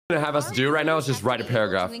have us do right now is just write a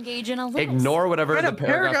paragraph. Ignore whatever the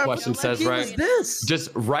paragraph question says, right? Just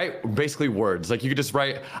write basically words. Like you could just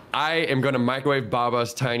write, I am going to microwave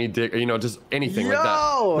Baba's tiny dick, or, you know, just anything like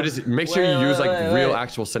that. But just make sure you use like real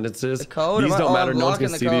actual sentences. These don't matter. No one's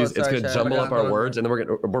going to see these. It's going to jumble up our words, and then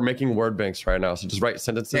we're making word banks right now. So just write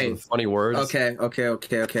sentences with funny words. Okay.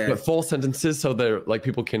 But full sentences so they're like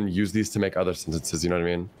people can use these to make other sentences. You know what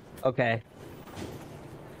I mean? Okay.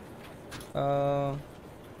 So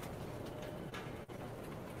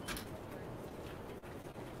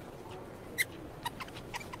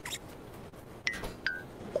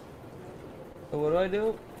what do I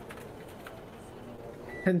do?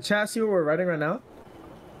 Can chat see what we're writing right now?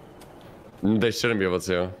 They shouldn't be able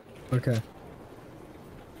to. Okay.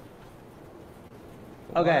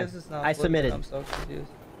 Okay. I submitted. I'm so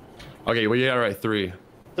confused. Okay, well you gotta write 3.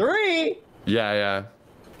 3? Yeah.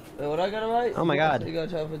 Wait, what I gotta write? Oh my god. You gotta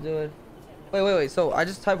try to do it. Wait. So I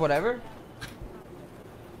just type whatever?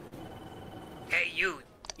 Hey, you're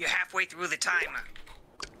halfway through the timer.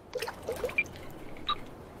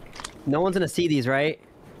 No one's gonna see these, right?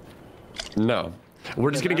 No.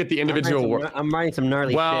 We're just gonna get the individual words. I'm writing some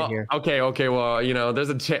gnarly shit here. Okay. Well, you know, there's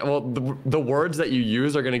a chance. Well, the words that you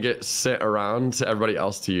use are gonna get sent around to everybody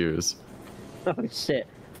else to use. Oh shit.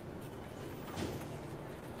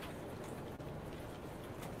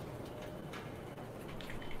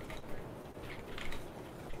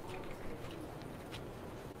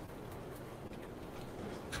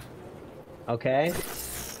 Okay.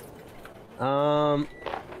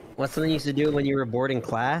 What's something you used to do when you were bored in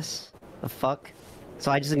class? The fuck?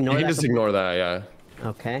 So I just ignore that? You can just ignore that, yeah.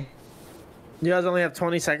 Okay. You guys only have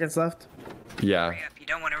 20 seconds left? Yeah. You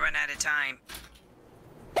don't want to run out of time.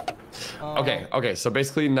 Okay, so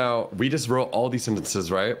basically now we just wrote all these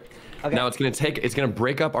sentences, right? Okay. Now it's gonna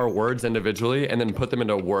break up our words individually and then put them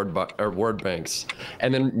into word banks.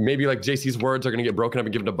 And then maybe like JC's words are gonna get broken up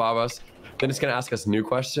and given to Babas. Then it's gonna ask us new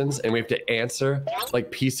questions, and we have to answer, like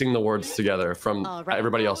piecing the words together from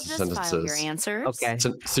everybody else's sentences. Your answers. Okay.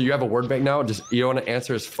 So you have a word bank now. You want to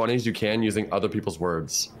answer as funny as you can using other people's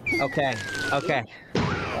words. Okay. All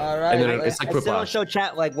right. And then it's like I still don't show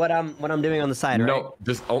chat like what I'm doing on the side, right? No,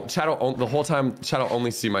 just chat the whole time. Chat will only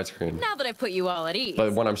see my screen. Now that I've put you all at ease.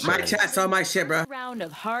 But when I'm sharing. My chat's on my shit, bro. Round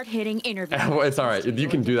of hard-hitting interviews. Well, it's all right. You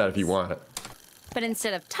can do that if you want. But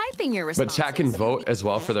instead of typing your But responses, chat can vote as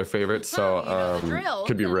well for their favorites, so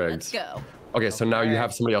could be rigged. Let's go. Okay, so now you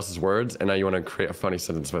have somebody else's words, and now you want to create a funny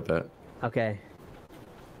sentence with it. Okay.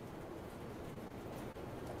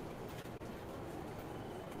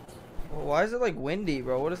 Why is it like windy,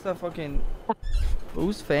 bro? What is that fucking...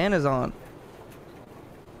 Whose fan is on?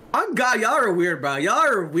 Oh God, y'all are weird, bro. Y'all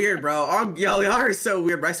are weird, bro. Y'all are so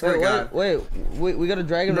weird, bro. I swear to God. Wait, we gotta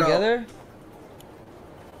drag them together?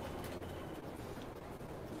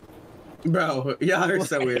 Bro, y'all are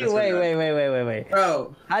so weird. Wait.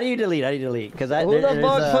 Bro. How do you delete? Because Who the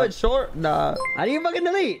fuck put short? Nah. How do you fucking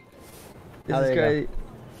delete? This is crazy.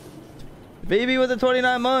 Baby with the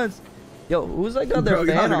 29 months. Yo, who's like got their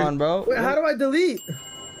fan on, bro? Wait, how do I delete?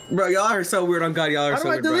 Bro, y'all are so weird. On God, y'all are so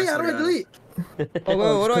weird. How do I delete? Oh,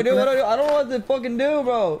 wait, what do I do? I don't know what to fucking do,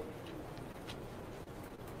 bro.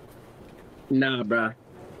 Nah, bro.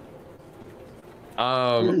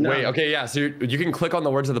 Wait, okay, yeah, so you can click on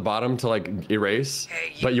the words at the bottom to like erase,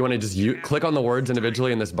 but you want to just click on the words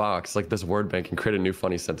individually in this box, like this word bank, and create a new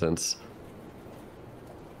funny sentence.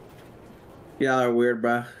 Y'all are weird,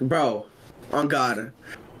 bro. Bro, on God.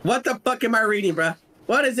 What the fuck am I reading, bro?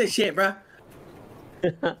 What is this shit, bro?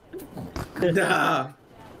 Nah.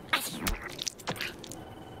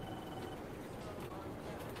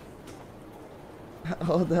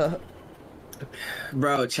 Hold up.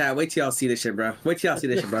 Bro, chat, wait till y'all see this shit, bro. Wait till y'all see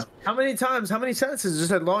this shit, bro. How many times? How many sentences?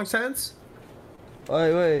 Just a long sentence?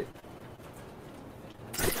 Wait.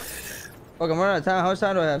 Fuck, I'm running out of time. How much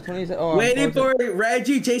time do I have? 20 seconds? Oh, waiting for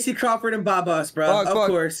Reggie, JC Crawford, and Babas, bro. Of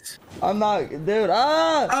course. I'm not, dude.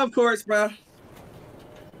 Of course, bro.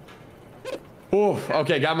 Ooh,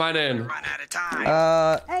 okay, got mine in. Run out of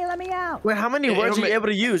time. Hey, let me out. Wait, how many words are you able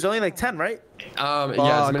to use? Only like 10, right?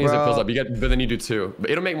 Yeah, as many as it fills up. But then you do 2. But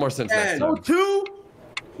it'll make more sense next time. 2,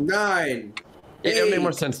 9. It'll make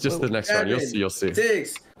more sense just the next round. You'll see.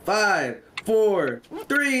 6, 5, 4,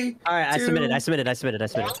 3. All right, I submitted.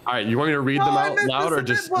 All right, you want me to read them out loud or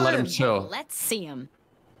just let them chill? Let's see them.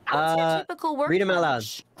 What's your typical work? Read them out loud.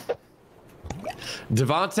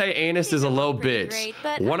 Devonte anus is a little bitch.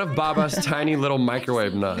 One of Baba's tiny little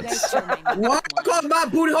microwave nuts. Why call my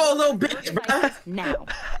booty hole a little bitch, bro? Now.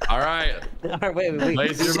 All right. All right, wait.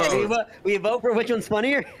 Place your vote. We vote for which one's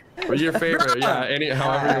funnier? What's your favorite? Yeah,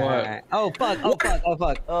 however you want. Oh fuck!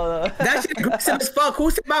 Oh, That shit aggressive as fuck.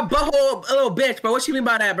 Who said my butthole a little bitch, bro? What you mean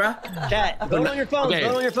by that, bro? Chat, vote on your phones. Okay,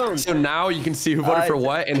 Vote on your phones. So now you can see who voted for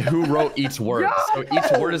what and who wrote each word. So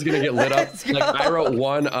each word is gonna get lit up. Like I wrote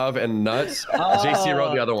one of and nuts. JC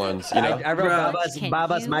wrote the other ones. You know. I wrote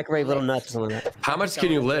Baba's microwave little nuts. How much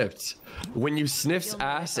can you lift? When you sniff's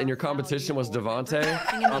ass and your competition was Devonte,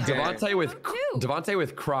 Devonte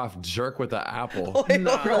with Croft jerk with an apple. Wait,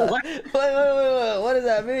 what does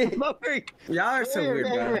that mean? Y'all are so weird,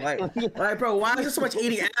 bro. Like, bro, why is there so much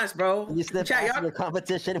eating ass, bro? You sniff Chat, ass in the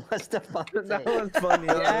competition. What's the fuck? That was funny.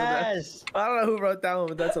 Yes. I don't know who wrote that one,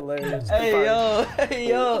 but that's hilarious. Hey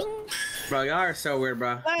yo. Bro, y'all are so weird,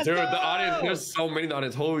 bro. Dude, the audience, there's so many in the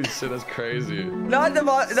audience. Holy shit, that's crazy. Not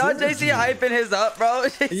JC hyping his up, bro.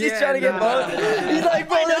 JC's trying to get both. He's like,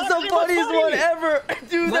 bro, that's the funniest one ever.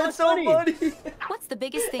 Dude, that's so funny. What's the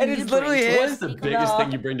biggest thing And you it's literally bring to What's the biggest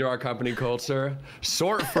thing you bring to our company culture?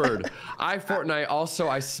 Shortford. Fortnite. Also,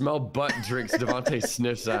 I smell butt drinks. Devonte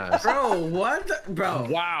sniffs ass. Bro, what? Bro.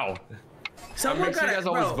 Wow. Someone make sure you guys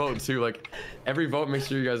always vote too. Like every vote, make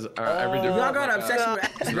sure you guys are every different. Y'all got obsession with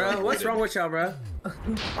ass, bro. What's wrong with y'all, bro?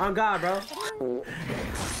 On God, bro.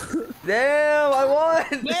 Damn, I won.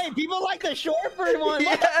 Hey, people like the Shortford one.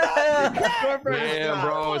 Yeah. Damn,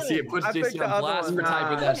 bro. See, it puts JC on blast for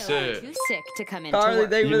typing that shit. Too sick to come in. Carly,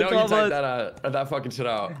 thank You you know for you the 12 typed months. that fucking shit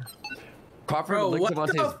out. Crawford Bro, licked what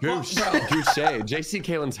Devontae's the goosh. fuck, bro? Gooche. JC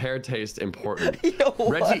Kalen's hair taste important. Yo,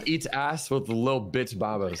 Reggie eats ass with the little bitch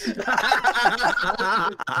babas. Bro,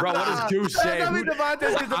 what is Gooche? Tell me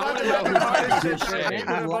Devontae's because I wanna Devonta's know not who the typed shit. Gooche. I'm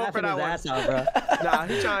gonna vote for that one. Ass out, bro. Nah,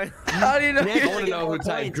 he's trying. How do you know? I want to know who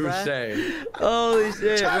typed Points, bruh. Gooche. Holy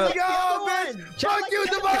shit, bro. Let's go, bitch! Fuck you,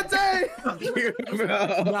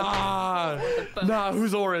 Devonte! Nah,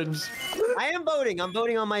 who's orange? I am voting. I'm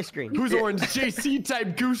voting on my screen. Who's orange? JC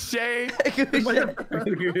typed Gooche.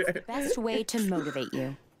 Best way to motivate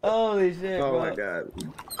you. Holy shit, Oh bro. my god.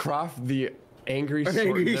 Croft the angry short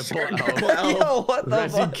Angry nipple short elf. nipple elf. Yo, what the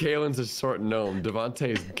Reggie fuck? Kalen's a short gnome.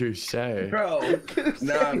 Devontae's Gooche. Bro.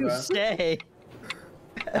 Nah, bro. Stay.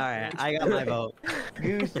 All right, I got my vote.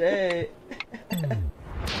 Goose, hey.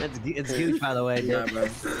 It's Gooch, by the way, Nah, dude. bro.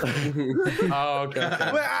 Oh, okay.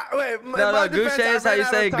 Wait. No, Gooch is how you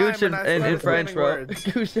say Gooch in French, bro.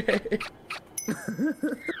 Gooch.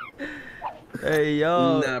 Hey,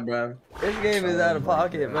 yo. Nah, bro. This game is out of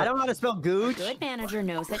pocket, I man. don't know how to spell Gooch. Good manager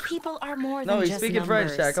knows that people are more No, than he's just speaking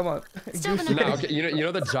numbers. French, chat. Come on. Still the Gooch. numbers. No, okay, you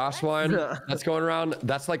know the Josh wine that's going around?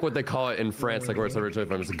 That's like what they call it in France, like where it's originally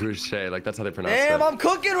from. It's a Gooche. Like that's how they pronounce it. Damn, I'm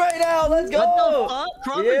cooking right now. Let's go. What the fuck?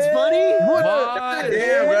 Crawford's funny? What?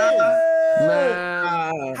 Yeah, bro. Man.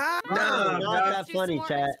 Nah, Not bro. that funny, More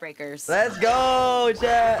chat. icebreakers. Let's go,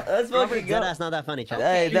 chat. Let's fucking Dead go. ass, not that funny, chat.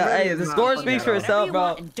 Hey, hey, the score speaks for Whatever itself, you bro.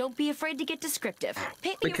 want, and don't be afraid to get descriptive.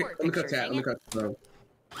 Paint me a word Let me picture. cook that. Let dang me it. cook, bro.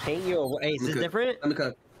 Paint you. Hey, is this different? Let me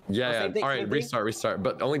cook. Yeah, Same yeah. thing, All same right, thing? restart.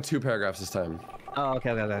 But only 2 paragraphs this time. Oh,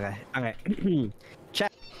 okay. All right.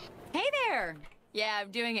 Chat. Hey there! Yeah,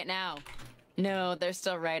 I'm doing it now. No, they're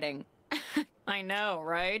still writing. I know,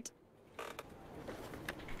 right?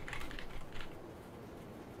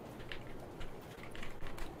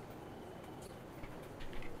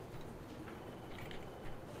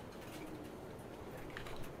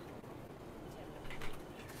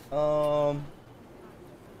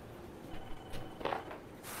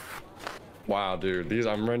 Wow, dude.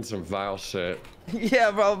 I'm running some vile shit. Yeah,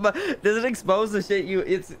 bro, but does it expose the shit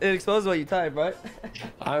it exposes what you type, right?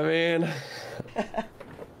 I mean,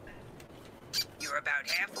 You're about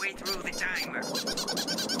halfway through the timer.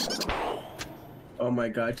 Oh my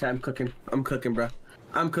god, chat, I'm cooking. I'm cooking, bro.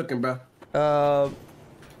 I'm cooking, bro.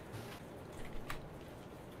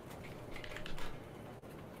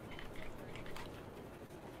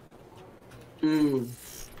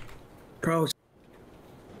 Bro.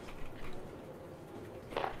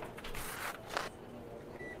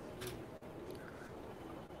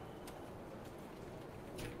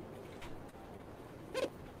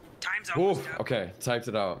 Time's ooh, almost up. okay, typed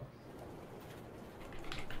it out.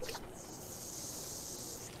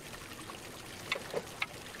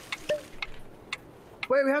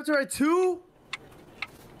 Wait, we have to write 2?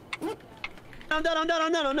 I'm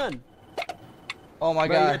done. Oh my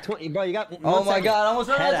Bro, you god. got 20, bro, you got. Oh one my second. god, I almost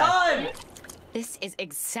ran out of Head time. This is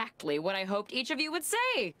exactly what I hoped each of you would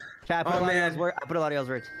say. Chat, I put a lot of y'all's words. I put a lot of y'all's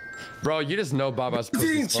words. Bro, you just know Baba's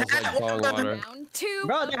pussy smells like bong water. Round 2.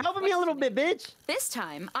 Bro, they're helping me a little bit, bitch. This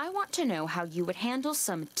time, I want to know how you would handle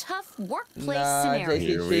some tough workplace Nah, scenarios. JC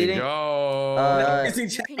Here we cheating. go. Missing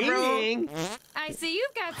chat, bro. I see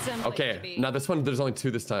you've got some. place to Okay, be. now this one, there's only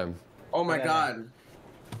 2 this time. Oh my god.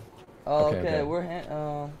 Oh, Okay, okay, okay. we're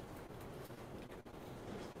All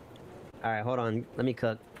right, hold on. Let me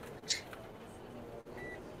cook.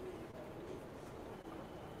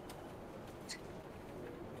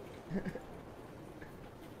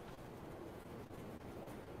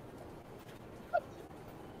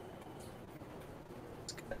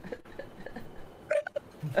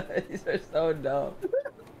 These are so dumb.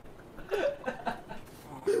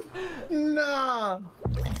 Nah.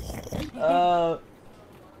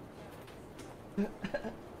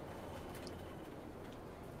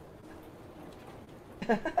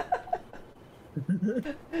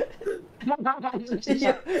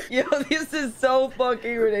 Yo, this is so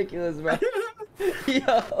fucking ridiculous, bro.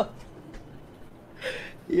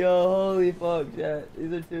 Yo, holy fuck, chat.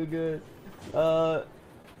 These are too good.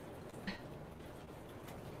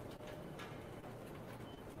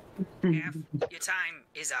 Half your time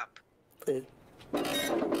is up.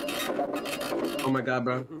 Oh my god,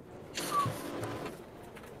 bro.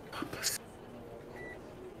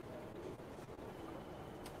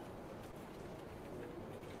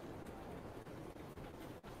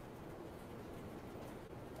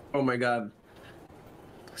 Oh my god.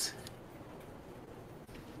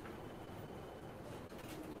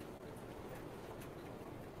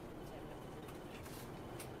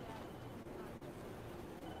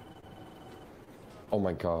 Oh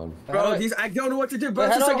my god. Bro, these I don't know what to do, bro.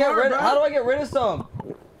 Wait, how It's do I so get hard, rid? bro. How do I get rid of some?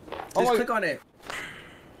 Just click on it.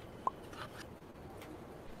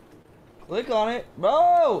 Click on it,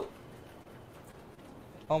 bro.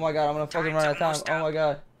 Oh my god, I'm gonna fucking run out of time. Time's Oh my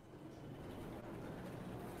god.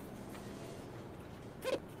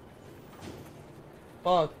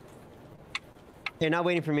 Fuck. You're not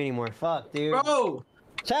waiting for me anymore. Fuck, dude. Bro!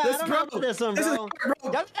 Chat, This I don't bro- know about this one, this is bro. hard,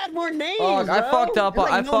 bro. Y'all add more names, Fuck, I bro. fucked up. There's,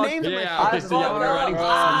 like, I no fucked- names in my Yeah, okay, so yeah, when you're writing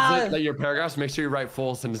Ah. like your paragraphs, make sure you write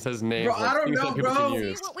full sentences, names. Bro, like, I don't things know, that people bro. can See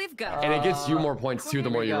use. what we've got. And it gets you more points too the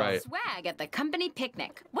more you write. Swag at the company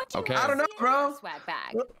picnic. What do you Okay. want I don't to know, see in your bro. swag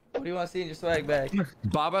bag? What do you want to see in your swag bag?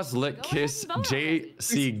 Baba's lick Go kiss ahead and vote on it.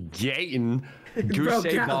 JC Gayton, Bro, goose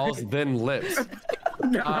shaped God. balls, then lips.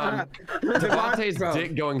 Devonte's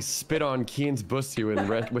dick going spit on Keen's pussy with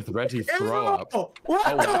Reggie throw up. What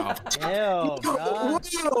Oh wow. Ew, bro.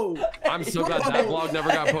 Whoa! I'm so glad that vlog never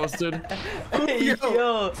got posted.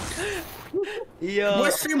 Yo. Yo.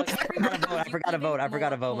 What stream? I forgot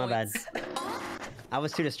to vote. My bad. I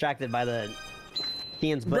was too distracted by the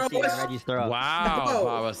Ian's Bro, bussy and what's- Reggie's throw. Wow, No.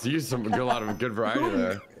 Baba, so you used a lot of good variety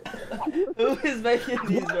there. Who is making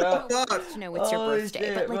these, bro? Fuck. You know it's your Holy birthday,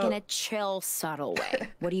 shit, but like in bro. a chill, subtle way.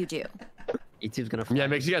 What do you do? YouTube's gonna. Yeah,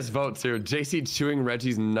 make sure you guys vote too. JC chewing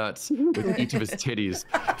Reggie's nuts with each of his titties.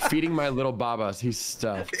 Feeding my little Babas, he's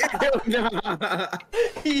stuffed.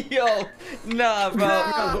 Yo. Nah,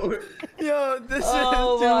 bro. Yo, this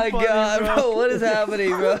Oh is too my funny, god, bro. What is happening,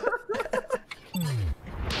 bro?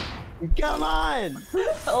 Come on!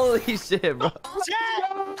 Holy shit, bro. Chat!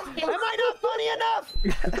 Am I not funny enough?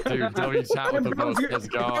 Dude, W chat with the votes. Let's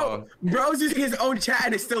go. Bro's using his own chat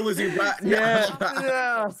and is still losing, bro. Yeah.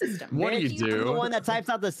 Yeah. What do you I'm the do? one that types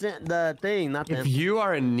out the thing, not them. If you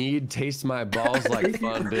are in need, taste my balls like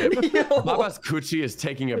fun dip. Yo. Baba's coochie is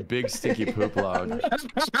taking a big stinky poop log.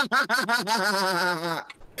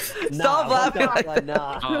 Stop laughing like that.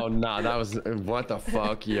 Nah. Oh nah, that was what the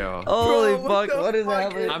fuck, yo. Holy Bro, what fuck, the what is fuck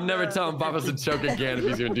happening? I'm never telling Babas to choke again if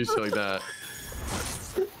he's gonna do shit like that.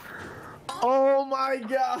 Oh my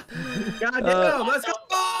god. God damn, let's go!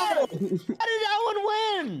 How did that one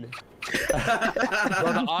win?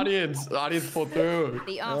 Bro, the audience pulled through.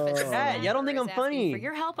 The office. Hey, y'all don't think I'm is asking funny. For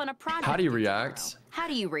your help on a project. How do you tomorrow. react? How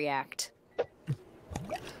do you react?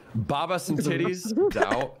 Babas and titties?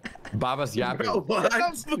 Doubt. Babas yapping. Bro, what?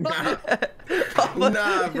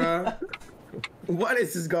 Nah, bro. What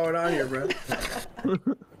is this going on here, bro?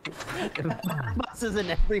 Boss is in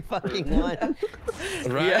every fucking one.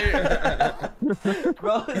 Right?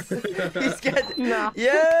 Bro, he's getting.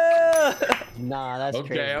 Yeah! Nah, that's Okay,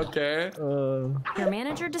 crazy. okay. Your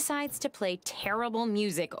manager decides to play terrible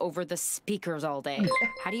music over the speakers all day.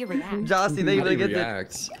 How do you react? Jossie, they How do gonna you get this.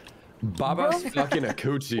 react? Baba's fucking a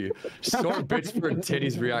coochie. Short bitch for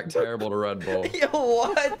titties react terrible to Red Bull. Yo,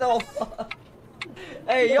 what the fuck?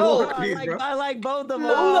 Hey, yo! Please, bro. I like both of them. Who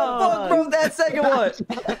the fuck broke that second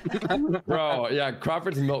one? Bro, yeah,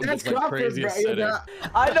 Crawford's milk That's gets like Crawford, crazy bro. acidic. Yeah.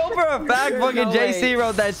 I know for a fact There's fucking no JC way.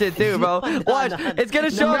 wrote that shit too, bro. Watch, it's gonna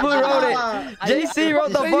show up who wrote it. JC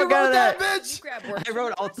wrote the Hey, you fuck out wrote of that, that. bitch? Grab words I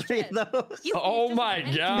wrote all from three of those. You Oh can my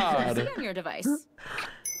just God. see on your device.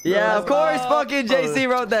 Yeah, of course, fucking JC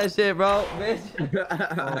wrote that shit, bro.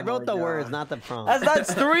 I wrote the words, not the prompt.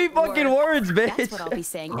 That's 3 fucking words, bitch. That's what I'll be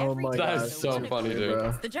saying every day. That is so funny, dude.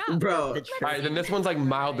 It's the job. Bro. All right, then this one's like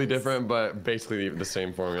mildly different, but basically the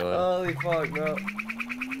same formula. Holy fuck, bro.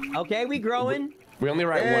 Okay, we growing. We only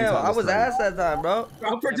write one Damn, time. I was asked that time, bro.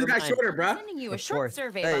 Alfred just got shorter, bro. Sending you a Of short course.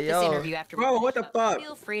 survey Hey, about this yo. interview after. Bro, what the fuck?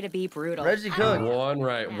 Feel free to be brutal. Reggie I Cook. don't know. One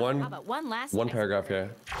right, How one about one last paragraph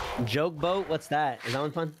here. Joke boat. What's that? Is that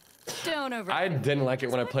one fun? Don't over. I didn't like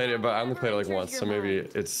it when I played it, but I only played it like once, so maybe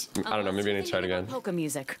it's I don't know. Maybe I need to try it again. Polka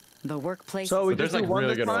music. The workplace. So we But there's just like do one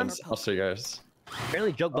really this good time? ones. I'll show you guys.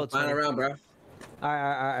 Apparently, joke boats. Flying around, bro. All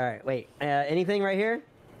right. Wait. Anything right here?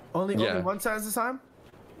 Only Yeah. one sentence this time?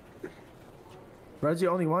 Reggie,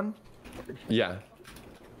 only one? Yeah.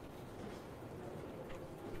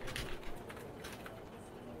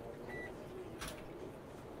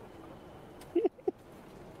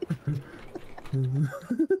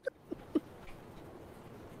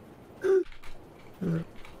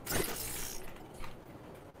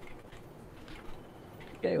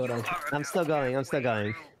 Okay, hold on. I'm still going. I'm still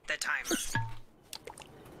going. The time.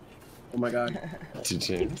 Oh my god.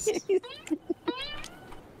 Jeez.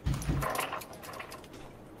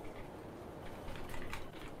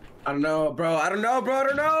 I don't know, bro. I don't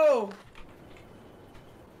know.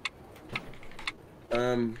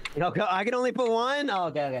 Okay, I can only put one. Oh,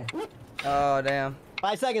 okay. Oh, damn.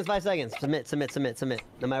 5 seconds. 5 seconds. Submit.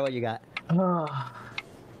 No matter what you got.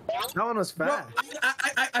 That one was Bro, fast.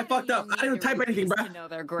 I fucked up. I didn't type anything, bro. No,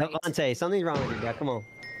 they're great. Devonte, something's wrong with you, bro. Come on.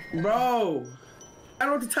 Bro. I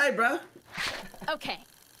don't know what to type, bro. Okay,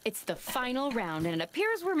 it's the final round, and it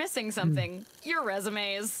appears we're missing something. Your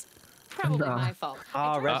resumes. Probably my fault.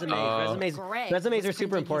 Oh, resumes. Great. Resumes are Was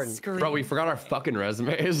super printed important. screen. Bro, we forgot our fucking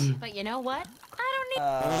resumes. But you know what? I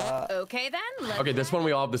don't need. Okay then. Let's Okay, this one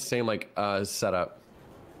we all have the same like setup.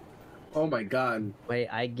 Oh my god. Wait,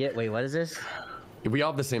 what is this? We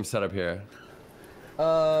all have the same setup here.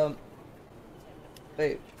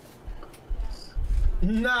 Wait.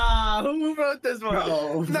 Nah, who wrote this one?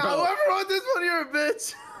 Bro, Nah, bro. whoever wrote this one, you're a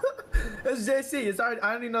bitch. It's JC. It's already, I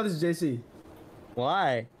already know this is JC.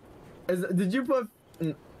 Why? Did you put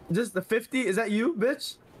just the 50? Is that you,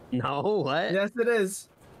 bitch? No, what? Yes, it is.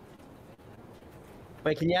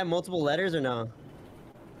 Wait, can you have multiple letters or no?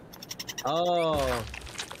 Oh.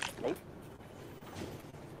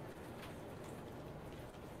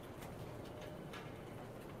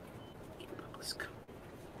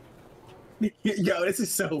 Yo, this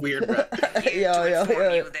is so weird, bro. Yo.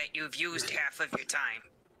 You that you've used half of your time.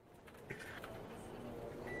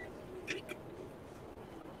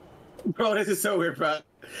 Bro, this is so weird, bro.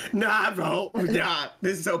 Nah, bro. Nah,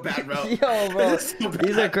 this is so bad, bro. Yo, bro. This is so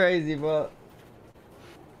These are bad. crazy, bro.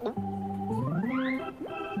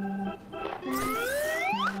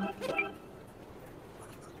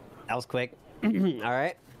 That was quick. All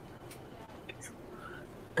right.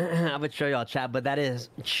 I would show y'all chat, but that is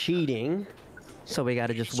cheating. So we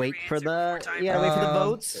gotta just wait for the. You gotta wait for the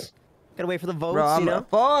votes. Gotta wait for the votes. Bro, you know,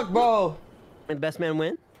 fuck, bro. and best man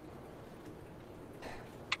win.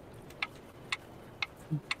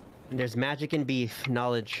 And there's magic and beef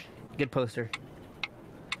knowledge. Good poster.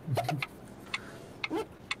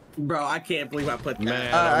 Bro, I can't believe I put that.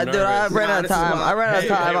 Man, I'm Dude, I nervous. ran out of This is time. wild. I ran out of Hey,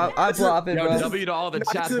 time. hey, I'm this is- flopping, Yo, bro. W to all the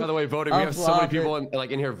chats, by the way, voting. We I'm have so many flopping. people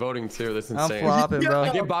in here voting too. That's I'm insane. flopping, bro. I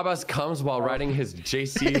get Babas comes while riding his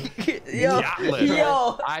JC Yo, yachtlet.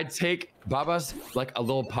 yo. I take Babas like a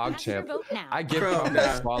little pog Cast your champ. vote now. I give Bro, him nah.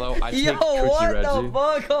 that swallow. I take Yo, Coochie what Reggie. the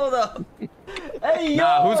fuck? Hold up. Hey, yo.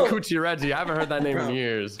 Nah, who's Coochie Reggie? I haven't heard that name in Bro.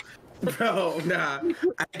 years. Bro, nah.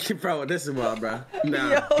 Bro, this is wild, bro. Nah,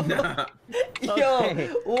 Yo. nah. Yo, Okay.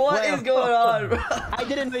 what is going on, bro? I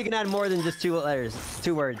didn't know you can add more than just 2 letters,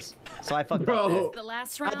 2 words. So I fucked up. Bro. The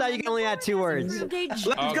last I round. thought you could only add 2 words. Let's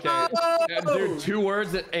Okay. go! Dude, 2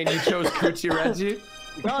 words and you chose Coochie Reggie?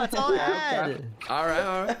 Bro, that's all I had. All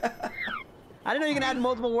right. I didn't know you can add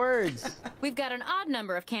multiple words. We've got an odd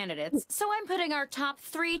number of candidates, so I'm putting our top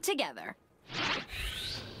 3 together.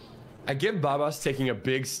 I give Babas taking a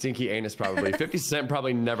big stinky anus probably. 50 Cent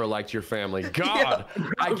probably never liked your family. God.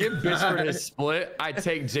 I give Bishford his split. I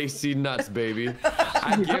take JC nuts, baby.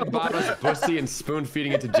 I give Babas pussy and spoon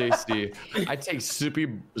feeding it to JC. I take soupy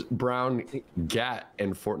brown gat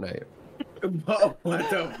in Fortnite. Bro, what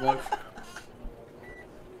the fuck?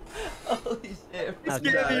 Holy shit.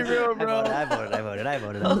 Okay. can't be real, bro. I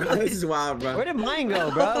voted. This is wild, bro. Where did mine go,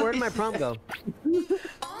 bro? Where did my prompt go? I voted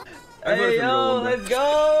Hey, for the yo, one, bro. let's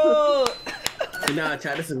go. Nah,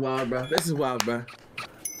 chat, this is wild, bro. This is wild, bro.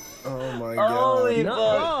 Oh my god. Holy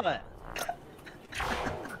No. fuck.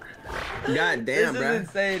 God damn, This bro. is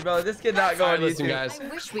insane, bro. This cannot go All on right, listen, YouTube. guys. I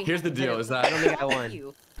wish we Here's the had deal: is that I don't think I won.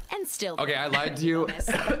 you and still. okay? I lied to you,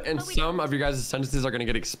 and some of your guys' sentences are gonna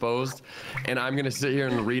get exposed, and I'm gonna sit here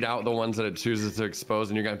and read out the ones that it chooses to expose,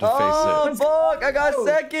 and you're gonna have to face it. Oh, fuck. I got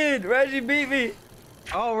second. Reggie beat me.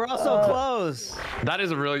 Oh, we're all so close. That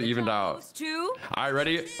is really evened out. Those two. All right,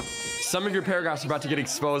 ready? Some of your paragraphs are about to get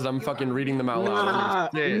exposed. I'm fucking reading them out loud.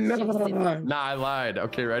 Nah, I lied.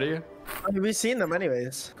 Okay, ready? We've seen them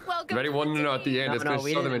anyways. Welcome. Ready? Well, no, at the end, it's gonna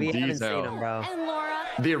show them in we haven't seen detail. them, bro. And Laura.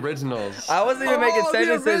 The originals. I wasn't even making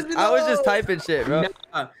sentences. I was just typing shit, bro.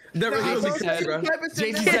 The original said, bro.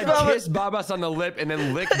 Jason said kiss Babas on the lip and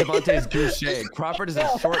then lick Devonte's goose. Crawford is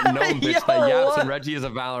a short gnome bitch that yaps, what? and Reggie is a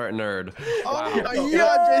Valorant nerd. Wow.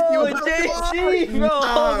 Yo, JC, bro,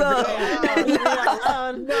 hold up.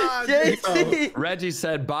 JC. Reggie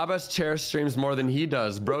said Babas chair streams more than he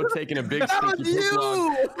does. Bro taking a big stinky poop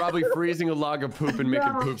log, probably freezing a log of poop and making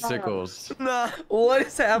poopsicles. Nah, what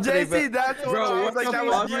is happening, bro? JC, that's what Bro, I was what like. the That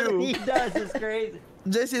was fuck? you. He does. It's crazy.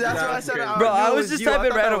 JC, that's what I said. Bro, I knew it was just you. I typing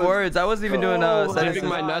thought that random was- words. I wasn't even doing Dipping sentences.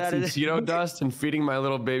 my nuts in that is- Cheeto dust and feeding my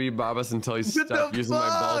little baby Babas until he's What stuck the using my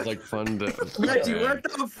balls fuck? like fun. Reggie, what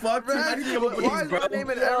the fuck? How do you know what Why these, is bro? my name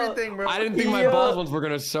and everything, bro? I didn't think my balls ones were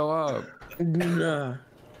gonna show up. Nah.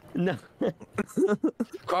 No.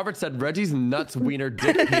 Crawford said Reggie's nuts, wiener,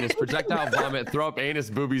 dick, penis, projectile vomit, throw up anus,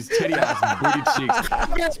 boobies, titty ass, booty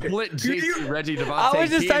cheeks, split JC, Reggie, Devonte. I was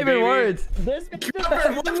just Teen, typing baby. words. This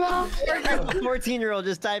 14-year-old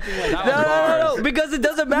just typing like That No, was no, bars. no, because it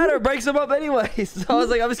doesn't matter. It breaks them up anyways. So I was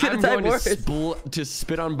like, I'm just gonna I'm type going words. to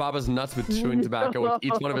spit on Baba's nuts with chewing tobacco with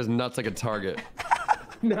each one of his nuts like a target.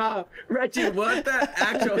 Nah, Reggie, what the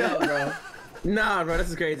actual hell, bro? Nah, bro, this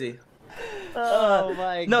is crazy. Oh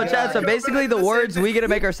my No, god. chat. So basically, the words we get to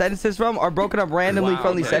make our sentences from are broken up randomly Wow,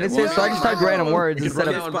 from these okay. sentences. So I just typed random words You can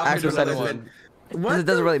instead run of down actual another sentences. one. Because it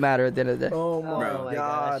doesn't really matter at the end of the day. Oh Oh my my god,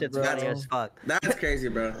 god, that shit's bro. funny as fuck. That's crazy,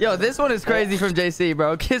 bro. Yo, this one is crazy from JC,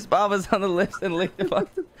 bro. Kiss Baba's on the lips and lick the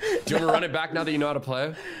butt. Do you want to run it back now that you know how to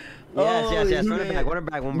play? Yes. Run it back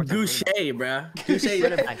one more time. Gouche, bro. Gouche,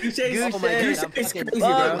 Run it back. Gouche, Oh my God, Gouche I'm is fucking- crazy,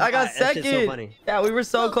 Fuck, bro. I got That shit's so second. funny. Yeah, we were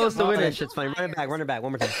so close to Oh, winning. that shit's funny. Run it back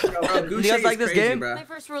one more time. Bro, Gouche You guys like is this crazy, game? bro. My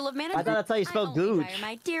first rule of I management. thought that's how you spell I only gooch. hire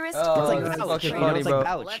my dearest. Oh, It's like that's vouch. fucking You know, funny, it's bro. like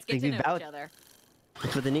vouch. Let's They get to be know vouch. each other.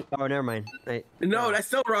 It's with the knee. Oh, never mind. Right. No, that's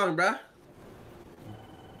still wrong, bro.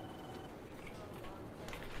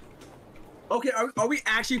 Okay, are we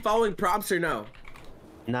actually following prompts or no?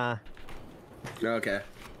 Nah. Okay.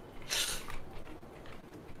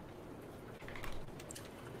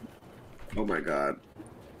 Oh my god.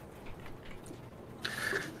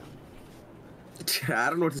 I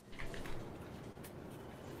don't know what to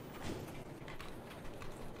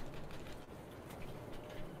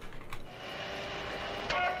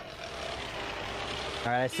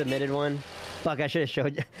Alright, I submitted one. Fuck, I should have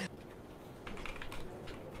showed you.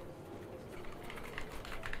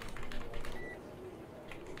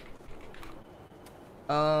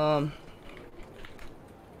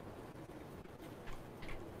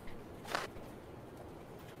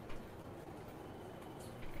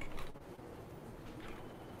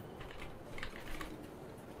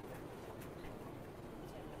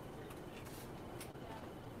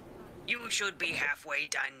 You should be halfway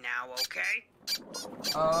done now, okay?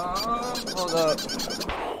 Hold up.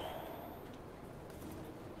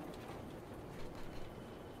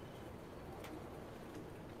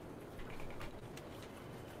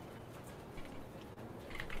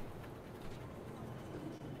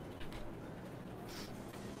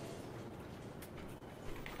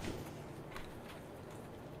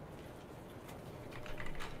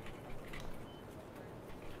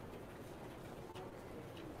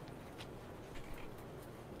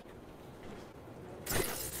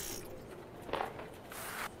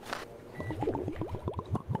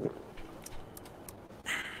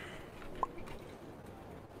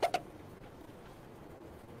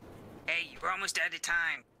 Hey, you're almost out of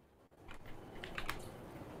time.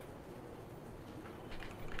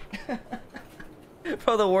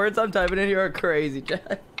 Bro, the words I'm typing in here are crazy,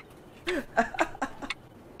 chat.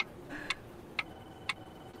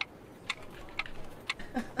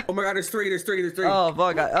 Oh my god, there's three. Oh,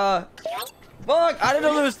 fuck. Fuck, I didn't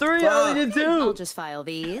know there was three. I only did I'll two. just file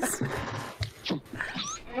these.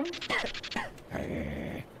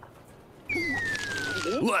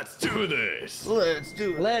 Let's do this. Let's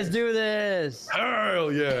do it. Let's do this.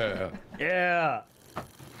 Hell yeah. Yeah.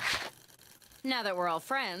 Now that we're all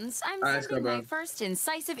friends, I'm Alright, let's go, sending my bro. first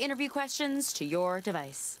incisive interview questions to your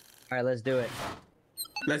device. Alright, let's do it.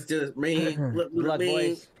 Let's do this. Me. Good luck,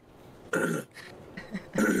 boys. Alright,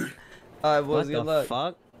 boys, What good the luck.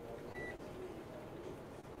 fuck?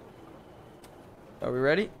 Are we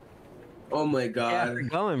ready? Oh my Yeah, god. we're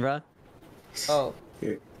going, bro. Oh.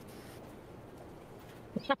 Here.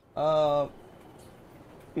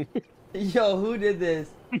 Yo, who did this?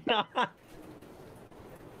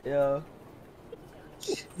 Yo.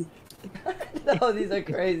 No, these are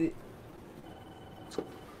crazy.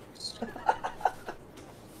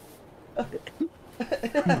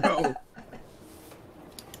 Bro.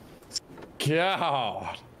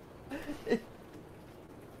 God.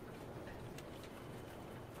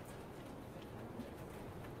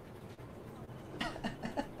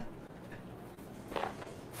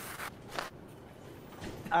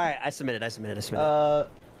 All right, I submitted. This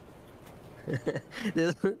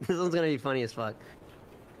this one's gonna be funny as fuck.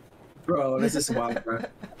 Bro, this is wild, bro.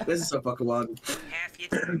 This is so fucking wild. Half your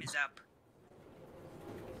time is up.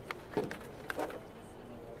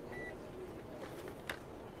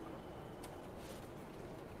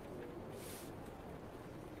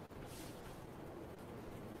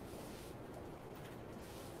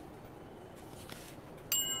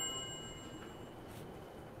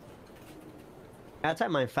 I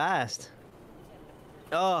type mine fast.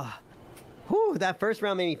 Oh, whew, that first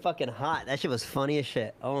round made me fucking hot. That shit was funny as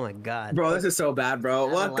shit. Oh my god. Bro, this is so bad, bro.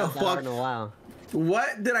 I What haven't the laughed that hard fuck? in a while.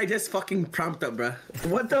 What did I just fucking prompt up, bro?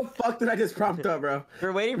 What the fuck did I just prompt up, bro?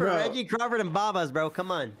 We're waiting for Bro. Reggie, Crawford, and Babas, bro.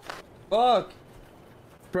 Come on. Fuck.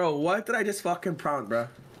 Bro, what did I just fucking prompt, bro?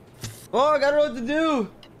 Oh, I gotta know what to do.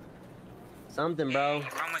 Something, bro.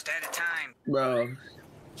 You're almost out of time. Bro.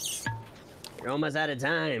 You're almost out of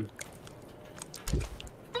time.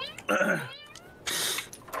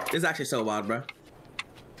 It's actually so wild, bro.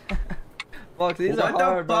 Fuck, these are What the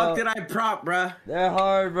hard, fuck bro. did I prompt, bro? They're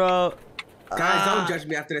hard, bro. Guys, don't judge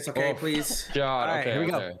me after this, okay? Oh. Please. God. All right, Okay. here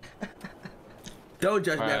we go. Okay. Don't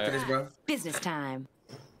judge me Alright. after this, bro. Business time.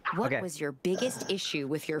 What Okay. was your biggest issue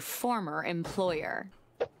with your former employer?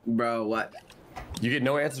 Bro, what? You get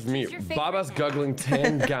no answer from me. What's your favorite Baba's one? guggling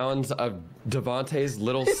 10 gallons of Devonte's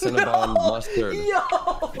little Cinnabon mustard.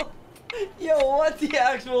 Yo, what the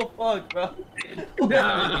actual fuck, bro? You seem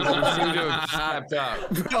to have stepped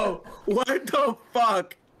up. Bro, what the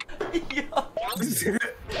fuck?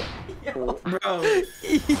 Yo, Bro.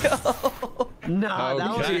 yo. Nah, that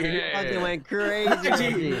one Okay. fucking went crazy.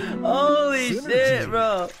 Reggie. Holy shit,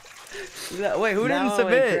 bro. Wait, who That didn't one went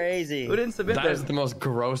submit? crazy. Who didn't submit That that? is the most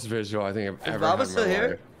gross visual I think I've ever Baba had in still my here?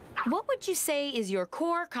 life. What would you say is your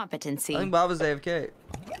core competency? I think Bob was AFK.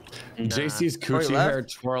 JC's Oh, he coochie left? hair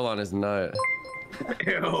twirl on his nut.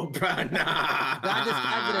 Ew, bro, nah. God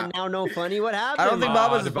described it and now no funny. What happened? I don't think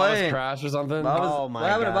Baba's Did Baba's playing. crash or something? Baba's, Oh my what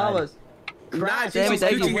happened to God. Baba's? Nah, Sammy, JC's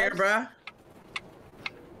thank you. Gucci hair, bro.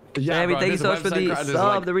 Yeah, Sammy, bro, thank you his so much for website the crashed, it's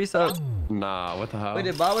sub, like- the resub. Nah, what the hell? Wait,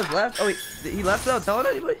 did Baba's left? Oh, wait, he left without telling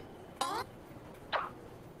anybody?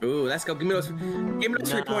 Ooh, let's go. Give me those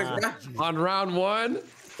 3 points, bro. On round one?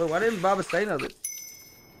 But why didn't Baba say nothing?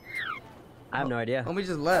 I have no idea. Homie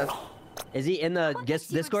just left. Is he in the What guest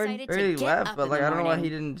gets you Discord? excited He to already get left, up but in like the I don't know why he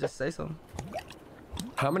morning? didn't just say something.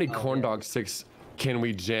 How many corn dog sticks can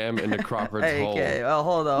we jam into Crawford's Hey, hole? okay, oh,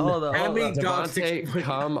 hold on. How many dog Devonte sticks?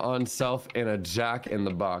 come on self in a Jack in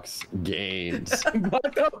the Box gains. What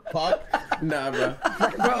the fuck? Nah, bro.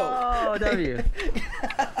 Bro. Oh, W.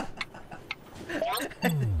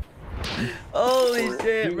 Holy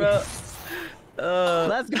shit, bro.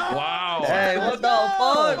 Let's go. Wow. Hey, what the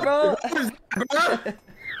fuck, bro?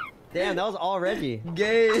 Damn, that was all Reggie.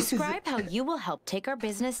 Gays. Describe how you will help take our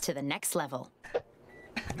business to the next level.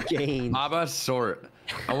 Jane. Baba short.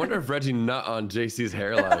 I wonder if Reggie nut on JC's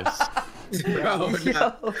hair lice. Bro,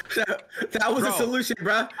 nah. That was a Bro. solution,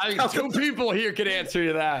 bro. Two people here can answer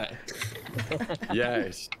you that.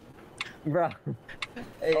 Yes. Bro.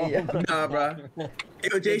 Hey, yo. Nah, bro.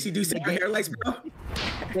 Yo, JC, do you see my hair lights, bro?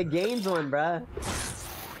 The games one, bro.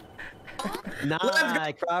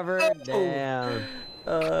 Nah, Crawford. Damn.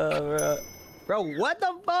 Bro. Bro, what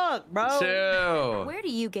the fuck, bro? Chill. Where do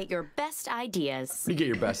you get your best ideas? You get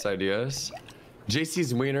your best ideas.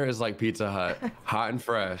 JC's wiener is like Pizza Hut, hot and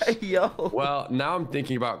fresh. Yo. Well, now I'm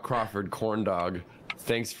thinking about Crawford corn dog.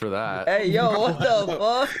 Thanks for that. Hey, yo, what the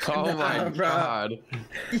fuck? Oh my Nah, bro. god.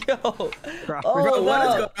 Yo. Crawford. Oh, Bro, what is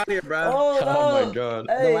no. going on here, bro? Oh, no. Oh my god.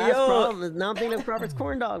 The Hey, last yo. problem is now I'm thinking of Crawford's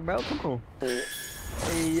corn dog, bro. Come on.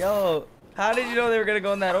 Hey, yo. How did you know they were gonna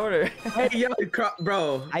go in that order? Hey, yo,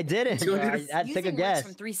 bro. I didn't. Two bro. hundred- I had to take a Using words guess.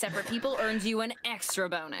 from 3 separate people earns you an extra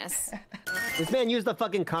bonus. This man used the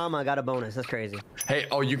fucking comma, got a bonus. That's crazy. Hey,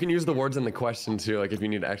 oh, you can use the words in the question too, like if you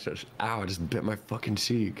need extra. Ow, I just bit my fucking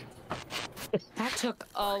cheek. That took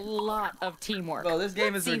a lot of teamwork. Bro, this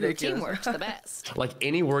game is ridiculous. Teamwork's the best. Like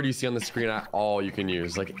any word you see on the screen at all, you can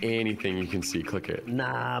use. Like anything you can see, click it.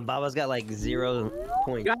 Nah, Baba's got like 0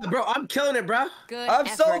 points. God, bro, I'm killing it, bro. Good I'm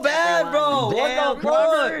so effort, bad, everyone. bro. Damn, What the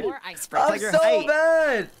fuck? More icebreakers. I'm so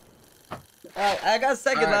bad. I got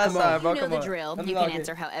second last time, bro. You know Come the on. drill. Let me You can log in.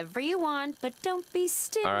 answer however you want, but don't be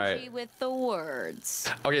stingy right. with the words.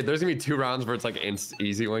 Okay, there's gonna be 2 rounds where it's like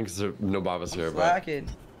easy win because no Baba's here. But Slacking.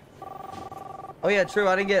 Oh yeah, true.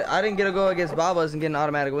 I didn't get a go against Baba's and get an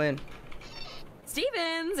automatic win.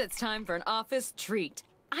 Stevens, it's time for an office treat.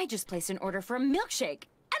 I just placed an order for a milkshake,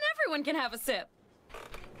 and everyone can have a sip.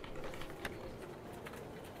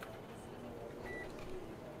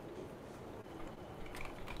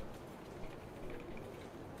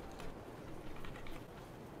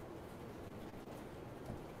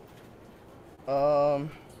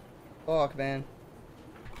 Fuck, man.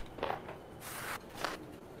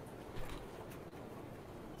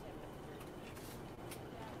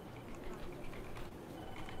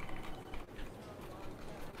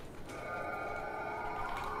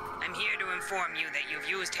 I'm here to inform you that you've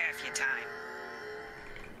used half your time.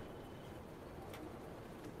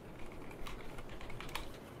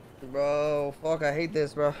 Bro, fuck, I hate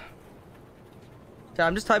this, bro.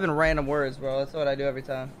 I'm just typing random words, bro. That's what I do every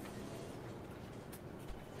time.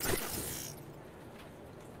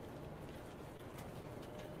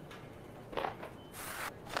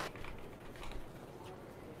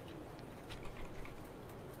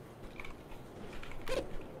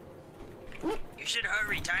 You should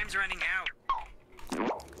hurry. Time's running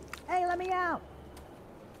out. Hey, let me out.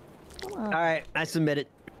 All right, I submitted.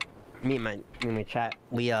 Me and my chat.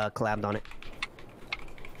 We collabed on it.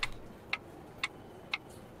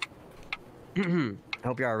 I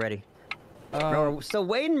hope you're all ready. Bro, we're still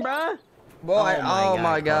waiting, bro. Boy, oh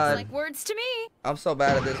my god. Like words to me. I'm so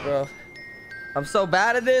bad at this, bro. I'm so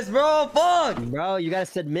bad at this, bro. Fuck. Bro, you gotta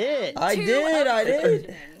submit. I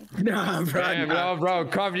did. Nah, bro. damn, no, bro,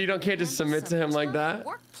 Cobb, you can't just submit to him like that.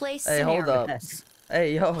 Workplace Hey, hold up. scenarios.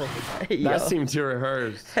 Hey, yo. Hey, yo. That seemed too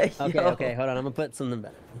rehearsed. Hey, Okay, yo. okay, hold on. I'm gonna put something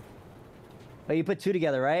back. Oh, you put 2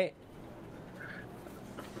 together, right?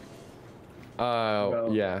 Bro.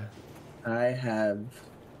 Yeah. I have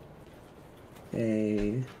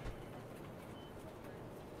a.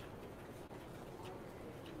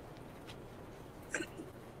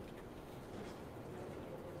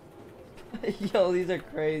 Yo, these are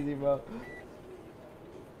crazy, bro.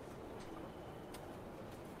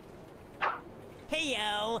 Hey,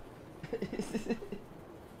 yo.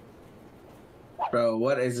 Bro,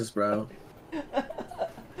 what is this, bro?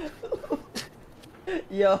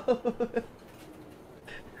 Yo.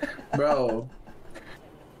 Bro.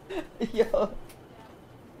 Yo.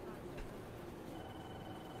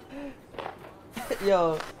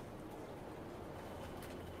 Yo.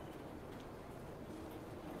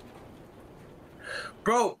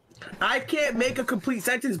 Bro, I can't make a complete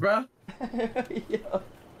sentence, bro. Yo.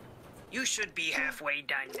 You should be halfway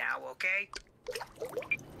done now, okay?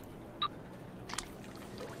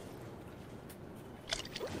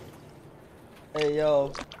 Hey,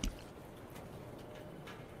 yo.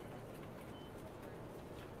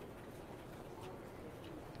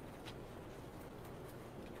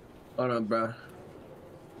 Hold on, bro.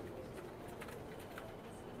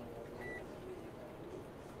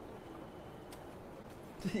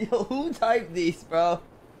 Yo, who typed these, bro?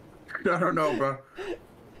 I don't know, bro.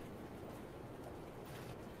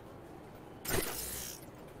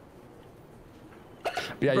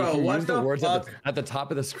 Yeah, Bro, you can what use the the words fuck? at the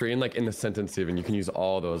top of the screen, like in the sentence even. You can use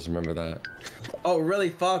all those, remember that. Oh, really?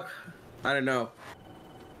 Fuck. I don't know.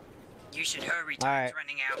 You should hurry. Time's Alright.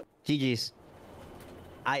 running out. GG's.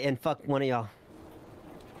 And fuck one of y'all.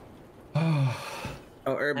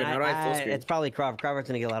 Oh, Urban, how do I full screen? It's probably Crawford's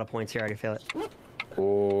gonna get a lot of points here. I already feel it.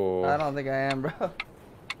 Oh. I don't think I am, bro.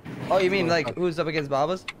 Oh, you mean like who's up against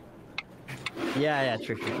Baba's? Yeah,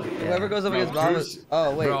 true. Yeah. Whoever goes up Bro, against Baba's. Goose-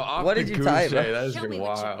 Oh wait, Bro, off what the did you goose type? day, Bro? That is Show me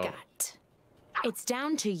what you wild. got. It's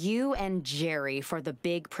down to you and Jerry for the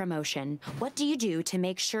big promotion. What do you do to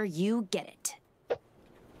make sure you get it?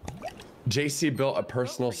 JC built a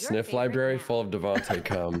personal sniff library full of Devonte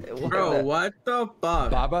cum. Bro, what the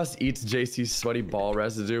fuck? Babas eats JC's sweaty ball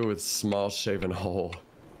residue with small shaven hole.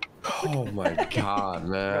 Oh my god,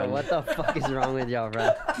 Bro, man. what the fuck is wrong with y'all,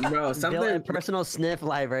 bro? Bro, Built a something personal sniff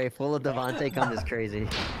library full of Devonte cum is crazy.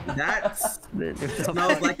 that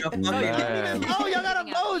smells like a fucking. Man. Oh, y'all got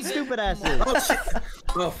a vote, stupid asses. Oh shit!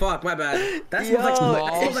 Oh fuck, my bad. That Yo. smells like Small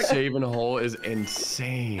smells like. shaven hole is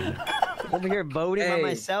insane. Over here voting by Hey,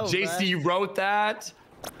 myself. JC, you wrote that?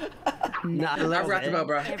 I rapped about,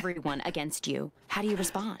 bro. Everyone against you. How do you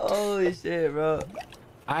respond? Holy shit, bro.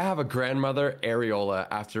 I have a grandmother, Areola,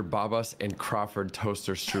 after Babas and Crawford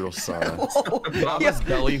toaster strudel sauna. Babas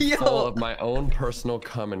belly full of my own personal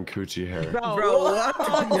cum and coochie hair. Bro,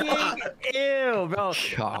 what? Ew, bro.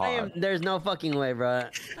 God. There's no fucking way, bro.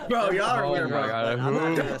 Bro, y'all are Oh weird, my bro. god,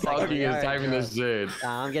 who fucking is typing this shit?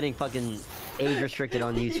 I'm getting fucking age restricted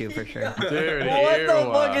on YouTube for sure. Dude, What ew. the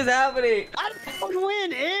fuck is happening? I don't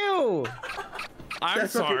win. Ew. I'm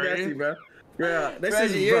That's fucking nasty, sorry. bro. Yeah, this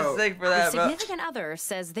Reggie, is you're bro. sick for Your that, bro. significant other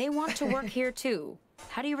says they want to work here too.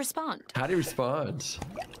 How do you respond? How do you respond?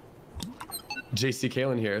 JC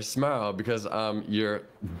Kalen here. Smile because your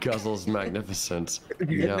guzzle's magnificent.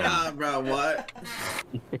 Yum. Nah, bro, what?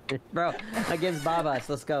 Bro, against Babas.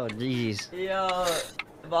 Let's go. GG's. Yo,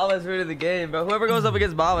 Baba's ruining the game, bro. Whoever goes up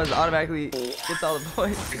against Baba's automatically gets all the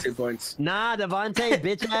points. 2 points. Nah, Devonte,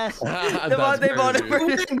 bitch ass. Devonte voted for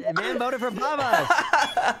Man voted for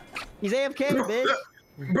Babas. He's AFK, bitch.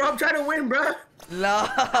 Bro, I'm trying to win, bro. Nah,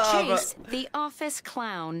 bro. Chase, the office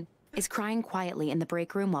clown, is crying quietly in the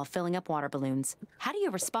break room while filling up water balloons. How do you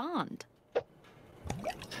respond?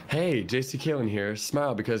 Hey, JC Kalen here.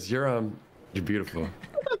 Smile because you're beautiful.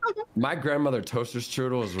 My grandmother toaster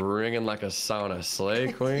strudel is ringing like a sauna.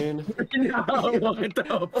 Slay queen. No, what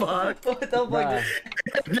the fuck? What the fuck?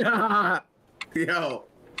 Nah. Yo.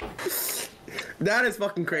 That is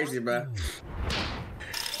fucking crazy, bro.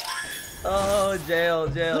 Oh, jail.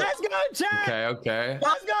 Let's go, chat. Okay.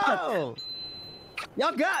 Let's go.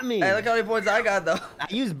 Y'all got me. Hey, look how many points I got, though. I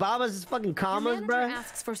use Babas' fucking commas, Your bro. manager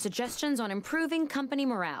asks for suggestions on improving company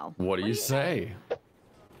morale. What do you say?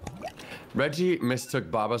 Reggie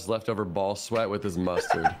mistook Baba's leftover ball sweat with his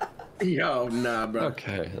mustard. Yo, nah, bro.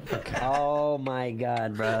 Okay. Oh my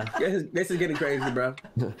god, bro. This is getting crazy, bro.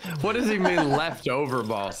 What does he mean leftover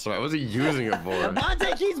ball sweat? What was he using it for?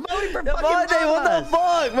 Devonte keeps voting for Devonte, fucking what the Babas.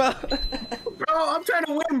 fuck, bro? Bro, I'm trying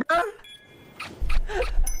to win, bro.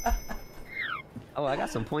 Oh, I got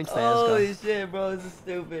some points there. Let's Holy go. shit, bro. This is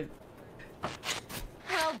stupid.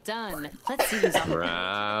 Well done. Let's see who's on the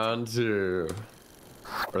Round 2.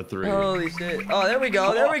 Or 3. Holy shit. Oh, there we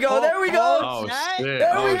go. There we go. Oh shit.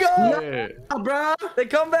 There we go. Shit. Oh, bro. The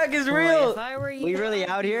comeback is Boy, real. if I were you, We really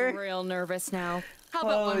out here? I'm real nervous now. How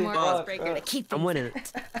about Holy one more fuck, icebreaker bro. to keep things I'm winning.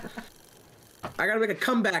 I gotta make a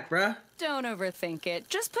comeback, bro. Don't overthink it.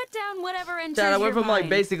 Just put down whatever enters Chad, I your went from like mind.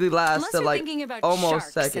 basically last Unless to you're like thinking about almost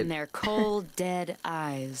sharks and second. their cold, dead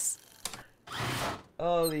eyes.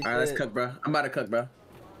 Holy shit. All right, let's cook, bro. I'm about to cook, bro.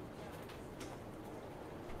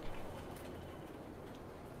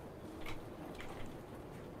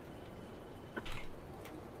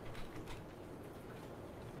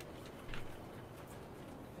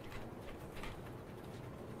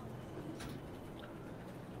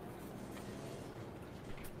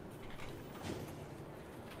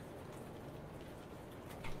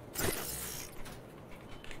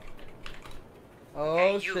 Oh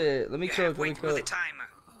Hey, you. shit. Let me You're cook. halfway Let me through the cook. timer.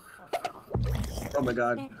 Oh my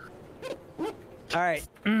god. All right.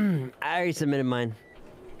 I already submitted mine.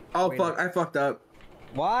 Oh fuck, I fucked up.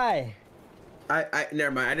 Why? I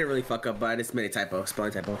never mind. I didn't really fuck up, but I just made a typo,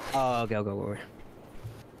 spelling typo. Oh, okay, I'll go.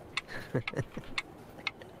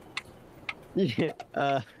 Yeah,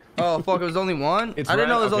 Oh fuck, it was only one? It's I didn't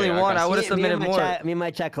know it was okay, only I one. got I would have submitted more. Me and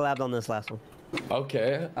my chat collabed on this last one.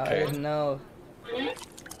 Okay. I Okay. didn't know.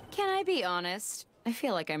 Can I be honest? I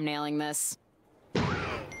feel like I'm nailing this.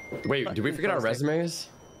 Wait, did we forget our resumes?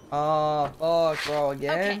 Oh fuck, bro,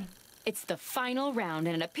 again? Okay. It's the final round,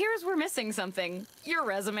 and it appears we're missing something. Your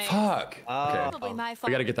resume. Fuck. Okay. Probably my fault.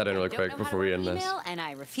 We gotta get that in I really don't quick know how before to we write end this. email, and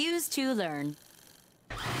I refuse to learn.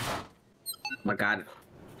 Oh my god.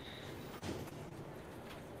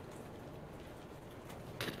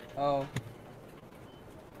 Oh.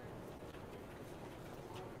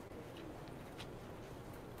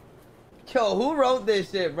 Yo, who wrote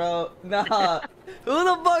this shit, bro? Nah. Who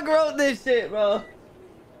the fuck wrote this shit, bro?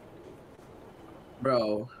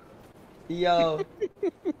 Bro. Yo.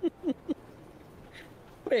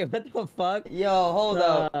 Wait, what the fuck? Yo, hold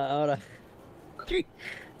up. Hold on.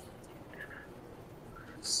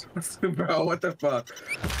 Bro, what the fuck?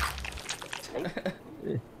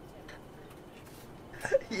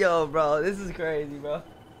 Yo, bro, this is crazy, bro.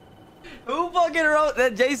 Who fucking wrote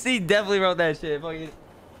that? JC definitely wrote that shit. Fucking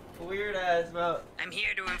weird ass, bro. I'm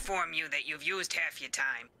here to inform you that you've used half your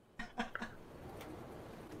time.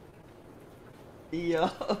 Yo.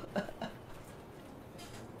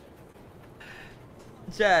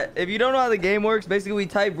 Chat, if you don't know how the game works, basically we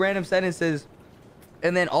type random sentences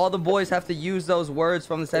and then all the boys have to use those words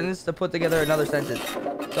from the sentence to put together another sentence.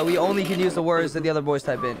 So we only can use the words that the other boys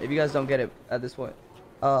type in, if you guys don't get it at this point.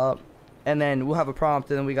 and then we'll have a prompt,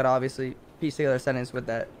 and then we gotta obviously piece together a sentence with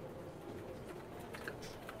that.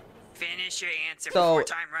 Finish your answer So- before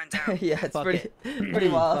time runs out. Yeah, it's Fuck pretty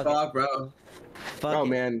wild. Fuck, bro. Fuck Oh it.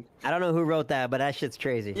 man. I don't know who wrote that, but that shit's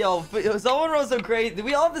crazy. Yo, someone wrote some crazy. Do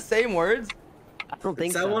we all have the same words? I don't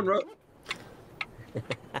think Someone so. wrote.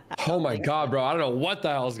 Oh my god, bro. I don't know what the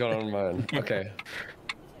hell is going on in mine. Okay.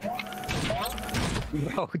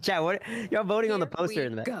 Bro, chat, what? You're voting on the Here poster we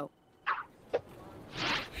in the back. go.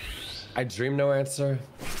 I dream no answer.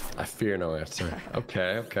 I fear no answer.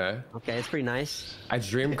 Okay, okay. Okay, it's pretty nice. I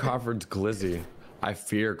dream Crawford's glizzy. I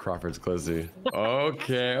fear Crawford's glizzy.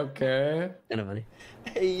 Okay, okay. Kind of funny.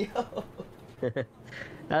 Hey yo.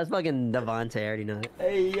 That's fucking Devonte. I already know it.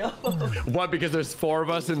 Hey yo. What, because there's 4 of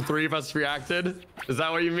us and 3 of us reacted? Is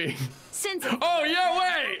that what you mean? Since Oh, yeah,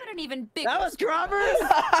 wait! an even bigger. That was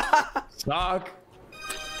Crawford. Suck.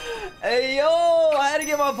 Hey yo, I had to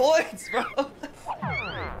get my points, bro.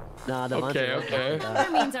 Nah, Devonte. Okay, okay.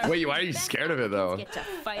 That means our Wait, why are you scared of it, though? get to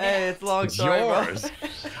fight Hey, it it's a long It's story, bro. yours.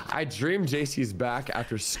 I dream JC's back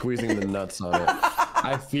after squeezing the nuts on it.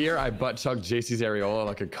 I fear I butt chug JC's areola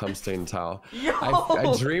like a cum stained towel. Yo.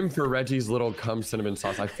 I dream for Reggie's little cum cinnamon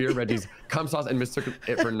sauce. I fear Reggie's cum sauce and mistook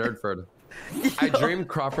it for Nerdford. I dream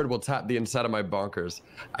Crawford will tap the inside of my bonkers.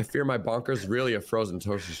 I fear my bonkers really a frozen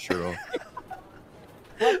toaster strudel.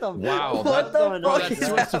 What the? Wow, What that, the fuck that's is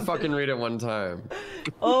too much to happening? fucking read at one time.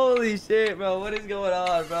 Holy shit, bro. What is going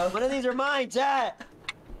on, bro? One of these are mine, chat.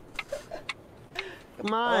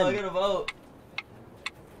 Come Oh, on. I gotta vote.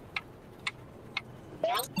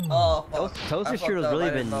 Oh, fuck. Toaster I fucked strudel's up. really I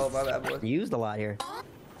didn't been vote. My bad, boys. used a lot here.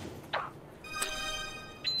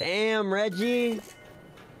 Damn, Reggie.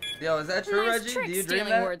 Yo, is that true, Nice Reggie? trick Do you dream stealing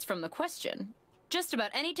that? words from the question. Just about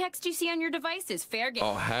any text you see on your device is fair game.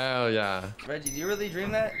 Oh, hell yeah. Reggie, do you really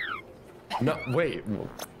dream that? No, wait.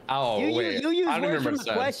 Oh, You wait. use I don't words remember from what the it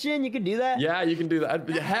said. question. You can do that. Yeah, you can do that.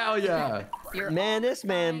 Hell yeah. You're Man, all this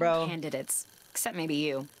man, fine bro. Candidates, except maybe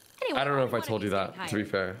you. Anyway, I don't know if I one of told you you's that, getting to be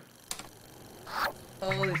hired. fair.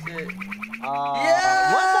 Holy shit.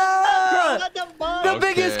 Yeah. Yeah! What the fuck? The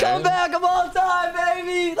biggest Okay. comeback of all time,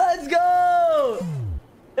 baby! Let's go!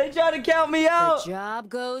 They tried to count me out! The job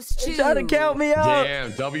goes to. They tried to count me out!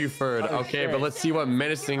 Damn, W-Ford. Oh, Okay, but let's see what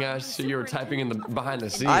menacing ass shit you were typing in the behind the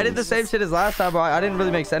scenes. I did the same shit as last time, bro. I didn't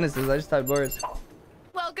really make sentences. I just typed words.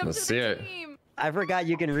 Welcome Let's to see the it. team. I forgot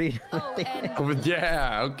you can read. Oh, and Oh,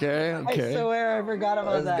 yeah, okay, I okay. swear I forgot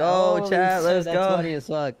about Let's that. go, Holy chat, shit, let's that's go. funny as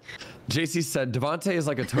fuck. JC said, Devonte is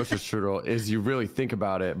like a toaster strudel, is you really think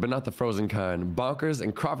about it, but not the frozen kind. Bonkers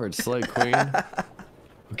and Crawford, slay queen.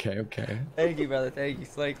 Okay, okay. Thank you, brother. Thank you,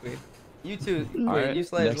 Slay Queen. You too. All right, you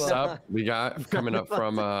slay as next well. up, we got coming up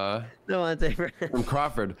from Devonte.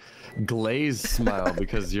 Crawford, glazed smile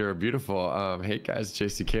because you're beautiful. Hey guys,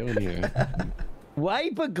 JC Kalen here. Why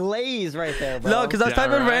you put glaze right there, bro? No, because I was Yeah,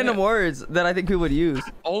 typing right. random words that I think people would use.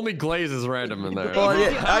 Only glaze is random in there. Well,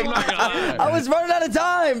 yeah, I'm not gonna lie. I was running out of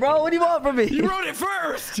time, bro. What do you want from me? You wrote it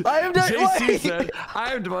first. I am JC wait. said,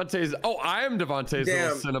 I am Devontae's. Oh, I am Devonte's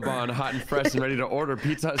Damn. little Cinnabon, hot and fresh and ready to order.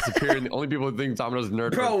 Pizza Hut superior, and the only people who think Domino's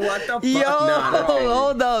nerd. Bro, what the fuck? Yo, Nah, that's crazy.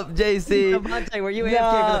 hold up, JC. Devonte, were you AFK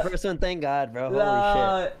Nah. for the first one? Thank God, bro. Holy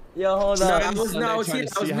Nah, yo, hold No, up. I was- Sunday I was trying here-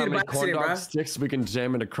 to I was see how here many by corn accident, dog bro. sticks we can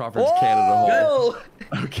jam into Crawford's Canada hole. Whoa!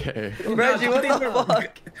 Okay. Reggie, what the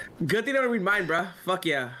fuck? Good thing I don't read mine, bro. Fuck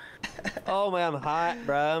yeah. shit. Oh man, I'm hot,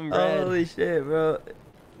 bro. I'm red. Holy shit, bro.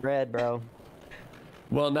 Red, bro.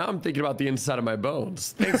 Well, now I'm thinking about the inside of my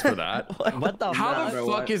bones. Thanks for that. What the How fuck? the bro,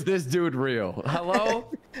 fuck what? is this dude real? Hello?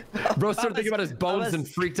 Bro started thinking about his bones was- and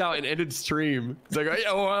freaked out and ended stream. It's like,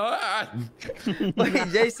 yo, Wait,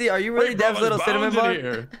 JC, are you really Dev's little cinnamon bun?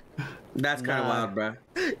 here. That's kind of Nah. wild, bro.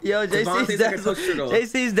 Yo, JC's Devontae's like a Dev's, toaster strudel.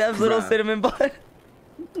 JC's Dev's little Bruh. cinnamon bun.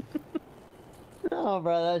 Oh,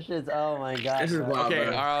 bro, that shit's. Oh my God. This is bro. wild, Okay,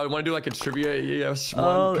 bro. I want to do like a trivia. Yes.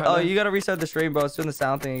 Oh, you gotta restart the stream, bro. It's doing the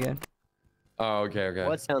sound thing again. Oh, okay, okay.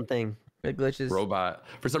 What sound thing? It glitches. Robot?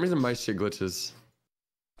 For some reason, my shit glitches.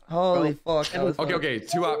 Holy fuck. that was Okay, funny. okay.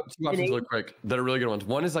 Two options really quick that are really good ones.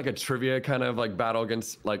 One is like a trivia kind of like battle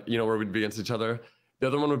against like, you know, where we'd be against each other. The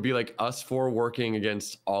other one would be like us four working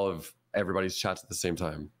against all of everybody's chats at the same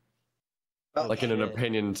time. Like in an shit.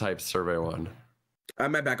 opinion type survey one. I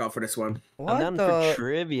might back out for this one. I'm What down for the?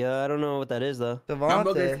 trivia. I don't know what that is though. I'm gonna,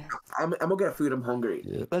 Devonte. get, I'm gonna get food. I'm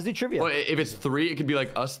hungry. Let's do trivia. Well, if it's three, it could be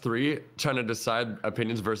like us three trying to decide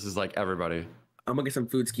opinions versus like everybody. I'm gonna get some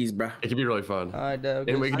food skis, bro. It could be really fun. Alright, Dev.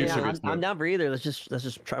 And we can do Yeah, trivia. I'm down for either. Let's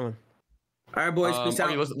just try one. All right, boys. Peace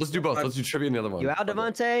Okay, out. let's do both. Let's do trivia and the other one. You out,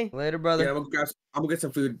 Devonte? Later, Yeah, brother. I'm gonna get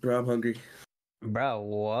some food, bro. I'm hungry. Bro,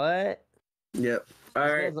 what? Yep. All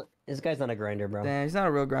right. This This guy's not a grinder, bro. Damn, he's not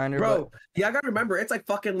a real grinder, Bro, but... yeah, I gotta remember, it's like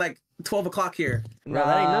fucking like 12 o'clock here. Bro,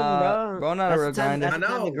 that ain't nothing, bro. Bro, not a real grinder. That's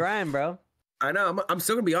time to grind, bro. I know. I'm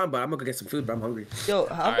still gonna be on, but I'm gonna go get some food, bro. I'm hungry. Yo,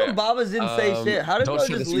 how come Babas didn't say shit? How did bro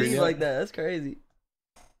just leave yet. like that? That's crazy.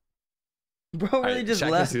 Bro really just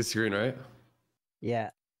left. Check the screen, right?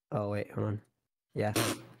 Yeah. Oh, wait. Hold on. Yeah.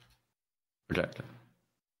 Okay.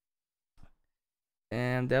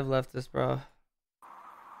 Damn, Dev left us, bro.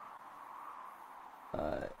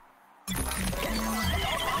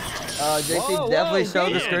 JC definitely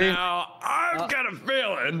showed the screen. Now, I've got a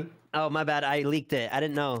feeling. Oh, my bad. I leaked it. I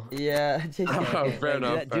didn't know. Yeah. Oh, fair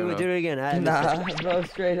enough. Do it again. Nah, bro,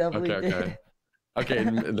 straight up leaked Okay. it. Okay,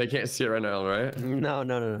 they can't see it right now, right? No.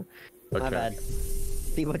 Okay. My bad.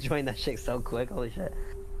 People joined that shit so quick. Holy shit.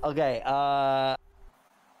 Okay.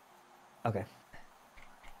 Okay.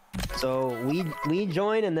 So we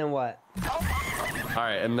join and then what? All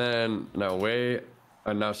right, and then no wait,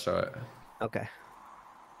 and now show it. Okay.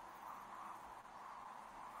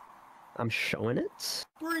 I'm showing it.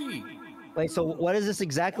 Wait, so what is this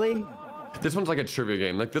exactly? This one's like a trivia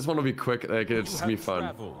game. Like this one will be quick. Like it's just be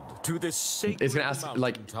fun. It's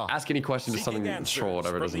gonna ask any question to something troll,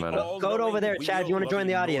 whatever. Doesn't matter. Code over there, Chad. You want to join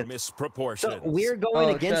the audience? So we're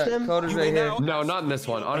going against them. Coder's right here. No, not in this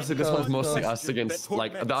one. Honestly, this one's mostly us against.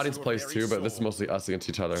 Like the audience plays too, but this is mostly us against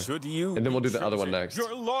each other. And then we'll do the other one next.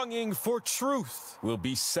 Your longing for truth will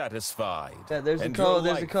be satisfied. Yeah, there's a code.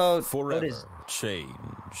 There's a code. Forever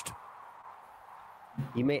changed.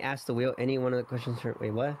 You may ask the wheel any one of the questions.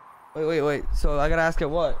 Wait, what? Wait. So I gotta ask it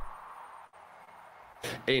what?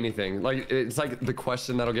 Anything. Like it's like the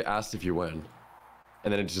question that'll get asked if you win,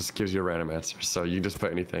 and then it just gives you a random answer. So you just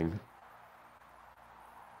put anything.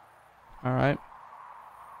 All right.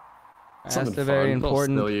 Something That's a very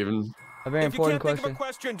important. A very important question. Think of a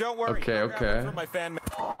question, don't worry. Okay. All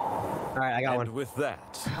right, I got one. With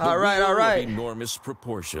that, all right. Enormous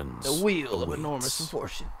proportions. The wheel of enormous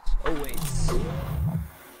proportions. Oh wait.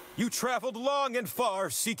 You traveled long and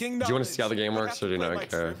far seeking knowledge. Do you want to see how the game works, or do you not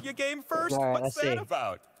care? Your game first. All right, What's let's that see.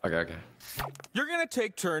 about? Okay. You're gonna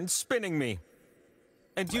take turns spinning me,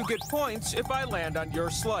 and you get points if I land on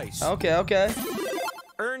your slice. Okay.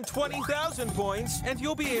 Earn 20,000 points, and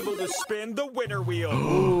you'll be able to spin the winner wheel.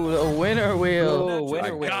 Ooh, the winner wheel.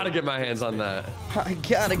 I gotta get my hands on that. I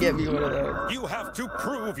gotta get me one of those. You have to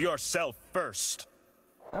prove yourself first.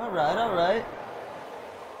 All right.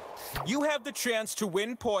 You have the chance to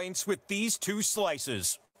win points with these two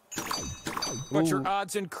slices. But your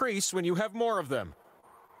odds increase when you have more of them.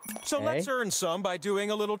 So let's earn some by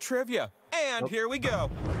doing a little trivia. And here we go.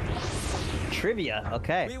 Trivia.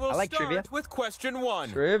 Okay. We will I like start trivia. with question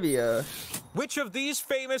 1. Trivia. Which of these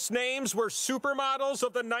famous names were supermodels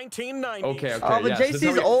of the 1990s? Okay. Oh, but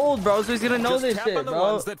JC's old, bro, so he's gonna know this shit,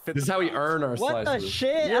 bro. This is how we earn our What slices. the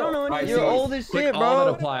shit? I don't know anything. You're old as shit, bro.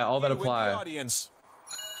 All that apply. Audience.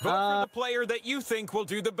 Vote for the player that you think will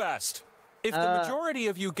do the best. If the majority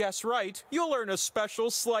of you guess right, you'll earn a special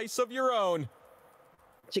slice of your own.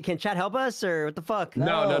 Can Chad help us, or what the fuck?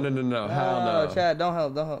 No. Hell no. Chad, don't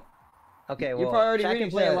help. Okay, well, You're probably already Chad can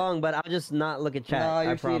reading play chat. along, but I'll just not look at chat. Nah,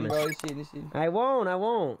 you're I cheating, promise. bro. You're cheating. I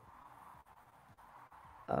won't.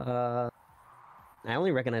 I only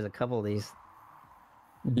recognize a couple of these.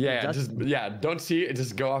 Yeah, don't see it.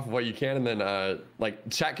 Just go off of what you can, and then like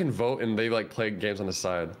chat can vote, and they like play games on the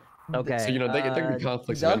side. Okay. So there can be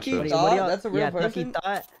conflicts of Ducky interest. Thought? That's a real person? Ducky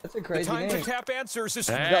Thought. That's a crazy The time name. to tap answers is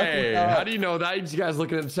Hey, how do you know that? You guys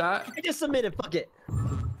looking at the chat? I just submitted. Fuck it.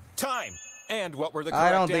 time. And what were the correct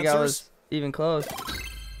I don't think answers? I was even close.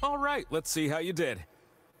 All right, let's see how you did.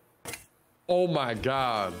 Oh my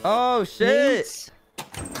god. Oh shit.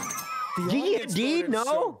 Gigi Hadid, no?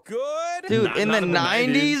 So good. Dude, in the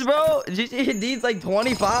 90s, bro? Gigi Hadid's like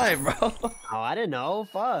 25, bro. Oh, I didn't know.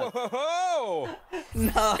 Fuck. Whoa!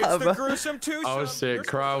 Nah, It's the bro. gruesome twosome. Oh shit,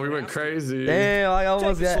 Crow, we went crazy. Damn, I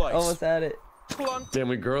almost Take a slice. had it. Plunk. Damn,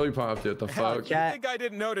 we girly popped it. The Hell, fuck? you think I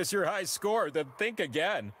didn't notice your high score? Then think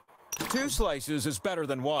again. 2 slices is better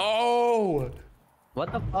than 1. Oh.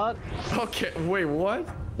 What the fuck? Okay, wait, what?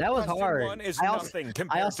 That was Question hard. 1 is I also, nothing I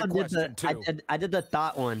compared also to did question 2. I did the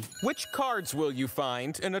thought one. Which cards will you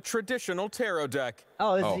find in a traditional tarot deck?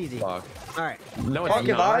 Oh, this Oh, is easy. fuck. All right. No, it's Fuck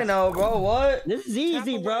if not. I know, bro. What? This is Tap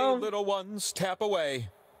easy, away, bro. little ones, tap away.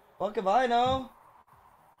 Fuck if I know.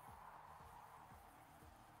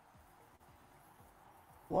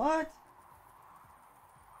 What?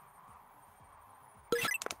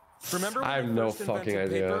 Remember? I have when we no first invented fucking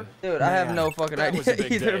idea. paper? Dude, I have Man, no fucking that was a idea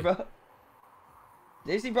big either, day. bro.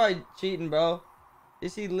 JC probably cheating, bro.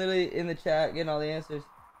 JC literally in the chat getting all the answers.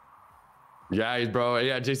 Yeah, bro.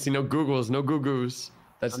 Yeah, JC, no Googles, no Goo-Goos.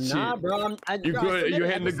 That's cheap. Nah, bro. You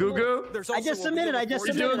hitting the goo-goo? I just submitted.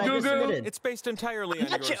 It's based entirely on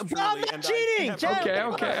yours truly, bro, I'm not cheating. Okay.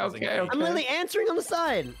 I'm literally answering on the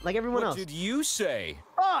side, like everyone else. What did you say?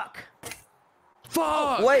 Fuck.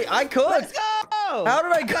 Wait, I cooked. Let's go. How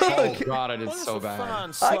did I cook? Oh god, I did so bad.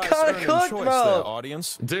 I kinda cooked, bro.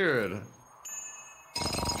 Audience. Dude.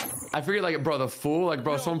 I figured, like, bro, the fool, like,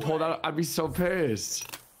 bro, someone pulled out, I'd be so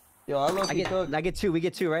pissed. Yo, I get 2. We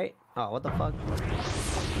get 2, right? Oh, what the fuck?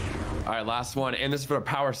 All right, last one, and this is for a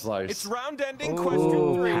power slice. It's round-ending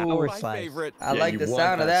question 3. Power My slice. favorite. I like the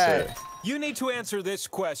sound of that. Shit. You need to answer this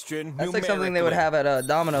question. That's like something they would have at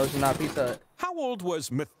Domino's and not Pizza Hut. How old was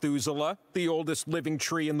Methuselah, the oldest living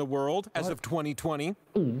tree in the world, as of 2020?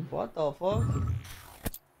 What the fuck?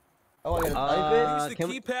 Oh, I gotta type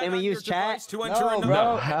it? Can we use chat? No,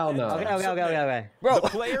 bro. Hell no. Okay. Bro, The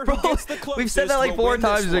player who gets the closest we've said that like will 4 win this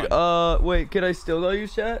times. He's like, one. wait, can I still not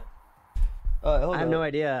use chat? Hold I have on. no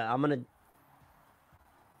idea. I'm gonna.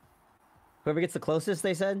 Whoever gets the closest,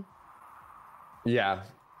 they said. Yeah.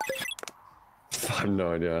 I have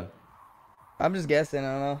no idea. I'm just guessing.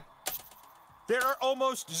 I don't know. There are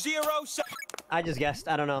almost 0 seconds. I just guessed.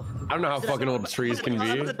 I don't know. I don't know how fucking old trees can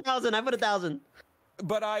I be. put 1,000. I put 1,000.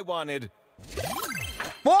 But I wanted.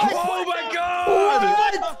 What? Oh my god!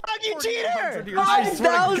 What? Fuck you, cheater!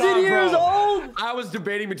 5,000 years old? I was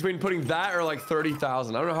debating between putting that or like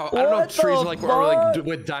 30,000. I don't know how. I don't know What if trees the are like fuck?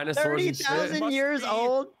 with dinosaurs and shit. 30,000 years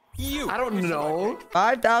old? You. I don't know.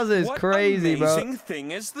 5,000 is What crazy, bro. amazing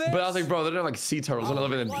thing is this? But I was like, bro, they're not like sea turtles. They're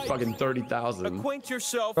living in fucking 30,000. Acquaint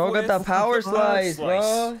yourself Bro, with got the power slice,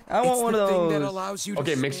 bro. I want one of those.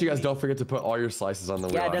 Okay, make sure you guys don't forget to put all your slices on the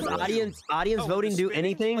wheel. Yeah, does audience voting do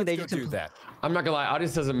anything? They just do that. I'm not gonna lie,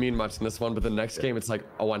 audience doesn't mean much in this one, but the next game it's like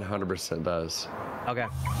a 100% does. Okay.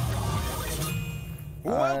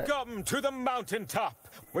 Welcome to the mountaintop,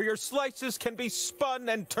 where your slices can be spun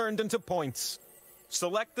and turned into points.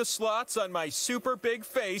 Select the slots on my super big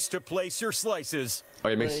face to place your slices. Oh,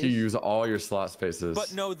 it makes you use all your slot spaces.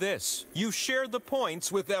 But know this, you share the points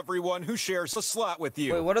with everyone who shares a slot with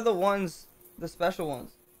you. Wait, what are the ones, the special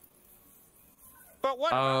ones? But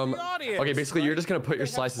what about the audience? Okay, basically you're just gonna put your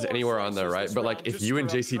slices anywhere on there, right? But like if you and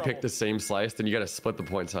JC pick the same slice, then you gotta split the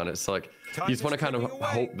points on it. So like you just wanna kind of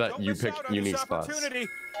hope that you pick unique spots.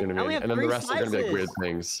 You know what I mean? And then the rest are gonna be like weird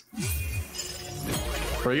things.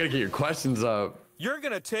 Bro, you gotta get your questions up. You're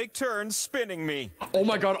gonna take turns spinning me. Oh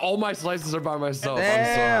my god, all my slices are by myself.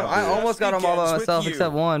 Damn, I'm so I almost got them all by myself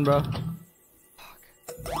except one, bro.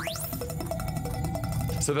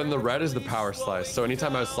 So then the red is the power slice. So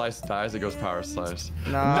anytime a slice dies, it goes power slice.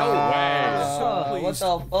 Nah. No way. What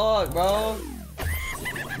the fuck, bro?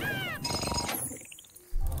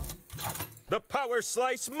 The power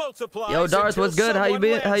slice multiplies. Yo, Darth, what's good? How you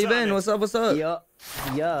been? How you been? It. What's up? What's up?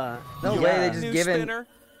 Yeah. No way, they just New giving spinner.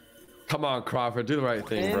 Come on, Crawford, do the right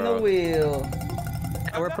thing, in bro. the wheel.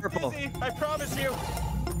 We're I'm not purple. busy, I promise you.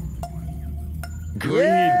 Green,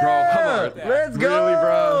 Yeah! bro. Come on. Let's go! Really,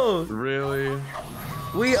 bro? Really?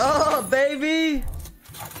 We up, baby!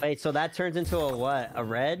 Wait, so that turns into a what? A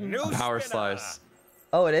red? New Power spinner. slice.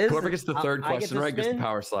 Oh, it is? Whoever gets the third I get question to right gets the spin?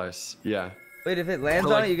 power slice. Yeah. Wait, if it lands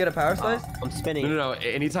So, on like- it, you get a power slice? I'm spinning. No.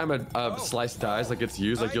 Anytime a slice dies, like gets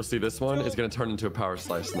used, like you'll see this one, it's gonna turn into a power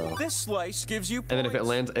slice now. This slice gives you And then if it points.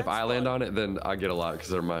 lands, if That's I land fun. on it, then I get a lot because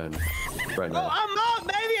they're mine right Oh, now. I'm up,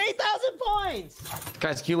 baby! 8,000 points!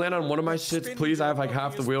 Guys, can you land on one of my shits, please? I have like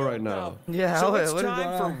half the wheel right now. Yeah, So what it's is going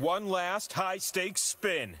time for on? one last high-stakes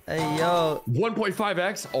spin. Hey, yo.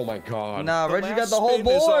 1.5x? Oh my god. Nah, The Reggie got last the whole spin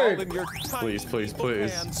is all board. in your Please, please, tiny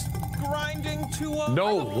please. hands, grinding to a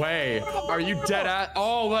No way. Are you dead at?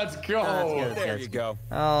 Oh, let's go. That's good. There you go.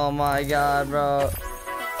 Oh my god, bro.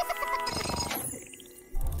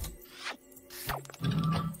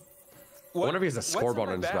 I wonder if he has a What's scoreboard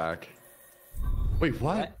on on my his back? back. Wait,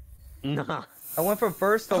 what? Nah. I went from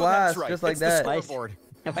first to Oh, last, that's right. just like It's the that. scoreboard.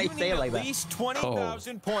 Why You you need say it like at that? least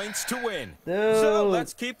 20,000 points to win. Dude. So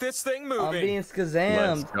let's keep this thing I'm moving. being Let's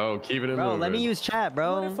skazammed. go. Keep it in Bro, moving. let me use chat,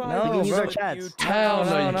 bro. What if I we can use bro. our chats. Hell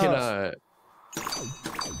no, you No. cannot.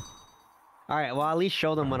 Alright, well, at least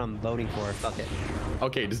show them what I'm voting for. Fuck it.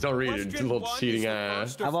 Okay, just don't read it. It's a Question little one cheating is the ass.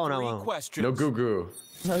 first of I won't, I three won't. questions. No goo goo.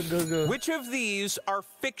 No, go, go. Which of these are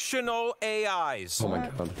fictional AIs? Oh my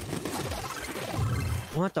god.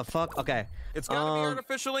 What the fuck? Okay. It's gotta be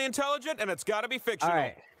artificially intelligent and it's gotta be fictional.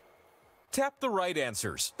 Alright. Tap the right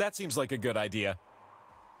answers. That seems like a good idea.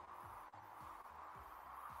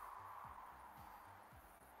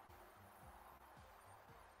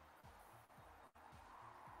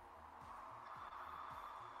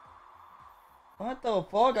 What the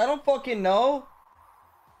fuck? I don't fucking know.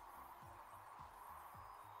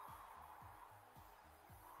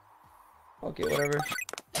 Okay, whatever.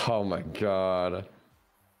 Oh my god.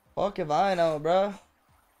 Fuck if I know, bro.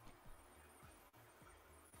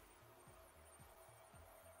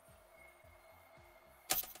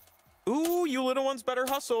 Ooh, you little ones better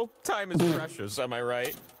hustle. Time is precious, am I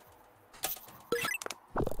right?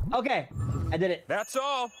 Okay, I did it. That's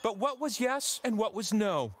all. But what was yes and what was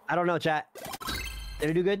no? I don't know, chat. Did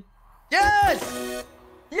I do good? Yes!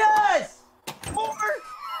 Yes! 4!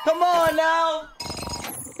 Come on now!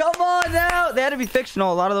 Come on now! They had to be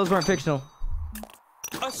fictional. A lot of those weren't fictional.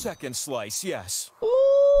 A second slice, yes. Ooh!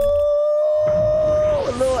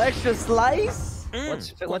 A little extra slice?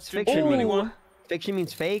 What's fiction? Anyone? Fiction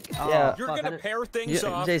means fake? Oh, Yeah. You're fuck, gonna pair things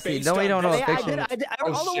off. JC, based no, we don't on know this. what fiction is.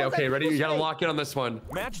 Oh shit, okay, ready? You gotta lock in on this one.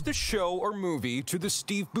 Match the show or movie to the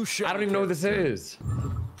Steve Buscemi. I don't even know what this is.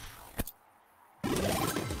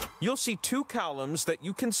 You'll see 2 columns that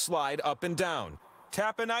you can slide up and down.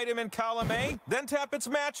 Tap an item in column A, then tap its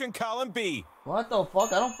match in column B. What the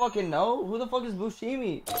fuck? I don't fucking know. Who the fuck is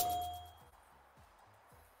Buscemi?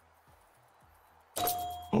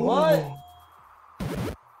 What?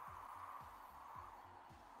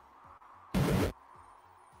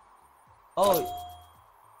 Oh.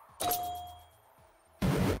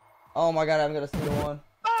 Oh my god, I haven't got a single one.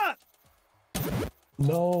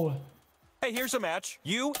 No. Hey, here's a match.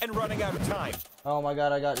 You and running out of time. Oh my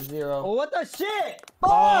god, I got 0. Oh, what the shit?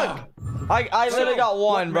 Fuck! I literally got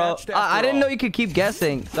 1, bro. matched after I didn't know all? you could keep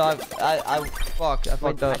guessing. So I fucked up.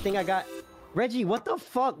 I think I got... Reggie, what the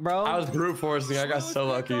fuck, bro? I was brute forcing. I got so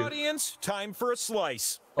lucky. Audience, time for a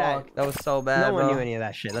slice. Fuck, that was so bad, No one bro. knew any of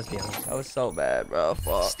that shit, let's be honest. That was so bad, bro.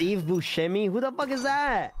 Fuck. Steve Buscemi? Who the fuck is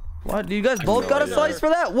that? What? Do you guys both got a slice for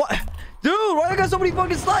that? What? Dude, why you got so many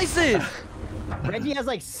fucking slices? Reggie has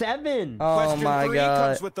like 7. Oh Question my 3 god.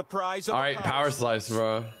 comes with the prize of All right, power slice,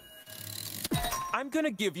 bro. I'm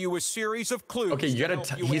gonna give you a series of clues. Okay, you to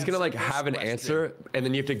gotta. help He's gonna like answer this have an question. answer, and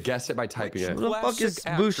then you have to guess it by typing it. Who the fuck is Classic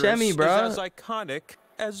actress Buscemi, bro? Is as iconic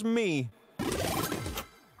as me.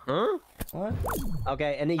 Huh? What?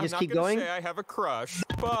 Okay, and then you just I'm keep not gonna going? say I have a crush,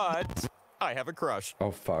 but I have a crush.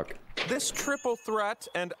 Oh fuck. This triple threat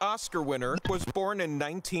and Oscar winner was born in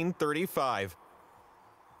 1935.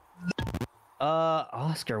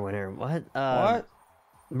 Oscar winner. What? What?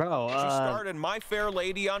 Bro, She starred in My Fair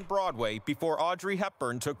Lady on Broadway before Audrey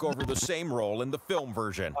Hepburn took over the same role in the film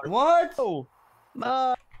version. What?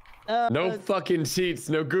 No fucking cheats.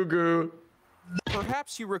 No goo goo.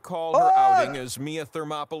 Perhaps you recall her outing as Mia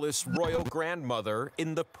Thermopolis' royal grandmother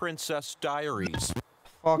in The Princess Diaries.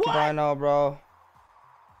 Fuck if I know, bro.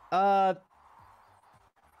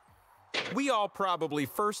 We all probably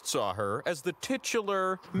first saw her as the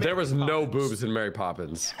titular There was Mary no Poppins. boobs in Mary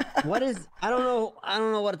Poppins. what is... I don't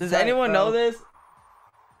know what Does anyone know this?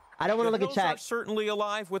 I don't want to look at Hills are chat. certainly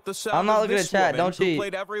alive with the sound I'm not of looking at this chat, woman don't who cheat.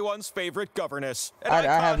 played everyone's favorite governess. An I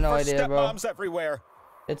have icon no for idea, bro. stepmoms everywhere.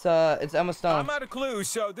 It's Emma Stone. I'm out of clues,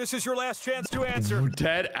 so this is your last chance to answer.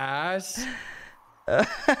 Dead ass.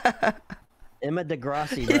 Emma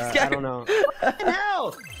Degrassi, bro. I don't know.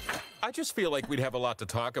 Hell! I just feel like we'd have a lot to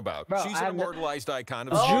talk about. Bro, She's I an have no- immortalized icon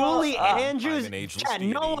of Julie Andrews. I'm an ageless Chat,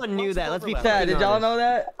 deity. no one knew that. Let's be overlap? Chat, fucking did y'all honest. know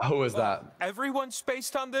that? Who was that? Everyone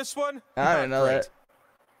spaced on this one? I didn't know Great. that.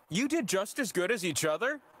 You did just as good as each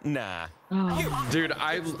other? Nah. Dude,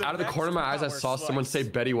 out of the corner of my eyes, I saw someone say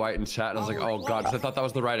Betty White in chat, and I was like, oh god, 'cause I thought that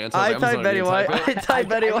was the right answer. I was like, typed Betty White. I typed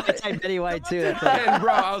Betty I White. typed Betty White too. That's it. And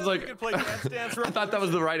bro, I was like, You could play Dance Dance I thought that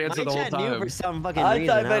was the right answer My the whole chat knew time. for some fucking I reason.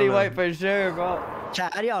 typed Betty don't know. White for sure, bro.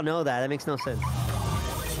 Chat, how do y'all know that? That makes no sense.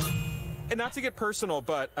 And not to get personal,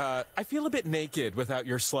 but I feel a bit naked without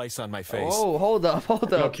your slice on my face. Oh, hold up.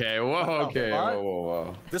 Okay, whoa, okay, fuck?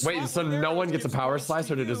 whoa. The Wait, so spot no one there gets a is power yours slice,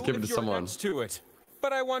 or did it to just give it you to if you're someone? next to it.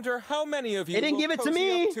 But I wonder how many of you They didn't will give it to cozy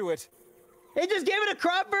me. up to it. They just gave it to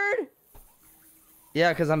Crawford.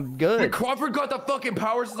 Yeah, because I'm Wait, good. Crawford got the fucking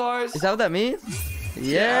power slice? Is that what that means?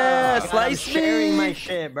 Yeah, I'm slice sharing my me.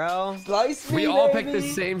 shit, bro. Slice me, We all baby. picked the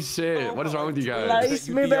same shit. What is wrong with you guys? Slice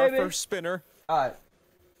That me, you'd be our baby. first spinner. Alright.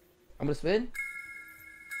 I'm gonna spin.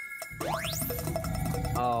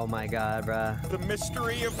 Oh my god, bro. The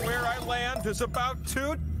mystery of where I land is about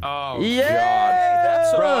to... Oh,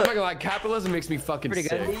 Yeah. God. Bro, I'm not gonna lie, capitalism makes me fucking Pretty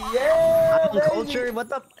sick. good. Yeah. Island baby. culture? What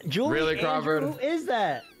the? Julie Really, Andrew? Crawford? Who is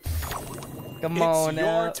that? Come on It's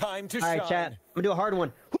now. your time to All right, shine. chat. I'm gonna do a hard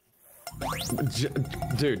one.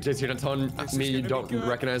 Dude, JC, you're not telling This me is you gonna don't be good.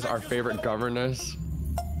 recognize our favorite governess?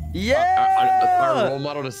 Yeah. Our role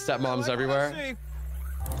model to stepmoms everywhere? See.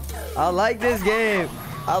 I like this game.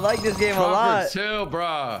 I like this game a Crawford, lot. chill,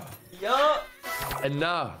 bruh. Yup.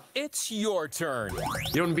 Enough. It's your turn.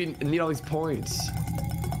 You don't need all these points.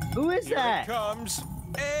 Who is Here it that? comes.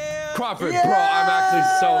 Crawford, bro, I'm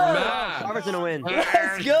actually so mad. Crawford's gonna win.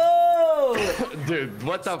 Let's go! Dude,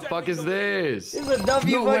 what the fuck is this? It's a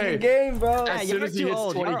W fucking game, bro. As soon as he hits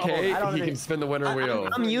 20K, he can spin the winner wheel.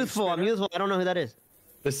 I'm youthful. I don't know who that is.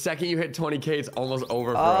 The second you hit 20K, it's almost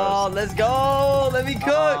over for us. Oh, let's go. Let me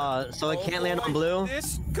cook. So it can't land on blue?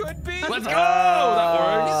 This could be. Let's go. That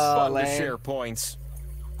works. Fun to share points.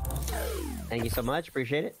 Thank you so much.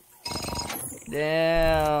 Appreciate it.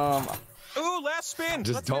 Damn. Ooh, last spin.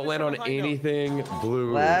 Just don't land on anything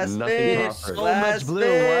blue. Last Nothing spin. Crawford. So much blue.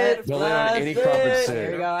 What? Don't land on any Crawford Here we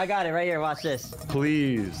sin. go. I got it right here. Watch this.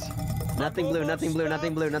 Please. Nothing blue. Nothing blue.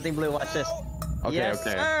 Nothing blue. Nothing blue. Watch this. Okay, Yes,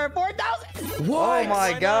 okay. sir. 4,000. Oh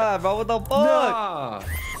my god, bro. What the fuck? Nah.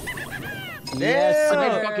 Yes, I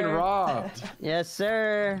made sir. fucking robbed. Yes,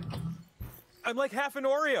 sir. I'm like half an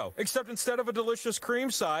Oreo, except instead of a delicious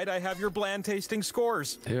cream side, I have your bland tasting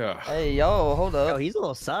scores. Yeah. Hey, yo, hold up. Yo, he's a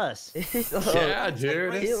little sus. He's a little, Yeah,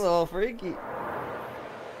 dude. he's a little freaky.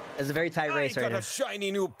 It's a very tight race I right got now. a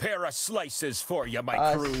shiny new pair of slices for you,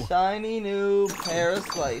 my crew. A shiny new pair of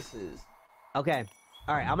slices. Okay.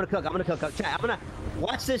 All right, I'm gonna cook. Chat, I'm gonna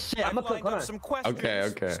watch this shit. I'm I've gonna cook. lined Hold up on. some questions,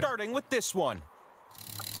 Okay. starting with this one.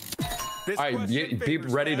 This All right, question be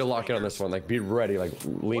favors ready to fast lock in on this one. Like, be ready, like,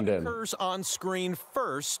 leaned What in. occurs on screen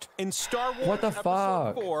first in Star Wars What the Episode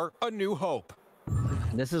fuck? 4, A New Hope?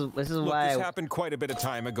 This is Look, why. this happened quite a bit of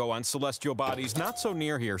time ago on celestial bodies, not so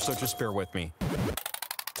near here, so just bear with me.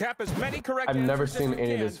 Tap as many correct I've never answers as seen you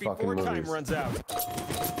any of can his fucking before time movies. runs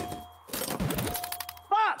out.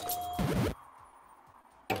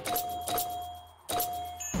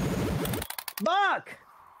 Fuck!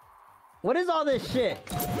 What is all this shit?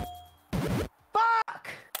 Fuck!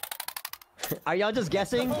 Are y'all just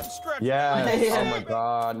guessing? Home stretch. Yes. Oh my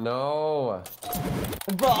god, no.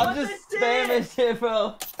 Bro, I'm just spamming shit,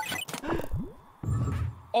 bro.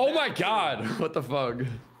 Oh my god. What the fuck?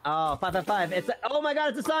 Oh, 555. It's oh my god,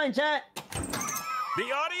 it's a sign, chat. The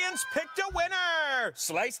audience picked a winner!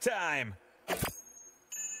 Slice time.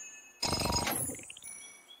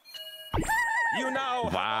 You know.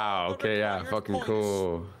 Wow. Okay, yeah. Fucking points.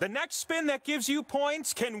 cool. The next spin that gives you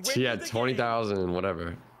points can win. She you had the game. 20,000,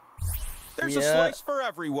 whatever. There's a Yeah. slice for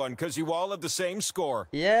everyone because you all have the same score.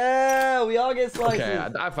 Yeah, we all get slices. Okay,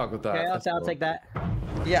 I fuck with that. Okay, That's I'll cool. take that.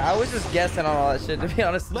 Yeah, I was just guessing on all that shit, to be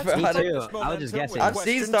honest. Let's bro. Me I too. didn't- I was just guessing. I've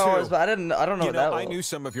seen Star Wars, but I don't know You what that know, was. I knew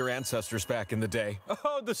some of your ancestors back in the day.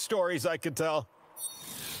 Oh, the stories I could tell.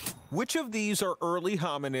 Which of these are early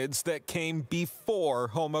hominids that came before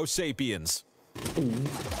Homo sapiens?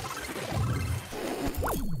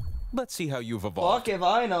 Let's see how you've evolved. Fuck if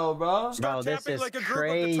I know, bro. Start Bro, this tapping is like a group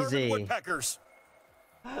of determined crazy. woodpeckers.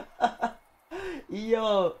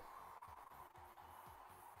 Yo.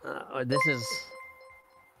 This is.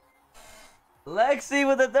 Lexi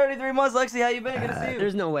with the 33 months. Lexi, how you been? Good to see you.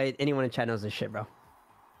 There's no way anyone in chat knows this shit, bro.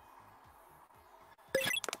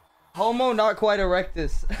 Homo not quite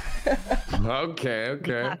erectus.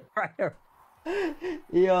 Okay.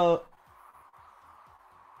 Yo.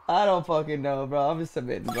 I don't fucking know, bro. I'm just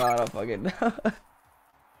submitting, bro. I don't fucking know.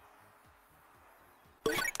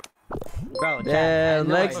 Bro, Damn, chat, I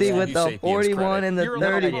know Lexi I- with the Sapiens 41 credit. and the You're a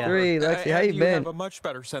little 33. bit Lexi, how you You been? have a much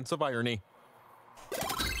better sense of irony.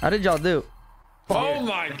 How did y'all do? Oh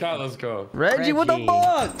my god, let's go. Reggie, what the Reggie.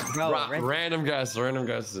 fuck? Bro, Reggie- Random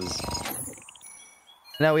guesses.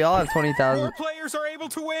 Now we all have 20,000. More players are able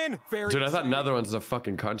to win. Very Dude, I thought exciting. Netherlands is a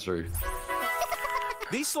fucking country.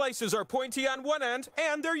 These slices are pointy on one end,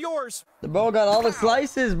 and they're yours. The bro got all the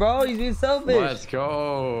slices, bro. He's being selfish. Let's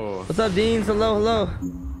go. What's up, Deans? Hello.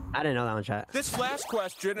 I didn't know that one, chat. This last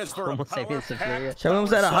question is for a Homo sapiens superior. Chat, we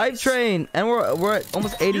almost at a hype train, and we're at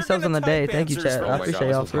almost 80 You're subs on gonna the day. type Thank you, answers chat. from I Oh my appreciate god,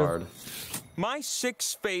 this y'all. was For real. hard. My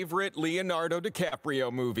 6 favorite Leonardo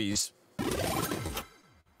DiCaprio movies.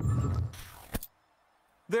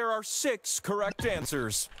 There are 6 correct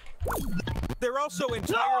answers. They're also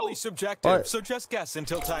entirely subjective, What? so just guess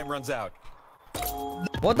until time runs out.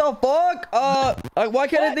 What the fuck? Why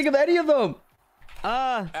can't I think of any of them?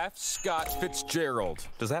 F. Scott Fitzgerald.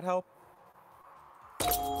 Does that help?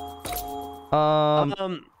 trying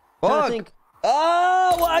to Fuck. think.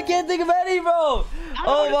 Oh, well, I can't think of any, bro.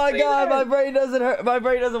 Oh my god, my brain doesn't hurt. My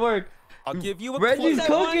brain doesn't work. I'll give you a Reggie's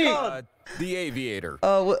clue. cooking. The Aviator.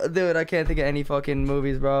 Oh, dude, I can't think of any fucking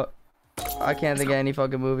movies, bro. I can't think of any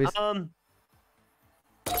fucking movies,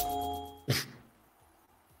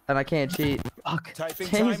 and I can't cheat. Typing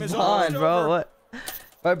time James is Bond, almost bro. over. What?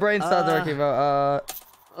 My brain stopped working, bro.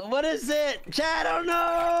 What is it? Chat, I don't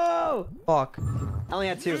know. Fuck. I only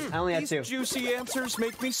had 2. These juicy answers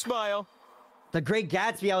make me smile. The Great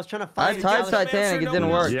Gatsby. I was trying to I find. typed Titanic. It didn't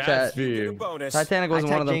work, Yes, chat. You get a dude. bonus. Titanic I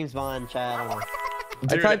wasn't one typed of them. James Bond, chat. I don't know.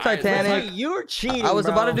 Dude, I typed Titanic. Hey, you're cheating. I was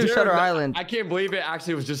about to do Dude, Shutter Island. I can't believe it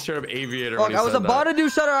actually was just straight up Aviator. Fuck, when he I was said about that. to do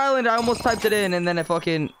Shutter Island. I almost typed it in, and then it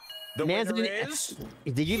fucking. The Man's winner in- is...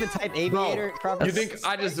 Did you even type Aviator? You think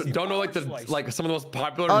I just don't know like some of the most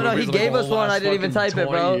popular Oh no, movies he of, like, gave the us whole one. I last didn't even fucking type it,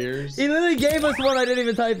 20 bro. years? He literally gave us one. I didn't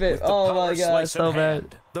even type it. With the Oh power my god, slice so in bad.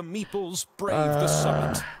 hand, the meeples brave the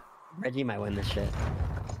summit. Reggie might win this shit.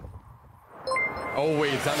 Oh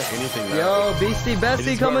wait, it's not anything now. Yo, BC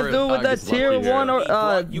Bestie coming through with that tier 1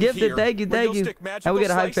 or gifted. Thank you. And we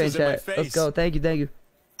get a hype train chat. Let's go. Thank you.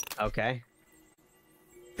 Okay.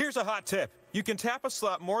 Here's a hot tip. You can tap a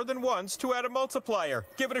slot more than once to add a multiplier.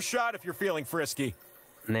 Give it a shot if you're feeling frisky.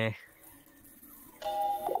 Nah.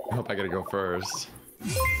 I hope I gotta go first.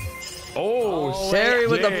 Oh, Sherry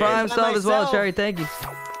with the damn. prime sub as well. myself. Sherry, thank you.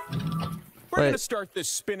 We're Wait. gonna start this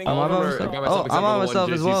spinning. I'm on over. myself. I got myself Oh, except I'm for on the one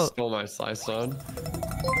myself as JC well. Stole my slice on.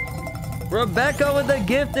 Rebecca with the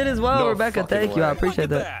gifted as well. No Rebecca, fucking thank you. I way. appreciate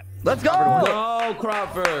Look at that. that. Let's go. No,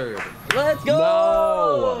 Crawford. Let's go.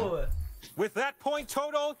 No. With that point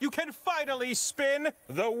total, you can finally spin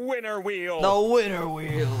the winner wheel. The winner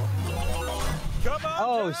wheel. Come on.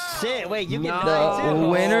 Oh shit! Wait, you get The too.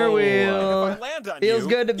 winner If wheel. I land on Feels you,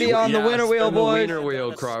 good to be you- on the Yeah, winner wheel, spin the boys. winner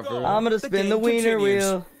wheel, Crawford. I'm gonna The spin the game winner continues.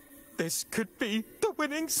 wheel. This could be the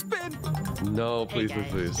winning spin. No, please,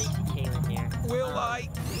 please. Will I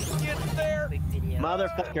get there?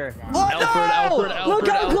 Motherfucker. What? Alfred, Look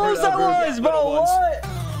how close I was, bro. What?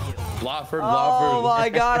 Lawford. Oh my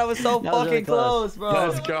god, I was so That was really fucking close, bro.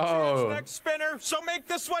 Let's go. Next spinner, so make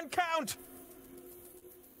this one count.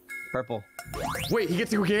 Purple. Wait, he gets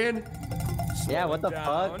to go again? Yeah, what the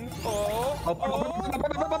fuck? Down.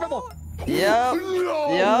 Oh. Yep.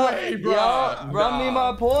 No Yep. way, bro. Yep. Run me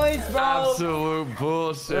my points, bro. Absolute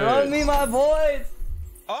bullshit. Run me my points.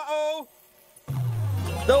 Uh-oh.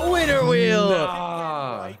 The winner wheel.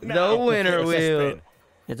 Nah. Right now, The winner here's a wheel. spin.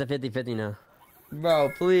 It's a 50-50 now.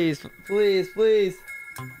 Bro, please. Please.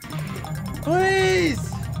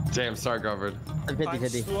 Damn, sorry, Crawford. I'm I'm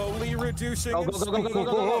 50-50. slowly reducing. Go, in go, go, go, go, go,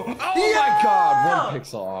 go, Oh go. my god, one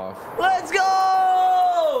pixel off. Let's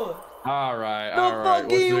go. All right, The all right.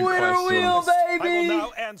 What's fucking the winner question? wheel, I will baby.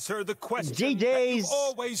 now answer the question that GJ's. you've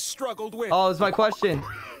always struggled with. Oh, it's my question.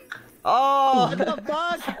 Oh. What the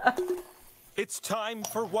fuck? It's time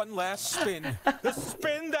for one last spin. The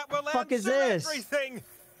spin that will Fuck is answer this? everything.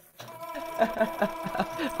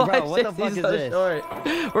 Bro, what the fuck is this? Short?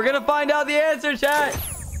 We're gonna find out the answer, chat.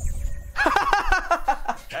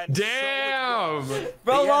 And Damn.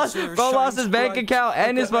 Bro The lost answer his shines bank bright account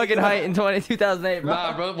and his like a fucking height in 2008, bro.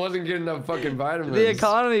 Nah, bro, wasn't getting enough fucking vitamins. The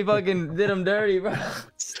economy fucking did him dirty, bro.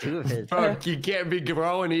 Stupid. Bro, you can't be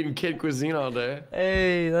growing eating kid cuisine all day.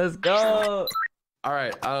 Hey, let's go. All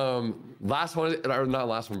right, last one, or not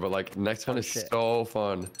last one, but like next one is so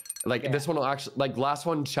fun. Like this one will actually, like last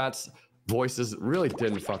one, chat's voices really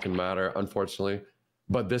didn't fucking matter, unfortunately.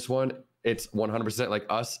 But this one, it's 100% like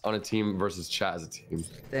us on a team versus chat as a team.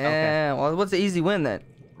 Damn. Well, what's the easy win then?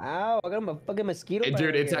 Ow, I got a fucking mosquito. bite Dude,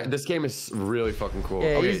 right it's here. this game is really fucking cool. Yeah,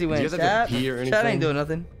 Okay, easy do win. you guys have Chat, to pee or anything? chat ain't doing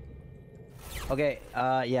nothing. Okay,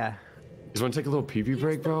 yeah. You just want to take a little pee-pee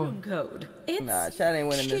break, bro? Code. It's Nah, chat ain't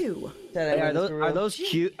winning this. Q. Chat Hey, ain't are winning this for real.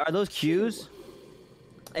 those cues?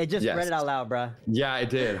 It just Yes. read it out loud, bruh. Yeah, I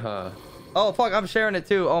did, huh? Oh fuck, I'm sharing it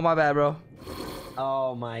too. Oh my bad, bro.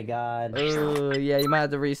 Oh my god. Oh yeah, you might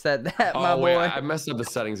have to reset that, my Oh boy. wait, I messed up the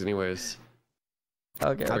settings anyways.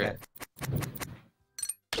 Okay. Okay.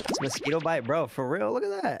 It's mosquito bite, bro. For real, look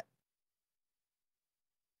at that.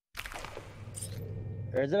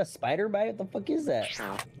 Or is it a spider bite? What the fuck is that?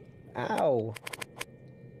 Ow.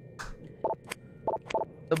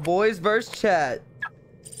 The boys versus chat.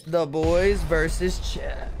 The boys versus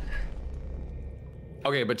chat.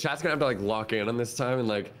 Okay, but chat's gonna have to like lock in on this time and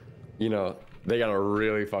like, you know, they gotta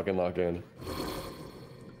really fucking lock in.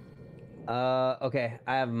 Okay.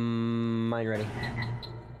 I have mine ready.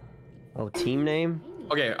 Oh, team name?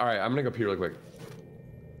 Okay, all right, I'm gonna go pee really quick.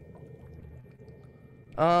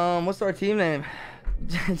 What's our team name?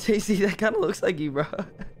 JC, that kind of looks like you, bro.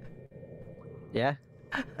 Yeah.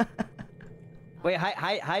 Wait,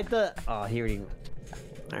 hide the. Oh, here we go.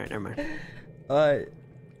 All right, never mind. All right.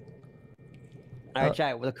 All right,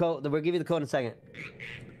 chat. With the code, we'll give you the code in a second.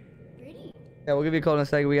 Yeah, we'll give you a call in a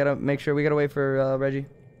second. We gotta make sure. We gotta wait for Reggie.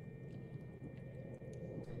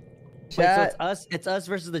 Chat. Wait, so it's us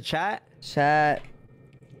versus the chat. Chat.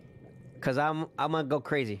 Cause I'm gonna go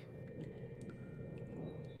crazy.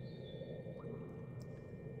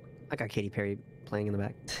 I got Katy Perry playing in the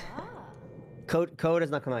back. Code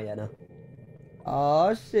has not come out yet, no.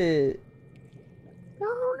 Oh shit.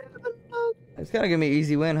 It's gonna give me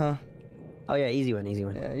easy win, huh? Oh yeah, easy one, easy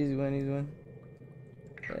one. Yeah, easy win, easy win.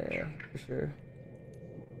 Yeah, for sure.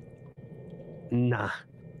 Nah.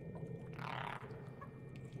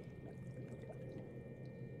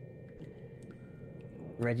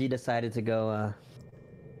 Reggie decided to go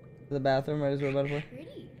to the bathroom right as we're about to play.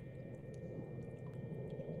 Pretty.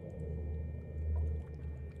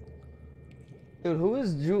 Dude,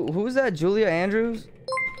 who's that? Julia Andrews?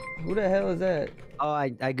 Who the hell is that? Oh, I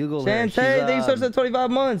googled her. Shantae, thank you so much for 25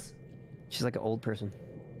 months. She's like an old person.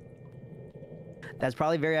 That's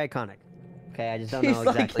probably very iconic. Okay, I just don't She's know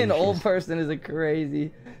exactly. Like an old person is a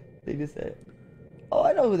crazy thing to say. Oh,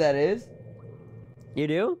 I know who that is. You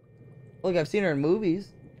do? Look, I've seen her in movies.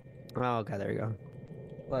 Oh, okay, there you go.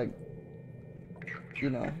 Like,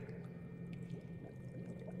 you know.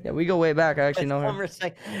 Yeah, we go way back. I actually know her.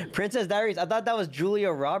 Princess Diaries. I thought that was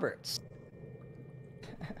Julia Roberts.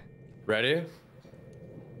 Ready?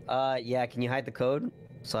 Yeah. Can you hide the code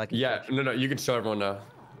so I can? Yeah. search? No. You can show everyone now.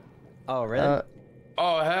 Oh, really?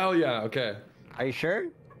 Oh, hell yeah. Okay. Are you sure?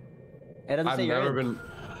 It doesn't I've say never you're in. been.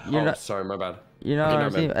 You're oh, not... sorry, my bad. You're not okay, on our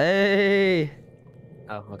no, team. man. Hey.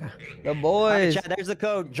 Oh, okay. The boys. Right, chat, there's the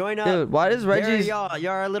code. Join up. Dude, why does Reggie's... Y'all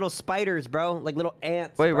are little spiders, bro. Like little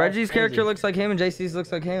ants. Wait, bro. Reggie's Crazy. character looks like him and JC's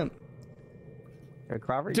looks like him.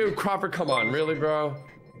 Crawford? Dude, Crawford, come on. Really, bro?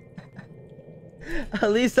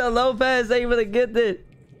 Elisa Lopez, thank you for the gifted.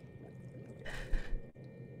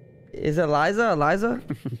 Is it Eliza? Eliza?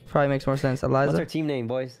 Probably makes more sense. Eliza. What's her team name,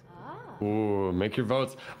 boys? Ooh, make your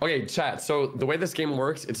votes. Okay, chat. So the way this game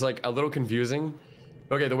works, it's like a little confusing.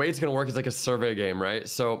 Okay, the way it's gonna work is like a survey game, right?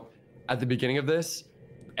 So at the beginning of this,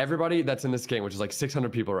 everybody that's in this game, which is like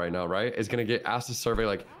 600 people right now, right, is gonna get asked to survey,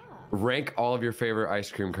 like, rank all of your favorite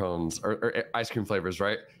ice cream cones or ice cream flavors,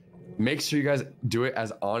 right? Make sure you guys do it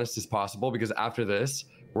as honest as possible, because after this,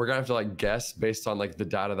 we're gonna have to like guess based on like the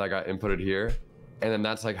data that got inputted here. And then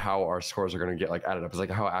that's like how our scores are gonna get like added up. It's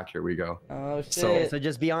like how accurate we go. Oh shit. So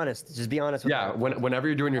just be honest. Just be honest with yeah, whenever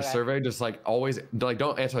you're doing your survey, just like always, like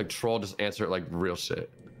don't answer like troll, just answer it like real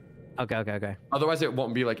shit. Okay. Otherwise it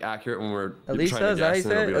won't be like accurate when we're Elisa, trying to is that how you guess,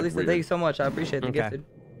 and it'll say be, it? like, Elisa, weird. thank you so much. I appreciate the gifted.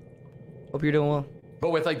 Hope you're doing well.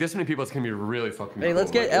 But with like this many people, it's gonna be really fucking Hey, cool.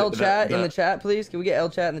 let's get like, L chat in the chat, please. Can we get L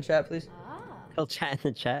chat in the chat, please? L chat in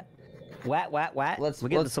the chat. What? Let's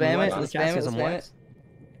get some spam it. whats. Let's spam it. Some Let's spam whats. it.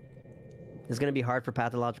 It's gonna be hard for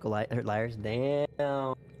pathological liars.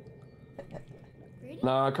 Damn.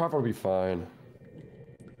 Nah, Crawford will be fine.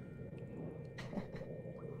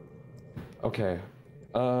 Okay.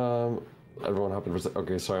 Everyone hop in for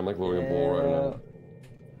okay, sorry, I'm like loading a bowl right now.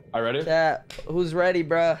 All ready? Chat, who's ready,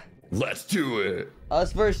 bruh? Let's do it.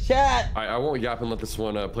 Us versus chat. I won't yap and let this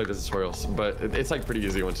one play the tutorials, but it's like pretty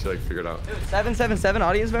easy once you like figure it out. 777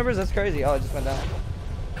 audience members? That's crazy. Oh, it just went down.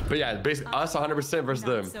 But yeah, basically us 100% versus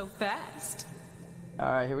them. So fast.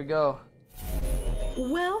 All right, here we go.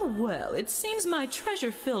 Well, it seems my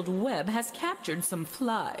treasure-filled web has captured some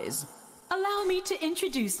flies. Allow me to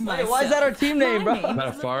introduce myself. Why is that our team name, bro? My name Not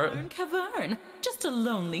a is fart? Laverne Cavern, just a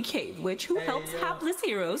lonely cave witch who helps hapless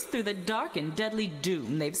heroes through the dark and deadly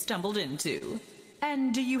doom they've stumbled into.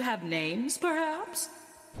 And do you have names, perhaps?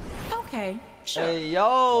 Okay, sure. Hey,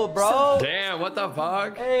 yo, bro. Damn, what the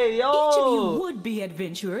fuck? Hey, yo. Each of you would-be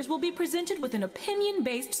adventurers will be presented with an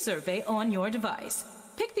opinion-based survey on your device.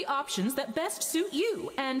 Pick the options that best suit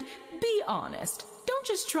you, and be honest. Don't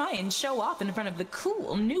just try and show off in front of the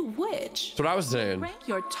cool new witch. That's what I was saying. Rank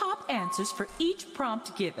your top answers for each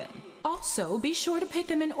prompt given. Also, be sure to pick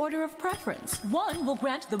them in order of preference. 1 will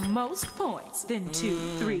grant the most points, then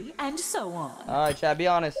 2, 3, and so on. All right, chat, be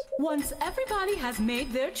honest. Once everybody has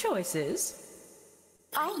made their choices,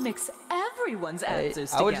 I'll mix everyone's answers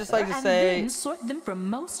together I would just like to and say then sort them from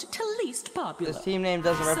most to least popular. this team name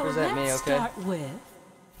doesn't represent me, let's okay? start with,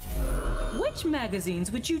 which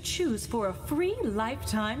magazines would you choose for a free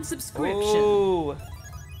lifetime subscription? Ooh.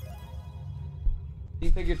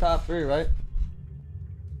 You pick your top 3, right?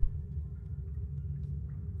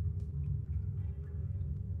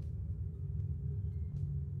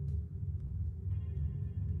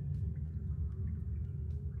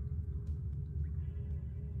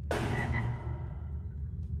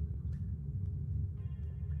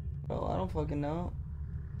 Bro, I don't fucking know.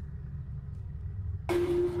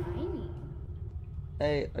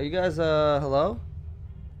 Hey, are you guys, hello?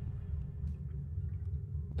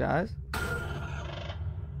 Guys?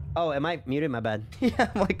 Oh, am I muted? My bad. Yeah,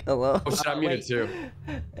 I'm like, hello. Oh shit, I'm muted too.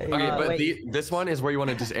 Hey, Okay, but wait. this one is where you want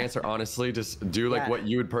to just answer honestly. Just do like Yeah. what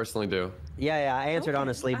you would personally do. Yeah, I answered Okay,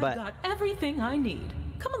 honestly, I've but got everything I need.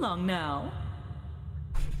 Come along now.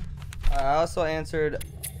 I also answered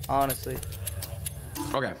honestly.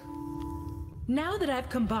 Okay. Now that I've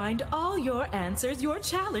combined all your answers, your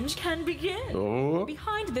challenge can begin. Oh.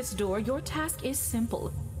 Behind this door, your task is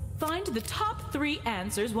simple. Find the top 3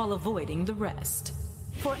 answers while avoiding the rest.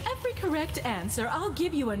 For every correct answer, I'll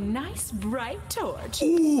give you a nice bright torch.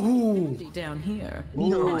 Ooh. Down here.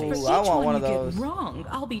 Ooh, And for each I want one you of those. get wrong,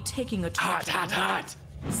 I'll be taking a torch. Hot.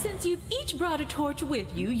 Since you've each brought a torch with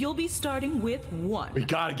you, you'll be starting with 1. We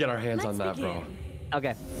gotta get our hands on that, bro.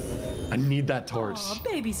 Okay. I need that torch. Aw,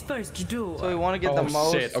 baby's first door. So we want to get the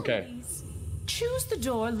most. Shit. Okay. Choose the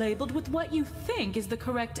door labeled with what you think is the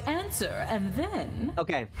correct answer, and then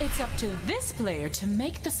it's up to this player to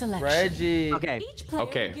make the selection. Reggie. Okay. Each player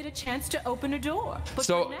will get a chance to open a door. But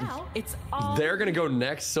So for now, it's all they're gonna go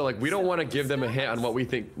next. So like we don't want to give them a hint on what we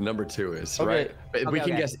think number 2 is, right? But we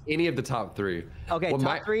can guess any of the top 3. Okay. Well,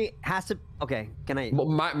 top 3 has to. Okay. Can I? Well,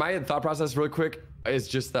 my thought process, really quick, is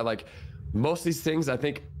just that like most of these things I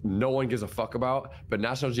think no one gives a fuck about, but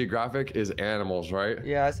National Geographic is animals, right?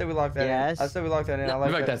 Yeah, I said we locked that in. I said we locked that in. I I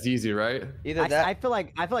feel like that. that's easy, right? Either that. I feel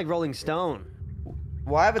like Rolling Stone.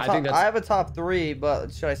 Well, I have a top. think that's- I have a top 3,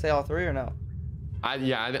 but should I say all 3 or no? I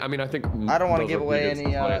mean, I think I don't want to those give are away pretty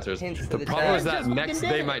good any answers. hints to The the problem is chat. that next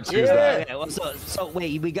they might choose Yeah. that. Okay, well, so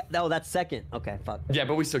wait, we got. Oh, that's second. Okay, fuck. Yeah,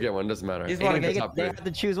 but we still get one. Doesn't matter. You just Any wanna of the They, top they 3. have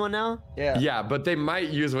to choose one now. Yeah. Yeah, but they might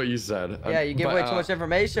use what you said. Yeah, you give But, away too much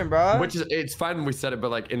information, bro. Which is it's fine when we said it,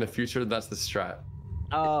 but like in the future, that's the strat.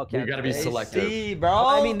 Oh, okay. You gotta be okay. selective. See, bro. Well,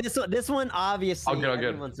 I mean, this one obviously All good.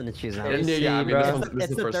 everyone's gonna choose now. Yeah, I mean, bro. this one's- this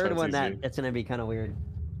It's is the first third one's one that easy. it's gonna be kind of weird.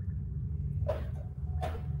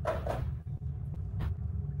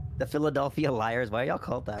 The Philadelphia Liars. Why y'all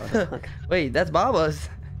called that? What the fuck? Wait, that's Baba's.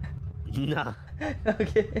 Nah,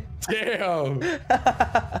 Okay. Damn.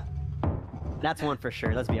 that's one for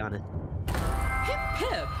sure. Let's be honest. Hip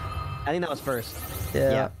hip. I think that was first.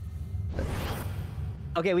 Yeah.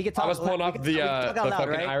 Okay, we can talk. I was pulling we up can the talk out loud, fucking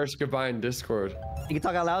right? Irish Goodbye in Discord. You can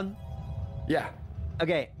talk out loud. Yeah.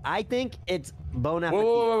 Okay, I think it's Bon Appetit.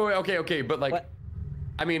 Whoa. Okay, but like, What?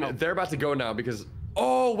 I mean, they're about to go now because.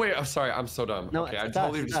 Oh wait, I'm sorry, I'm so dumb. No, okay, I it's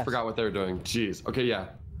totally us, just forgot what they were doing. Jeez. Okay, yeah.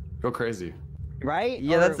 Go crazy. Right?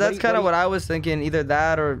 Yeah, Or that's kind of what I was thinking. Either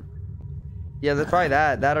that or. Yeah, that's probably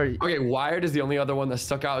that. That or. Okay, Wired is the only other one that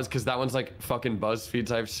stuck out is because that one's like fucking BuzzFeed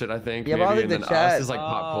type shit, I think. Yeah, but I maybe, think and the then chat- Us is like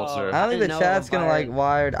pop culture. I don't think the chat's gonna like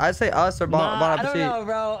Wired. I say us or Bon I don't Appetit. know,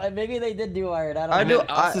 bro. Maybe they did do Wired. I don't I know. And do-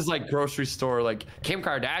 then Us is like grocery store, like Kim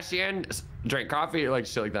Kardashian drank coffee, like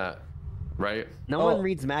shit like that, right? No one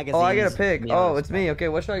reads magazines. Oh, I get a pick. to be Oh, honest. it's me. Okay,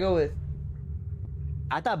 what should I go with?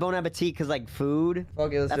 I thought Bon Appetit because like food.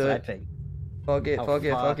 Fuck it, let's That's do what it. I'd pick. Fuck it, Oh, fuck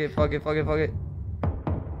it, fuck. fuck it, fuck it, fuck it, fuck it.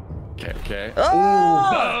 Okay. Oh!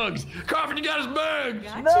 Ooh, bugs! Crawford, you got his bugs!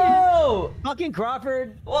 No! Fucking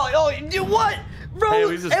Crawford. Oh, you what? Bro, Hey, at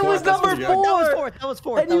least it's it was fourth, that's number pretty 4. good. That was fourth. That was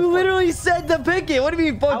fourth. And that was you fourth. literally said to pick it. What do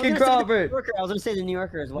you mean, I was fucking gonna say the New Crawford? Yorker. I was gonna say the New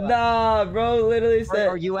Yorker as well. Nah, bro, literally said.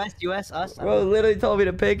 Or US, us. Bro, literally told me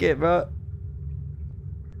to pick it, bro.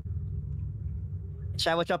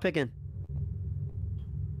 Chad, what y'all picking?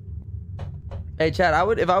 Hey, Chad,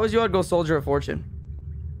 if I was you, I'd go Soldier of Fortune.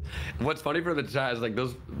 What's funny for the chat is like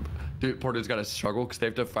those poor dudes gotta struggle because they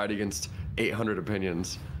have to fight against 800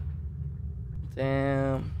 opinions.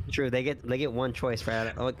 Damn. True, they get one choice,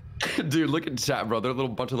 right? Oh, look. Dude, look at chat, bro. They're a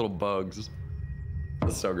bunch of little bugs.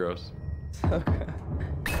 That's so gross.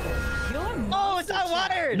 Oh, it's not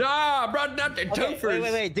Wired. Nah, bro, not the Okay, twofers.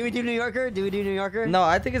 wait. Do we do New Yorker? Do we do New Yorker? No,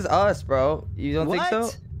 I think it's us, bro. You don't think so?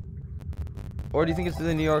 What? Or do you think it's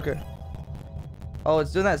the New Yorker? Oh,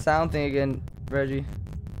 it's doing that sound thing again, Reggie.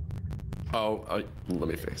 Oh, let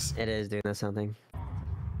me fix. It is doing that something.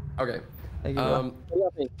 Okay. Thank you, bro.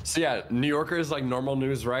 So yeah, New Yorker is like normal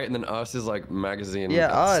news, right? And then Us is like magazine. Yeah, at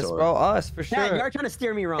the us, store. bro. Us, for sure. Yeah, you're trying to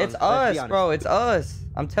steer me wrong. It's let's be us, honest. bro. It's us.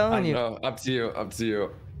 I'm I telling don't you. know. Up to you. Up to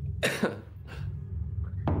you.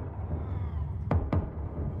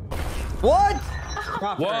 What?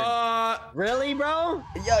 Crawford. What? Really, bro?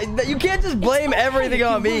 Yeah, you can't just blame everything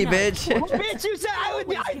on me, bitch. Bitch, you said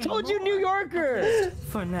I told you New Yorker.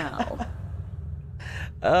 For now.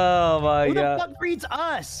 Oh my Who the god. fuck reads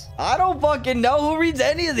Us? I don't fucking know who reads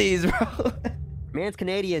any of these, bro. Man's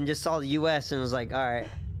Canadian, just saw the U.S. and was like, all right.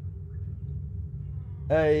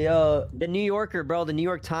 Hey, yo. The New Yorker, bro. The New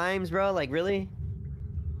York Times, bro. Like, really?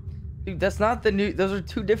 Dude, that's not the new. Those are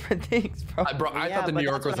two different things, bro. Bro, I Yeah, thought the but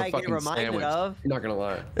New that's Yorker was what a I get fucking reminded sandwich. of. I'm not gonna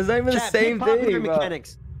lie. It's not even the Chat, same pick popular thing, bro.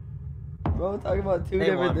 mechanics. Bro, we're talking about two They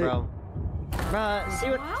different want, things. bro. Bruh, see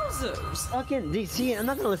what? Wowzers. Fucking, see, I'm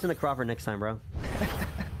not gonna listen to Crawford next time, bro.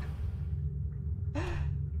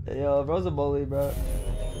 Yo, bro's a bully, bro.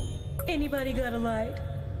 Anybody got a light?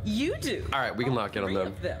 You do. All right, we can lock in on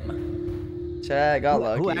them. Them. Chad got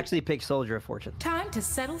lucky. Who actually picked Soldier of Fortune? Time to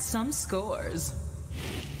settle some scores.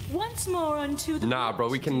 Once more onto the Nah, bro,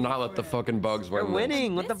 we cannot let the fucking bugs win. We're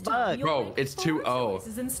winning. What the fuck? Bro, it's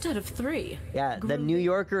 2-0. Instead of 3. Yeah, the New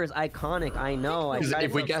Yorker is iconic. I know.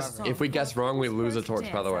 If we guess wrong, we lose a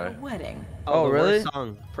torch. By the way. Oh, really? Worst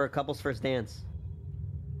song for a couple's first dance.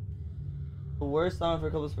 The worst song for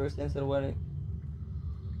a couple's first dance at a wedding.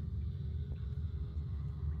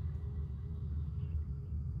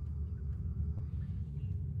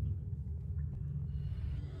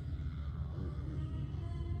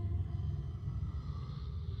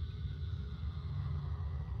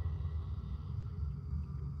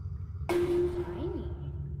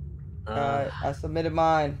 Alright, I submitted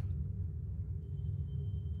mine.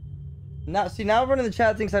 Now, see, now everyone in the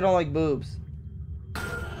chat thinks I don't like boobs.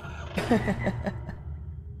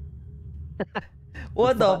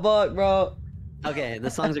 What the fuck, bro? Okay, the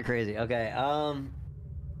songs are crazy. Okay,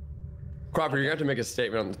 Cropper, you're gonna have to make a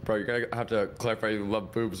statement on this, bro. You're gonna have to clarify you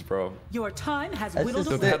love boobs, bro. Your time has whittled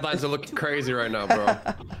The headlines are looking crazy right now, bro.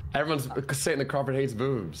 Everyone's saying that Cropper hates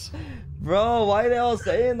boobs. Bro, why are they all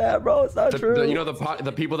saying that, bro? It's not true. You know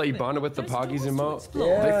the people that you bonded with the Poggies emote?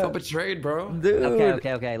 Yeah. They feel betrayed, bro. Dude.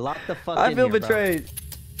 Okay. Lock the fuck I in feel here, betrayed. Bro.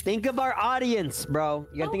 Think of our audience, bro.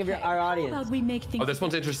 You gotta think of our audience. How about we make things Oh, this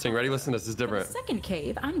one's interesting. Ready? Listen, this is different. For the second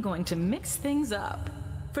cave, I'm going to mix things up.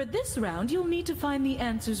 For this round, you'll need to find the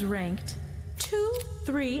answers ranked 2,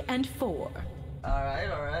 3, and 4.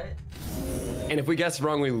 Alright. And if we guess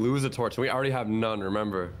wrong, we lose a torch. We already have none,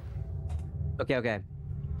 remember? Okay.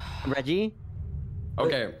 Reggie?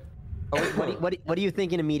 Okay. What are you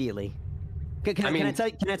thinking immediately? Can I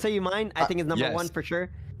tell you mine? I think it's number 1 for sure.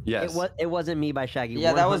 Yes. It wasn't me by Shaggy.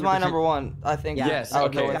 Yeah, that was my number 1, I think. Yeah, yes,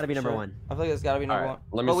 okay. It's gotta be number 1. I feel like it's gotta be number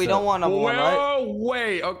 1. But we don't want number 1, right?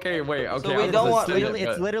 Wait, okay. So we don't want...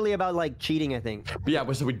 It's literally about, like, cheating, I think. Yeah,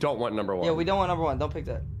 but so we don't want number 1. Yeah, we don't want number 1. Don't pick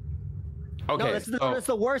that. Okay. No, that's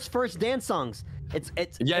the worst first dance songs.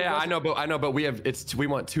 Yeah, I know, but we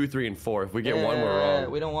want 2, 3, and 4. If we get 1, we're wrong.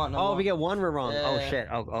 We don't want number 1. Oh, if we get 1, we're wrong. Yeah. Oh, shit.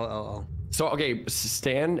 Oh. So, okay,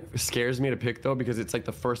 Stan scares me to pick, though, because it's like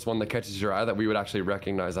the first one that catches your eye that we would actually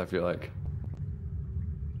recognize, I feel like.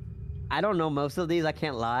 I don't know most of these, I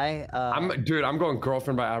can't lie. I'm going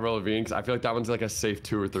Girlfriend by Avril Lavigne, because I feel like that one's like a safe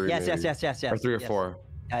 2 or 3. Yes. Or 3 or 4.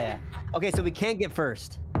 Yeah. Okay, so we can't get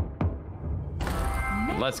first.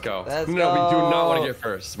 Let's go. Let's no, go. we do not want to get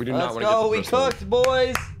first. We do not want to get the Let's first go. We cooked,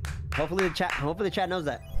 boys. Hopefully the chat knows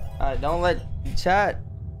that. Alright, don't let chat.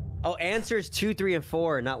 Oh, answers 2, 3, and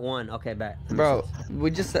 4, not 1. Okay, bet. Bro,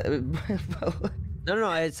 we just said...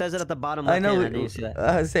 No, it says it at the bottom I left know. hand. I didn't see that.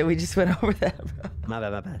 I say we just went over that, bro. My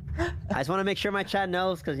bad. I just want to make sure my chat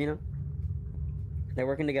knows, because, you know, they're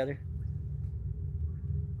working together.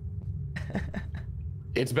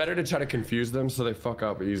 It's better to try to confuse them so they fuck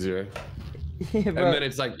up easier. Yeah, and then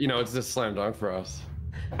it's like, you know, it's just slam dunk for us.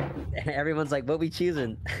 Everyone's like, what we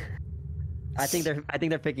choosing? I think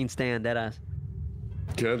they're picking Stan, deadass.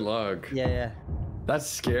 Good luck. Yeah. That's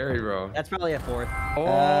scary, bro. That's probably a 4th.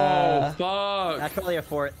 Oh, fuck. That's probably a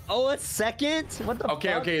 4th. Oh, a 2nd? What the fuck?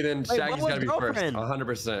 Okay, then Shaggy's gotta be Girlfriend?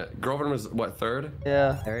 first. 100%. Girlfriend was, what, 3rd?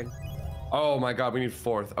 Yeah. 3rd. Oh my god, we need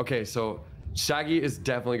 4th. Okay, so Shaggy is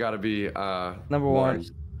definitely gotta be number 1.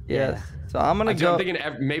 Yes. So I'm gonna go. I'm thinking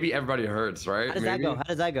maybe Everybody Hurts, right? How does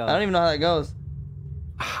that go? I don't even know how that goes.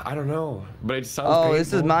 I don't know, but it sounds Oh, painful.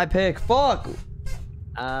 this is my pick. Fuck.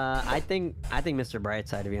 I think Mr.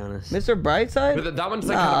 Brightside, to be honest. Mr. Brightside? But that one's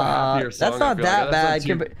like kind of a happier song. That's not that bad.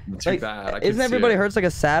 Too bad. Isn't Everybody Hurts like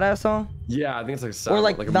a sad ass song? Yeah, I think it's like a sad. Or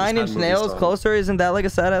like a 9 Inch Nails song. Closer, isn't that like a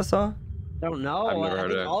sad ass song? I don't know. I've never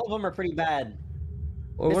heard think it. all of them are pretty bad.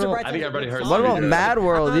 I think Everybody Hurts. What about Mad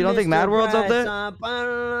World? You don't think Mad World's up there?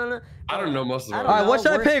 I don't know most of them. Alright, what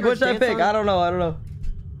should I pick? What should I pick? I don't know.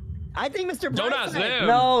 I think Mr. Brightside. Don't ask them.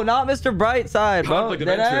 No, not Mr. Brightside, bro. Conflict of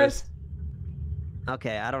interest.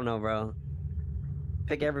 Okay, I don't know, bro.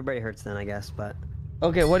 Pick Everybody Hurts then, I guess, but.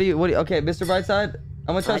 Okay, what do you? Okay, Mr. Brightside.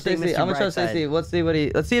 I'm gonna trust JC. I'm gonna trust JC. Let's see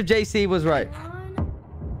if JC was right.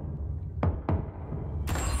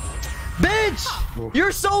 Bitch!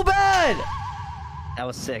 You're so bad! That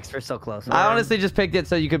was 6. We're so close. I honestly just picked it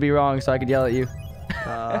so you could be wrong, so I could yell at you.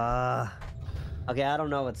 Okay, I don't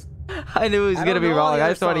know what's. I knew he was gonna be wrong. I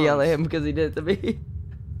just wanted to yell at him because he did it to me.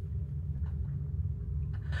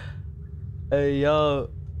 Hey, yo.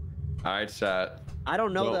 Alright, chat. I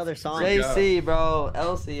don't know the other songs. JC, bro.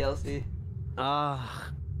 LC.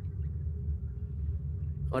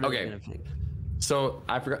 What are we gonna pick? So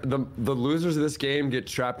I forgot the losers of this game get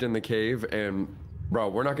trapped in the cave, and bro,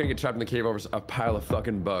 we're not gonna get trapped in the cave over a pile of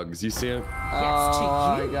fucking bugs. You see it?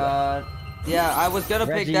 Oh my god. Yeah, I was gonna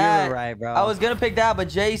Reggie, pick that. you were right, bro. I was gonna pick that, but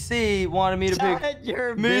JC wanted me to pick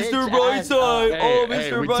Your Mr. bitch Brightside. Hey, Mr.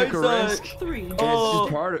 hey, we took a Brightside. risk. Three.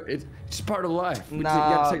 Oh. It's just part of life. We Nah.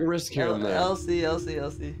 gotta take a risk here and there.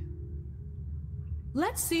 LC.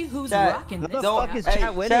 Let's see who's Chat, rocking this.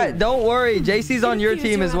 Don't worry. JC's on your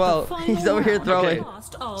team as well. He's over here throwing.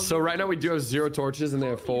 So right now we do have 0 torches and they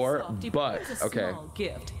have 4, but okay.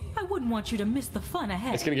 Gift. I wouldn't want you to miss the fun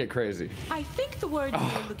ahead. It's gonna get crazy. I think the words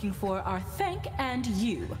you're looking for are thank and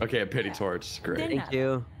you. Okay, a pity torch. Great. Thank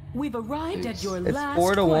you. We've arrived at your It's last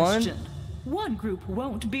 4 to 1. question. One group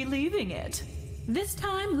won't be leaving it. This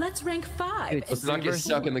time, let's rank 5. Dude, Let's not get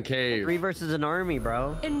stuck in the cave. 3 versus an army,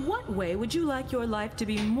 bro. In what way would you like your life to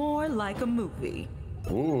be more like a movie?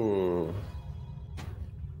 Ooh.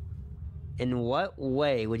 In what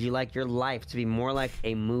way would you like your life to be more like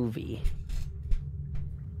a movie?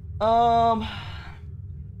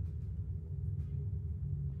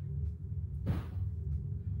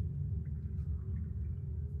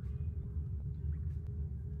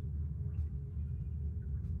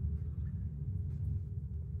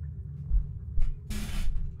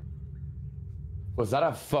 Was that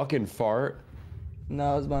a fucking fart?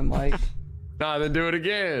 No, it's my mic. Nah, then do it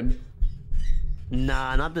again.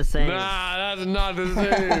 Nah, not the same. Nah, that's not the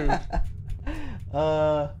same.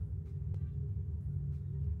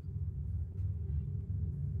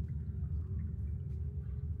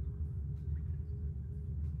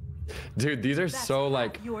 Dude, these are so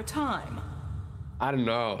like Your time. I don't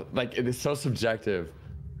know. Like it is so subjective.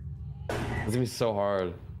 It's gonna be so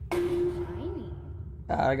hard.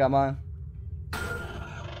 I got mine.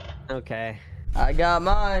 Okay. I got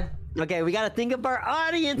mine. Okay, we gotta think of our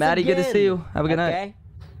audience. Maddie, again. good to see you. Have a good night.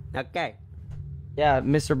 Okay. Yeah,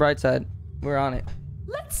 Mr. Brightside. We're on it.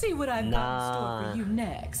 Let's see what I've got in store for you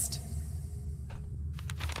next.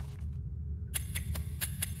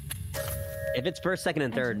 If it's first, second,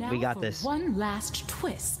 and third, we got this. One last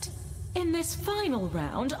twist. In this final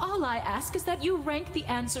round, all I ask is that you rank the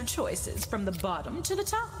answer choices from the bottom to the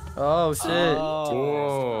top. Oh shit.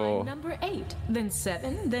 Oh. Number 8, then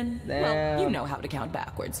 7, then well, Damn. you know how to count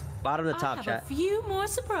backwards. Bottom to I top, have chat. a few more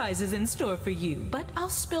surprises in store for you, but I'll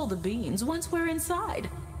spill the beans once we're inside.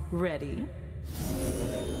 Ready?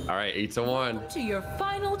 All right, 8 to 1. To your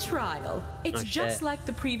final trial. It's just shit. like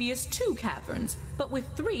the previous 2 caverns, but with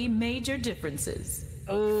 3 major differences.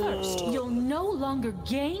 First, you'll no longer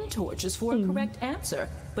gain torches for a correct answer,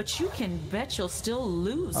 but you can bet you'll still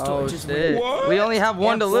lose Oh torches. shit. We only have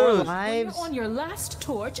 1 to lose. When you're on your last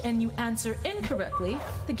torch and you answer incorrectly,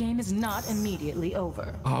 the game is not immediately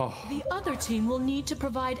over. Oh. The other team will need to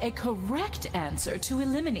provide a correct answer to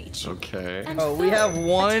eliminate you. Okay. And Oh, we have third,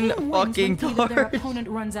 a 1 team wins fucking when either their torch. opponent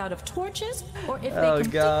runs out of torches, or if they Oh,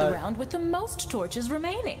 complete God. the round with the most torches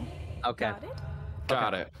remaining. Okay. Got it?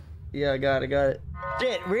 Got it. Yeah, I got it.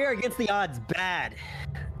 Shit, we are against the odds bad.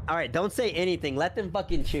 All right, don't say anything. Let them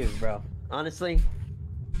fucking choose, bro. Honestly.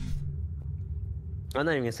 I'm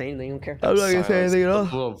not even gonna say anything. I don't care. I'm not gonna say anything at all.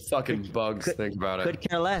 Little fucking bugs think about it. Could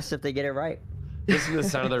care less if they get it right. Listen to the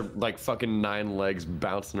sound of their like fucking 9 legs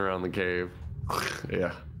bouncing around the cave.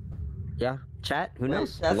 Yeah. Yeah. Chat? Who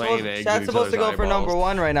knows? That's Laying supposed, eggs that's in each supposed to go other's for number eyeballs.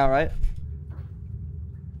 1 right now, right?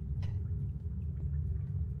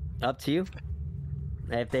 Up to you.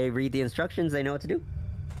 If they read the instructions, they know what to do.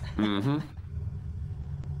 Mm-hmm.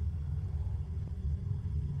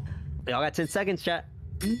 Y'all got 10 seconds, chat.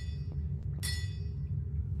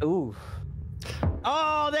 Ooh.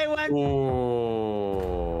 Oh, they went.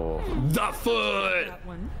 Ooh. The foot. That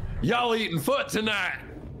one. Y'all eating foot tonight.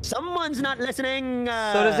 Someone's not listening. So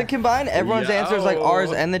does it combine everyone's answers like Yo.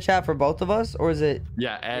 ours and the chat for both of us, or is it?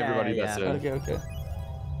 Yeah, everybody Yeah, that's yeah. it. Okay.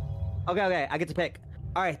 Okay, I get to pick.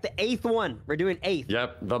 All right, the 8th one. We're doing 8th.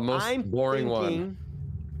 Yep, the most I'm boring one. thinking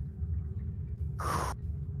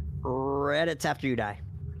Reddit's after you die.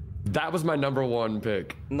 That was my number 1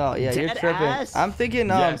 pick. No, yeah, you're Dead tripping. ass? I'm thinking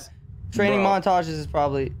Yes. training Bro. montages is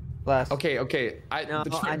probably last. Okay. No,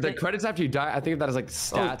 the I think- credits after you die, I think that is like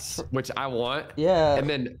stats, which I want. Yeah. And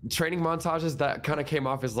then training montages, that kind of came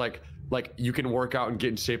off as like you can work out and get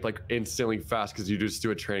in shape like instantly fast because you just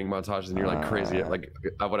do a training montage and you're like crazy at like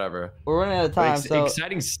whatever. We're running out of time, so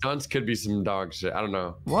exciting stunts could be some dog shit. I don't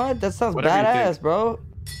know. what? That sounds Whatever you badass, think. bro.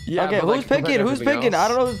 Yeah. Okay, but, who's like, compared picking? to Who's everything picking? I else-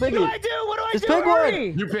 don't know who's picking. What do I Just do? pick Hurry!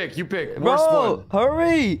 one. You pick. Worst Bro, one.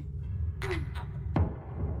 hurry.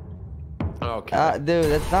 Okay. Dude,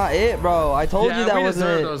 that's not it, bro. I told you that we wasn't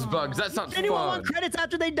deserve it. those bugs. That's not Anyone fun. want credits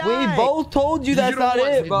after they die? We both told you that's don't not want,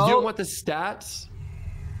 it, bro. You don't want the stats?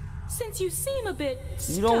 Since you seem a bit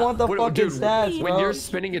You don't want the fucking dude, stats, when bro. you're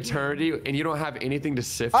spinning eternity and you don't have anything to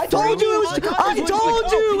sift I told through, you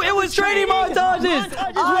it was training montages.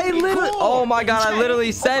 I literally, oh my god, I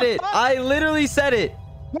literally said it. I literally said it.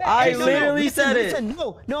 I literally said it. Listen,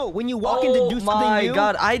 no. When you walk in to do something Oh my new,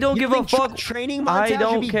 god, I don't give a fuck. Training I montage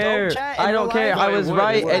don't would be care. dope, chat, I in don't real care. life. I was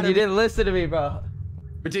right, and you didn't listen to me, bro.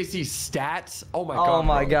 But JC, stats? Oh my god. Oh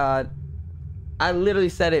my bro. god. I literally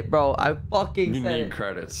said it, bro. I fucking You said need it.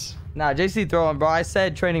 credits. Nah, JC throwing, bro. I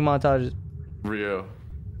said training montages. Rio.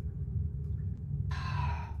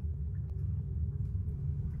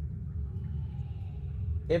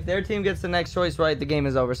 If their team gets the next choice right, the game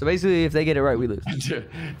is over. So basically, if they get it right, we lose.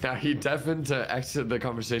 Now he deafened to exit the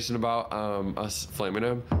conversation about us flaming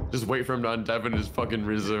him. Just wait for him to undeafen and just fucking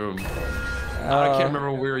resume. I can't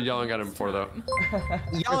remember what we were yelling at him for though.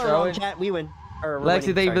 Y'all are wrong, chat. We win.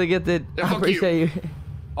 Lexi, thank you for the gifted. I appreciate you.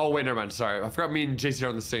 Oh wait, never mind. Sorry, I forgot me and JC are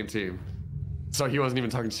on the same team. So he wasn't even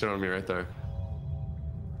talking shit on me right there.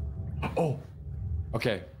 Oh.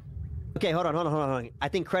 Okay. Okay, hold on. I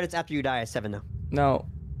think credits after you die is 7 though. No.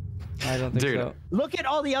 I don't think so. Look at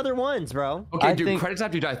all the other ones, bro. Okay, dude, credits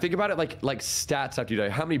after you die. Think about it like stats after you die.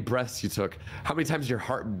 How many breaths you took? How many times your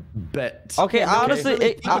heart beat? Okay,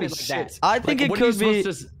 honestly, I think it could be.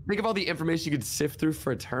 Think of all the information you could sift through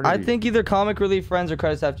for eternity. I think either comic relief friends or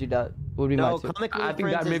credits after you die would be my two. Comic relief I think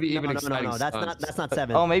that maybe even exciting no. That's not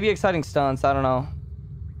 7. Oh, maybe exciting stunts. I don't know.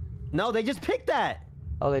 No, they just picked that.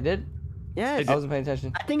 Oh, they did? Yes. I wasn't paying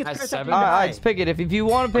attention. I think it's credits after you All die. right, just pick it. If you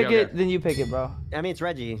want to pick it, then you pick it, bro. I mean, it's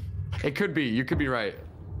Reggie. It could be. You could be right.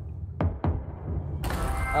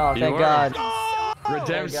 Oh, thank God.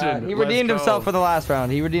 Redemption. He redeemed himself for the last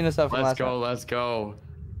round. He redeemed himself for the last round. Let's go.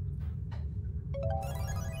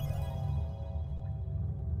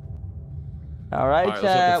 All right,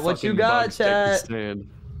 chat. What you got, chat?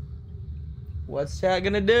 What's chat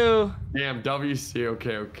gonna do? Damn, WC.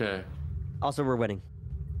 Okay. Also, we're winning.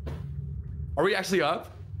 Are we actually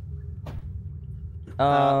up?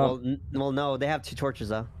 Well, no. They have 2 torches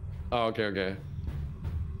though. Oh, okay.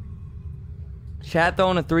 Chat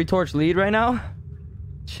throwing a 3-torch lead right now?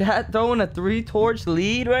 Chat throwing a 3-torch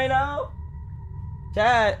lead right now?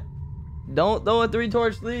 Chat, don't throw a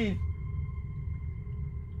 3-torch lead.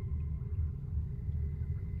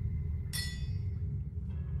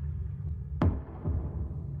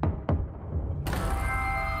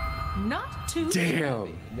 Not too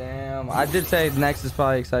Damn. I did say next is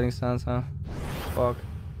probably exciting stunts, huh? Fuck.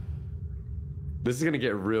 This is gonna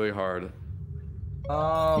get really hard.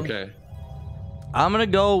 Okay. I'm gonna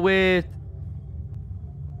go with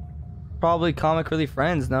probably comic relief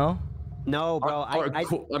friends. No. No, bro.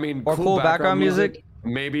 Cool background music.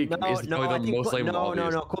 Maybe it's probably the most lame.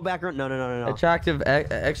 No. Cool background. No. Attractive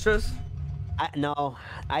extras. No,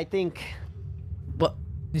 I think. But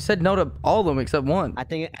you said no to all of them except one. I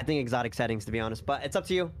think exotic settings, to be honest, but it's up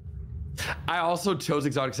to you. I also chose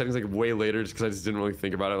exotic settings like way later just because I just didn't really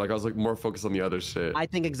think about it. Like I was like more focused on the other shit. I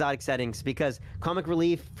think exotic settings because comic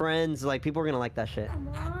relief, friends, like people are gonna like that shit.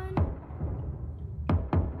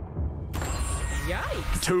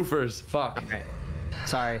 Yikes. Twofers. Fuck. Okay.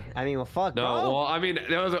 Sorry. I mean, well, fuck. No. Bro. Well, I mean,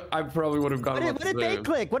 I probably would have gone. What did they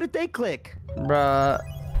click? What did they click? Bruh.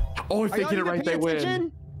 Oh, if they get it right, they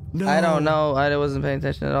win. No. I don't know. I wasn't paying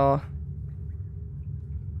attention at all.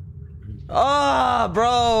 Oh,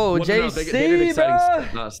 bro, well, JC, they did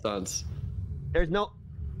exciting not stunts. There's no,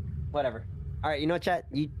 whatever. All right, you know what, chat?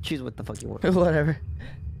 You choose what the fuck you want. Whatever.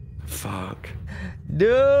 Fuck.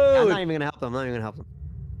 Dude. I'm not even gonna help them.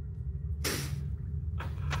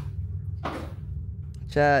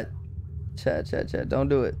 Chat. Don't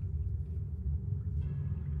do it.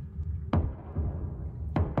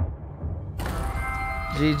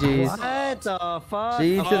 GG's. What the fuck?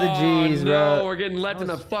 G to the G's, bro. No, we're getting left in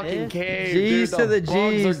a fucking cave. G's dude, to the bugs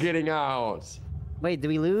G's. are getting out. Wait, did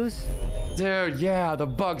we lose? Dude, yeah, the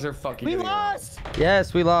bugs are fucking. We lost.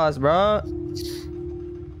 Yes, we lost, bro.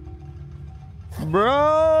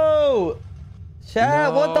 Bro.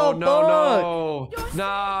 Chat, what the fuck? No.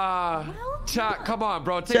 Nah. Chat, come on,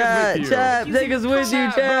 bro. Take us with you. Chat, take us with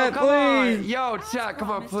you, chat, please. Yo, chat, come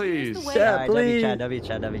on, please. Chat, please. W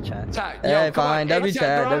chat. Hey, fine. W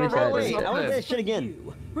chat. I want this shit again.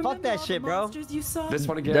 Fuck that shit, bro. This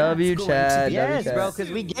one again. W chat. Yes, bro,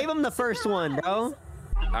 because we gave him the first one, bro.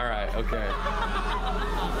 All right, okay.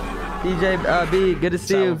 DJ B, good to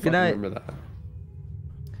see you. Good night.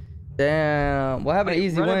 Damn, what happened to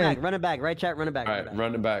easy win? Run it back, right chat, run it back. All right,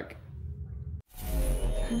 run it back.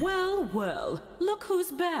 Well, look who's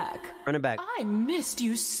back. Run it back. I missed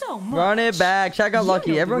you so much. Run it back. Check out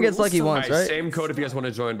lucky. Everyone gets lucky once, right? Same code if you guys want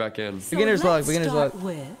to join back in. Beginner's luck.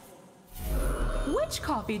 Which Which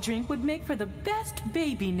coffee drink would make for the best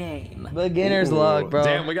baby name? Beginner's luck, bro.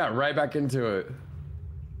 Damn, we got right back into it.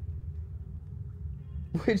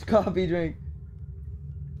 Which coffee drink?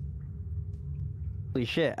 Holy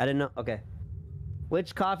shit, I didn't know. Okay.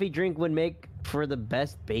 Which coffee drink would make for the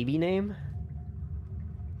best baby name?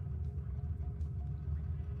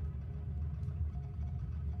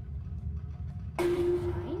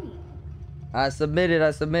 I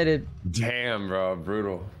submitted. Damn, bro,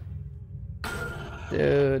 brutal.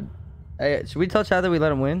 Dude. Hey, should we tell Chad that we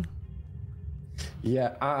let him win?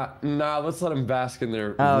 Yeah, nah, let's let him bask in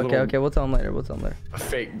their Oh, okay, we'll tell him later.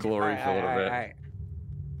 Fake glory for a little bit. Alright.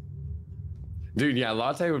 Dude, yeah,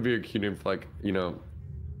 latte would be a cute name for, like, you know,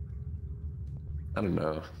 I don't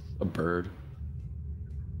know, a bird.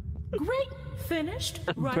 Great. Finished.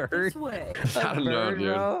 Right this way. I don't know,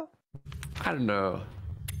 dude. Bro. I don't know.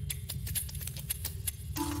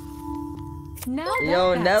 Now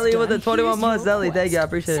Yo, that Nelly that's with the done, 21 here's months. your Nelly, thank you. I quest.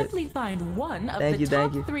 appreciate it. Simply find one of Thank the you,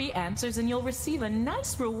 thank top you. 3 answers and you'll receive a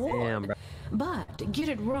nice reward. Damn, bro. But get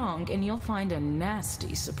it wrong and you'll find a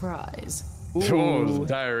nasty surprise. Oh,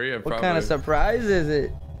 diarrhea, probably. What kind of surprise is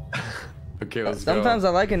it? Okay, let's go. Sometimes I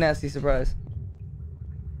like a nasty surprise.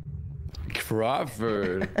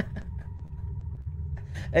 Crawford.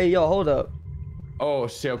 Hey, yo, hold up. Oh,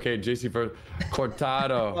 shit, okay, JC first.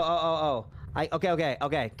 Cortado.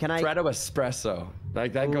 Okay. Can I? Freddo Espresso.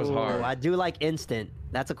 Like, that goes hard. I do like instant.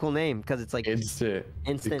 That's a cool name because it's like instant.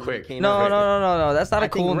 Quick. No. That's not a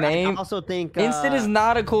cool name. I also think Instant is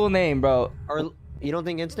not a cool name, bro. Or you don't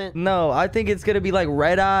think instant? No, I think it's gonna be like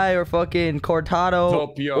Red Eye or fucking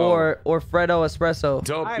Cortado Doppio. or Freddo Espresso.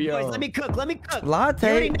 Doppio. All right, boys, let me cook. Latte.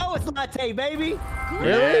 You already know it's latte, baby.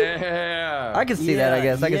 Really? Yeah. I can see that. I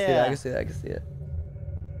guess. I can see yeah. that. I can see it.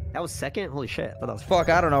 That was second. Holy shit! I thought that was Fuck,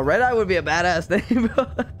 I don't know. Red Eye would be a badass name, bro.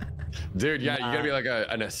 Dude, yeah, you gotta be like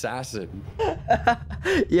an assassin.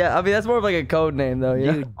 Yeah, I mean that's more of like a code name though.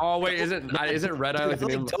 You know? Oh wait, isn't Red Eye like the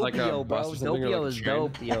name like a bus or something? Doppio or like is a train?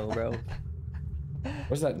 Doppio, bro.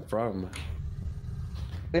 Where's that from?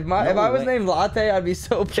 If I was named Latte, I'd be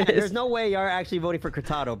so pissed. There's no way you're actually voting for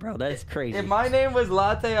Cortado, bro. That is crazy. If my name was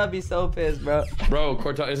Latte, I'd be so pissed, bro. Bro,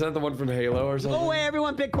 Cortado, isn't that the one from Halo or something? No way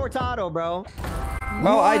everyone picked Cortado, bro.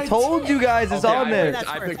 Bro, I told you guys it's on there.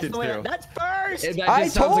 I picked it too. That's first. I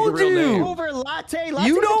told you. Over latte.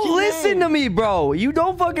 You don't listen to me, bro. You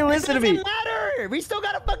don't fucking listen to me. It doesn't matter. We still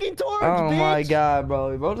got a fucking torch, Oh bitch. my god,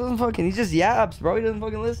 bro. Bro doesn't fucking. He just yaps, bro. He doesn't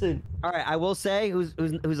fucking listen. All right, I will say who's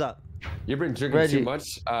up. You've been drinking Reggie. too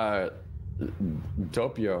much.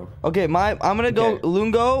 Doppio. Okay, I'm gonna go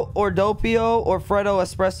Lungo or Doppio or Freddo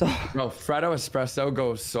Espresso. Bro, Freddo Espresso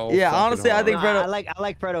goes so. Yeah, honestly, hard. I think Freddo. I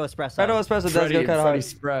like Freddo Espresso. Freddo Espresso does go kind of hard.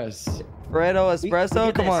 Espresso. Freddo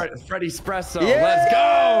Espresso, come on. Freddy Espresso. Yeah! Let's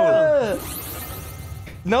go.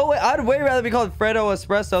 No way, I'd way rather be called Freddo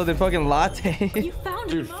Espresso than fucking Latte.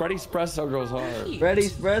 Dude, Freddy Espresso goes hard. Freddy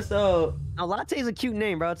Espresso. Now, Latte is a cute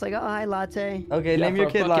name, bro. It's like, oh, hi, Latte. Okay, Yeah, name for your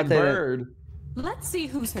a kid fucking Latte. bird. Let's see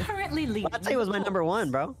who's currently leading. Latte was my number one,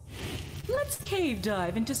 bro. Let's cave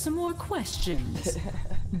dive into some more questions.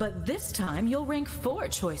 But this time you'll rank 4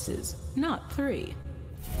 choices, not 3.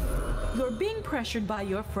 You're being pressured by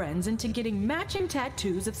your friends into getting matching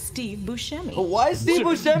tattoos of Steve Buscemi. Why is Steve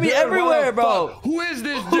Buscemi Dude, everywhere, what the bro? fuck? Who is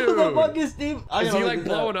this Who dude? the fuck is Steve? Is he like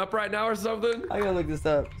blowing up right now or something? I gotta look this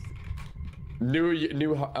up. New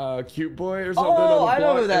cute boy or something? Oh, on the I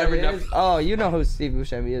know block? who that And every is. Oh, you know who Steve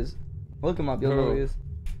Buscemi is. Look him up. You'll know who he is.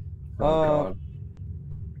 Oh, God.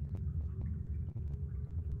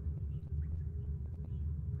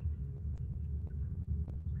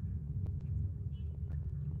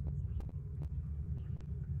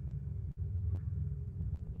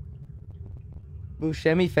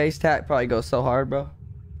 Buscemi face tat probably goes so hard, bro.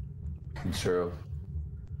 True.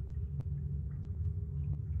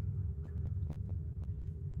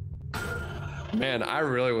 Man, I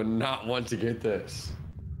really would not want to get this.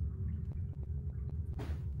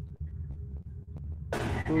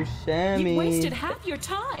 Buscemi. You wasted half your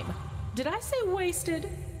time. Did I say wasted?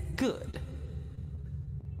 Good.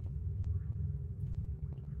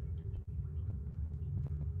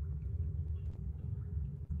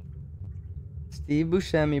 Steve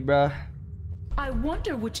Buscemi, bruh. I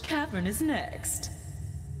wonder which cavern is next.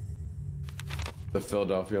 The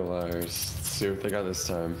Philadelphia Liars. Let's see what they got this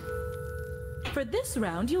time. For this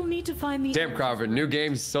round, you'll need to find the Damn, Crawford. New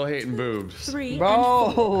game, still hating boobs. 3 and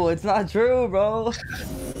 4. Bro, it's not true, bro.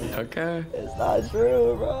 Okay. It's not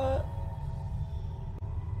true, bro.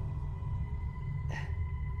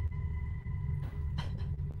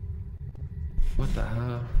 What the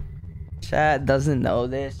hell? Chat doesn't know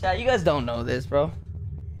this. Chat, you guys don't know this, bro.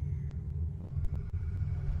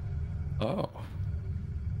 Oh.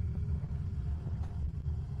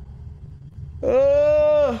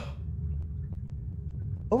 I'm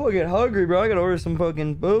fucking hungry, bro. I gotta order some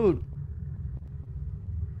fucking food.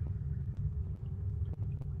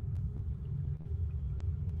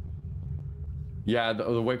 Yeah,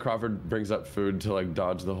 the way Crawford brings up food to like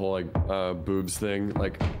dodge the whole like boobs thing.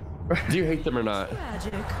 Like, do you hate them or not?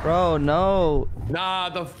 Bro, no. Nah,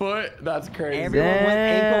 the foot. That's crazy. Everyone went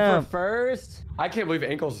ankle for first. I can't believe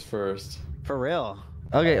ankles first. For real.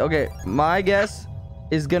 Okay. My guess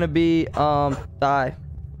is gonna be thigh.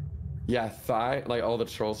 Yeah, thigh. Like all the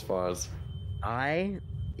troll spas.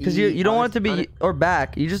 Because you don't want it to be or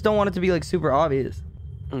back. You just don't want it to be like super obvious.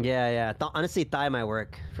 Yeah. Honestly, thigh might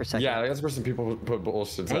work for second. Yeah, that's where some people put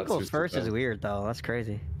bullshit. Ankles first is weird though. That's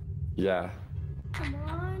crazy. Yeah.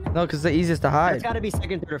 No, because it's the easiest to hide. It's got to be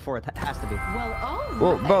second, third, or fourth. It has to be.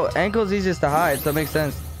 Well, bro, ankle's easiest to hide, so it makes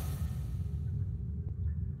sense.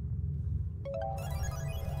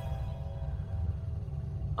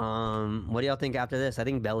 What do y'all think after this? I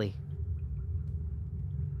think belly.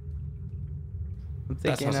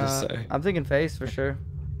 I'm thinking face for sure.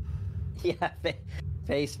 Yeah,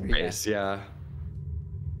 face for face. Yeah.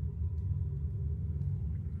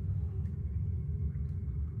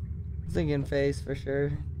 I'm thinking face for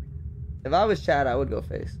sure. If I was Chad, I would go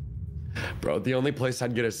face. Bro, the only place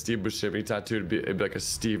I'd get a Steve Buscemi tattoo would be like a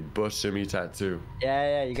Steve Buscemi tattoo.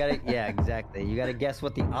 Yeah, you gotta, yeah, exactly. You gotta guess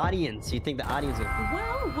what the audience, you think the audience would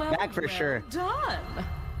Well, back for sure. Done.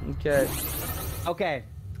 Okay. Okay,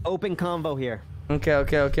 open combo here.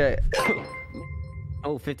 Okay.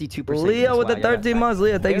 Oh, 52%. Leo with the 13 months.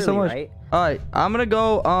 Leo, thank you so much. Right? All right, I'm gonna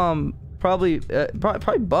go probably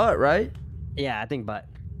butt, right? Yeah, I think butt.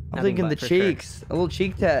 I'm thinking the cheeks, sure. a little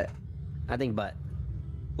cheek tat. I think butt.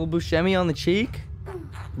 A little Buscemi on the cheek.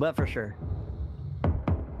 Butt for sure.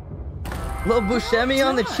 Little Buscemi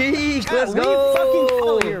on the cheek. Let's We go. fucking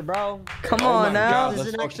go here, bro. Come on now. This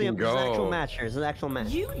is actually an actual match here. This is an actual match.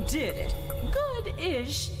 You did it.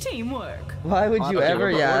 Good-ish teamwork. Why would you ever?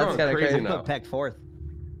 Yeah, that's kind of crazy. Put Peck fourth.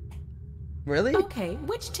 Really? Okay,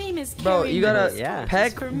 which team is Bro, you gotta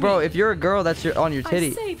Peck. Bro, if you're a girl, that's on your titty.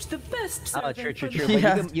 I saved the best true.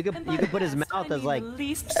 Yeah. But you could put his mouth as like.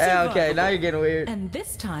 Okay, now you're getting weird. And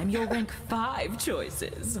this time you'll rank 5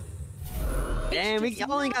 choices. Damn, we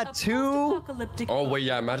only got 2. Oh wait,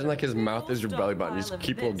 yeah. Imagine like his mouth is your belly button. You just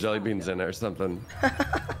keep little jelly beans in it or something. All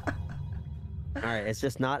right, it's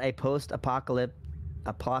just not a post-apocalypse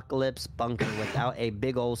bunker without a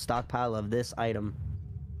big old stockpile of this item.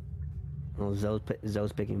 Well,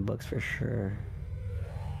 Zoe's picking books for sure.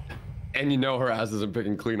 And you know her ass isn't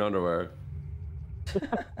picking clean underwear.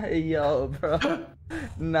 Yo, bro.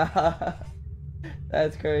 Nah.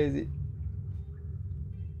 That's crazy.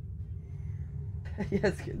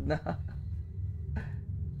 Yes, nah.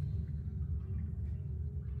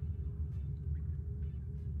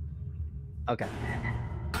 Okay.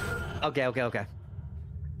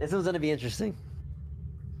 This one's gonna be interesting.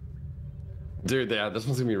 Dude, yeah, this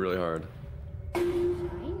one's gonna be really hard.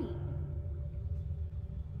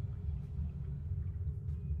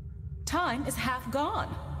 Time is half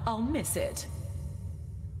gone. I'll miss it.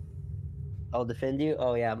 I'll defend you?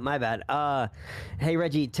 Oh yeah, my bad. Hey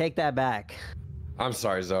Reggie, take that back. I'm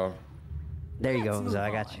sorry, Zoe. There you go, Zoe,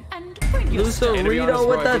 I got you. Lucerito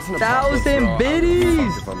with 1,000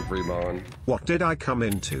 biddies! What did I come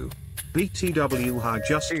into? BTW I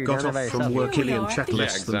just got off from work in chat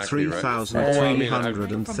less than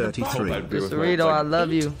 3,333. Lucerito, I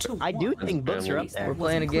love you. I do think books are up there. We're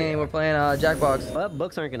playing a game. We're playing Jackbox. But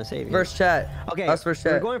books aren't gonna save you. First chat. Okay, us first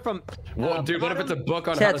chat. we're going from. Well, dude, what if it's a book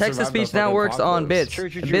on chat? Text-to-speech now works on bits. True.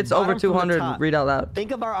 Bits over 200. Read out loud.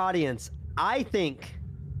 Think of our audience. I think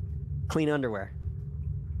clean underwear.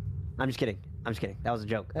 I'm just kidding. That was a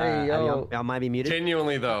joke. Hey, yo. Y'all might be muted.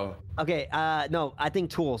 Genuinely though. Okay. No, I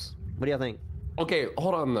think tools. What do y'all think? Okay,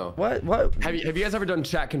 hold on though. What? Have you guys ever done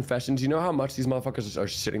chat confessions? You know how much these motherfuckers are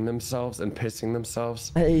shitting themselves and pissing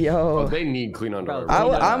themselves? Hey yo. Oh, they need clean underwear.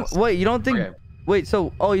 Wait, you don't think? Okay. Wait,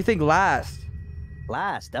 so you think last?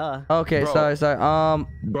 Last, duh. Okay, bro, sorry.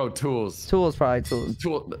 Bro, tools. Tools, probably tools.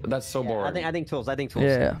 That's so boring. I think tools.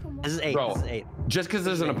 Yeah. This is 8. Bro, this is 8. Just because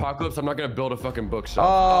there's an apocalypse, I'm not gonna build a fucking bookshelf.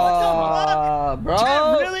 Oh, bro.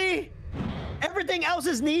 Chat, really? Everything else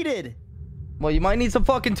is needed. Well, you might need some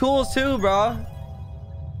fucking tools too, bro.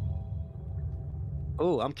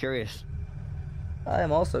 Oh, I'm curious. I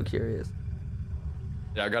am also curious.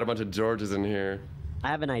 Yeah, I got a bunch of Georges in here. I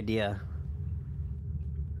have an idea.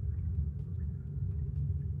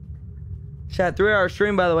 Chat, 3-hour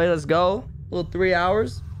stream, by the way. Let's go. A little 3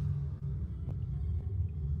 hours.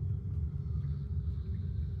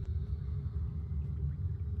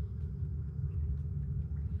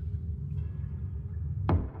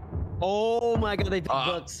 Oh my god, they picked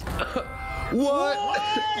books. What?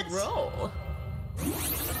 Bro.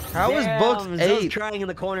 How is books Zoe's 8th? crying in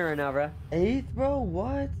the corner right now, bro. 8th, bro?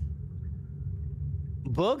 What?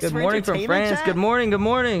 Books. Good for morning from entertainment, France. chat? Good morning. Good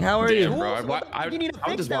morning. How are you? Damn, bro. You need to I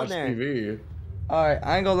fix just down watch there. TV. All right,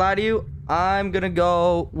 I ain't gonna lie to you. I'm gonna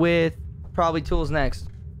go with probably Tools next.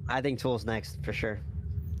 I think Tools next for sure.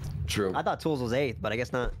 True. I thought Tools was 8th, but I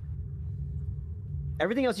guess not.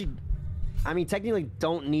 Everything else I mean, technically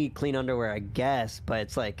don't need clean underwear, I guess, but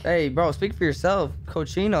it's like. Hey, bro, speak for yourself.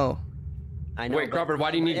 Cochino. I know. Wait, Crawford, why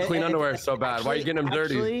do you need clean underwear so bad? Why are you getting them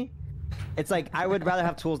dirty? Actually, it's like I would rather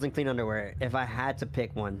have Tools than clean underwear if I had to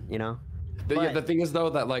pick one, you know? The thing is though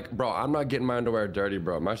that like, bro, I'm not getting my underwear dirty,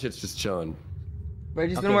 bro. My shit's just chilling.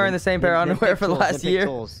 Reggie's been wearing the same pair of underwear for the last year.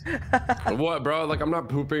 What, bro? Like, I'm not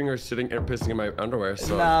pooping or shitting or pissing in my underwear.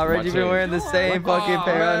 So nah, Reggie's been wearing the same fucking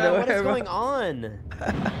pair of underwear. What is going on?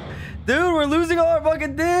 Dude, we're losing all our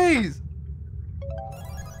fucking things.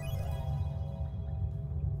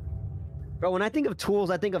 Bro, when I think of tools,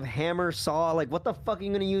 I think of hammer, saw. Like, what the fuck are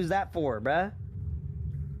you gonna use that for, bruh?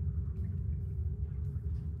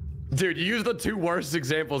 Dude, you use the two worst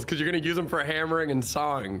examples because you're gonna use them for hammering and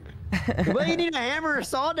sawing. Well, you need a hammer or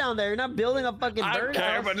saw down there. You're not building a fucking bird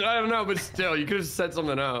house. But I don't know. But still, you could have said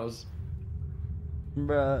something else.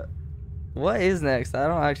 Bruh, what is next? I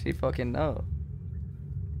don't actually fucking know.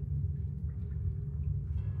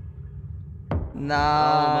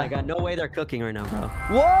 Nah. Oh my god, no way they're cooking right now, bro.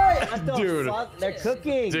 What? The Dude. fuck? They're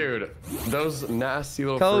cooking. Dude, those nasty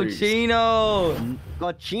little Cochino.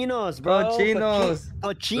 Cochinos, bro. Cochinos.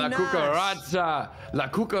 Cochinas. La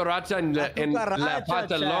cucaracha en la cucaracha,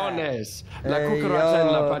 pantalones. La Hey, cucaracha en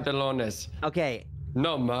yo. la pantalones. Okay.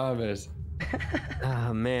 No mames.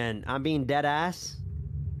 Oh man, I'm being dead ass.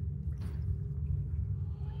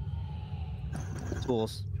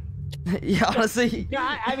 Tools. Yeah, honestly.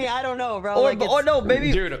 Yeah, I mean, I don't know, bro. Or, Like, or no,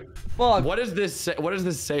 maybe. Dude, fuck. what does this say? What does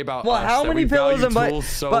this say about Well, us? how that many we pillows value and tools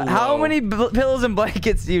so but how low? many pillows and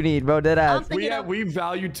blankets do you need, bro? Dead ass. We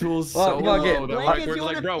value tools Well, so fuck it. low that Blankets, like, we're you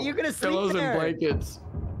like, wanna- bro, you're gonna sleep pillows there. and blankets.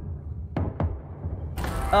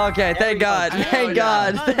 Okay, thank God. Thank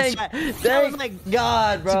God. Thank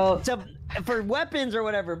God, bro. For weapons or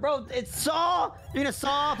whatever, bro. It's saw. You're gonna saw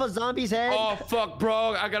off a zombie's head. Oh fuck,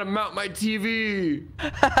 bro! I gotta mount my TV.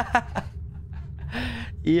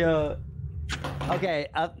 Yo. Okay,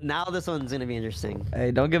 now this one's gonna be interesting.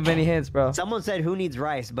 Hey, don't give him any hints, bro. Someone said who needs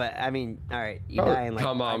rice, but I mean, all right, you Bro, die in like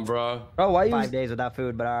Come on, bro. Bro, why you? 5 days without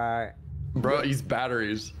food, but all right. Bro, use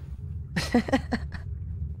batteries.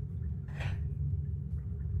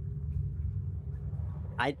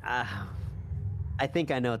 I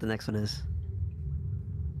think I know what the next one is.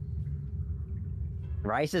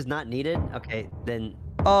 Rice is not needed. Okay, then.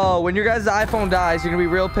 Oh, when your guys' iPhone dies, you're gonna be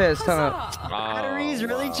real pissed, huh? Batteries,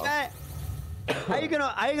 really, chat? How you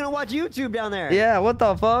gonna watch YouTube down there? Yeah, what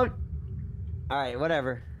the fuck? All right,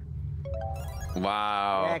 whatever.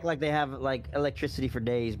 Wow. They act like they have like electricity for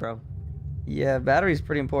days, bro. Yeah, battery's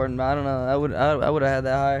pretty important, but I don't know. I would have had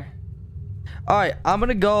that higher. All right, I'm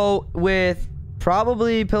gonna go with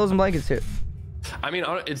probably pillows and blankets too. I mean,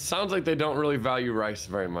 it sounds like they don't really value rice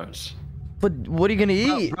very much. But what are you gonna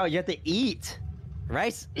eat? Bro, you have to eat.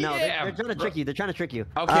 Rice? No, Yeah, they're trying to trick you. They're trying to trick you.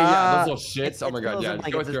 Okay, yeah, those little shits. It's Oh my god, pillows yeah. and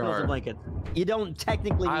Go with blankets, your it's pillows and heart. blankets. You don't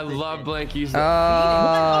technically. I need this love shit. blankies.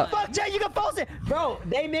 What the fuck, Jay? You can post it, bro.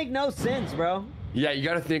 They make no sense, bro. Yeah, you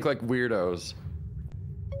gotta think like weirdos.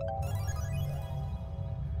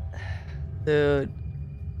 Dude,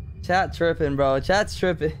 chat tripping, bro. Chat's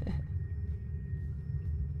tripping.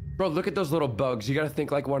 Bro, look at those little bugs. You gotta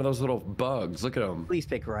think like one of those little bugs. Look at them. Please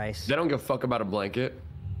pick rice. They don't give a fuck about a blanket.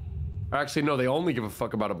 Or actually, no, they only give a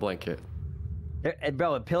fuck about a blanket.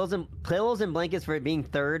 Bro, pillows and blankets for it being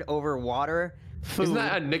third over water. Food, Isn't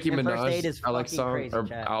that a Nicki and first aid Minaj is like fucking song crazy, or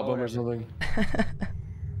chat. album or Whatever. something?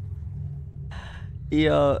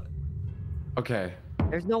 Yo. Okay.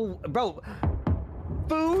 There's no, bro.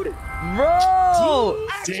 Food, bro.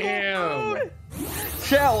 Damn.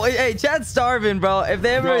 Chat, hey, chat's starving, bro. If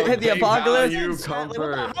they ever Bro, hit the they apocalypse, value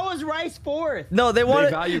comfort. How is rice fourth? no, they want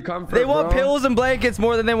value comfort. They want bro. pillows and blankets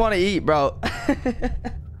more than they want to eat, bro.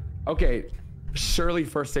 Okay, surely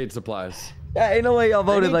first aid supplies. Yeah, ain't no way y'all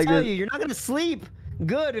voted like this. You're not gonna sleep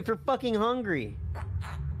good if you're fucking hungry.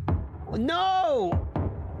 No.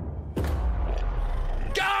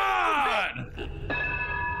 God!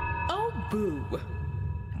 Oh, boo.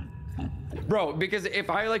 Bro, because if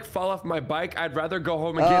I like fall off my bike, I'd rather go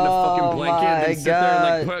home and get in a fucking blanket my than sit there and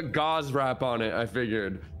like God. put gauze wrap on it, I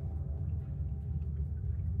figured.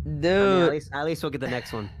 Dude. I mean, at least we'll get the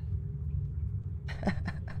next one.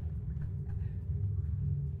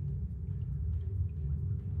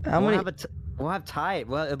 How many? We'll have tie.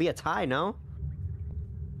 Well, it'll be a tie, no?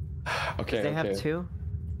 Okay. They have 2.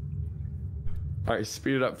 All right,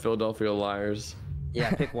 speed it up, Philadelphia Liars.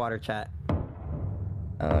 Yeah, pick water, chat. Oh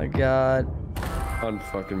my god.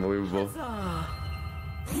 Unfucking believable.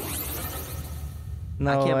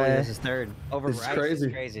 No I can't way. believe this is 3rd. Over It's Rice crazy.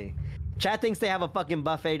 is crazy. Chat thinks they have a fucking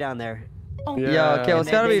buffet down there. Yeah. Yo, okay, well, it's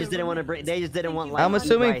gotta They be. just didn't want to bring. They just didn't want. Like, I'm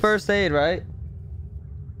assuming rice. first aid, right?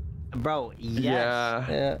 Bro, yes.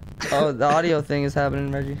 Yeah. Oh, the audio thing is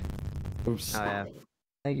happening, Reggie. Oops. Oh yeah.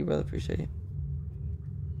 Thank you, brother. Appreciate you.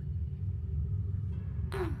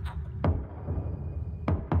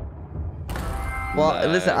 Well,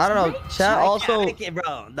 listen, I don't know. Chat also.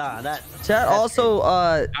 Bro, nah, Chat also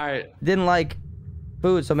Alright. didn't like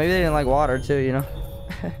food, so maybe they didn't like water too. You know.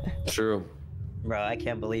 True. Bro, I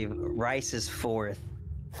can't believe Rice is 4th.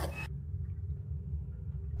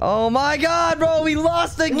 Oh my God, bro, we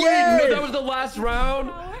lost again. Wait, no, that was the last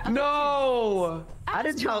round. No. How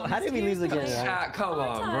did we lose again? Chat, come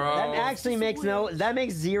on, bro. That actually makes that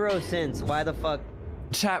makes 0 sense. Why the fuck?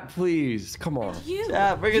 Chat, please, come on.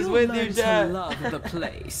 Chat, bring us with you, chat. Love the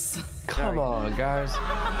place. Come on, guys.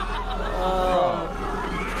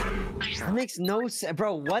 That makes no sense,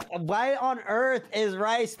 bro. What? Why on earth is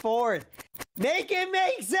Rice 4th? Make it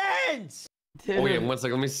make sense. Dude. Oh, wait, 1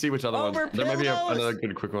 second. Let me see which other one. Over There might be pillows. another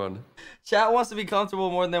good quick one. Chat wants to be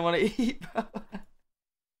comfortable more than they want to eat, bro.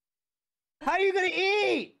 How are you gonna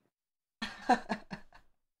eat?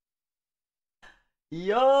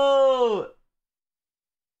 Yo.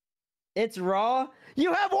 It's raw.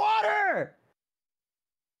 You have water.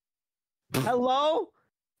 Hello?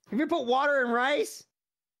 Have you put water in rice?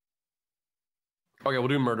 Okay, we'll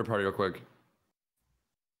do murder party real quick.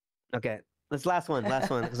 Okay, let's last one,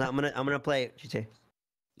 because I'm gonna play GT.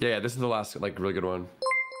 Yeah, this is the last like really good one.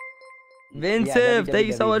 Vincent, thank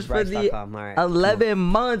you so much for the right, 11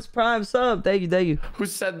 months Prime sub. Thank you. Who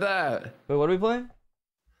said that? Wait, what are we playing?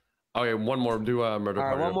 Okay, one more. Do murder All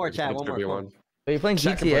right, party. one more, real quick. chat, It's one gonna be more. one. Are you playing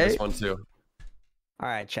Chat can play GTA? this one too. All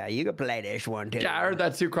right, chat, you can play this one too. Yeah, I heard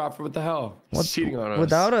that too, Crawford. What the hell? What's cheating on us?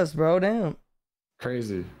 Without us, bro. Damn.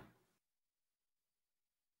 Crazy.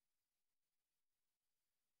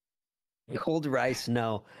 Cold rice,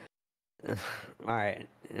 no. All right,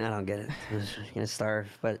 I don't get it. I'm just gonna starve,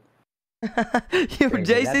 but You,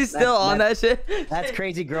 JC still on that shit. that's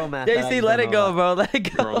crazy girl math. that I JC, just let don't it know go, about. bro. Let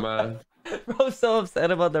it go. Girl, man. Bro's so upset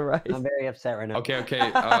about the rice. I'm very upset right now. Okay.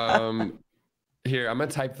 Here, I'm gonna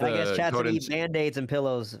type the I guess chat code should in. eat band-aids and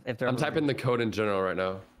pillows if they're. I'm hungry. typing the code in general right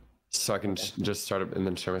now, so I can just start it and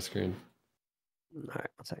then share my screen. All right,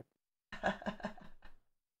 one second.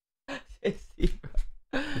 JC,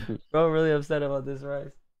 bro. Bro, really upset about this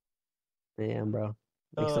rice. Yeah, bro.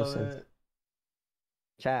 Makes no sense. Man.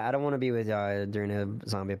 Chat, I don't want to be with y'all during a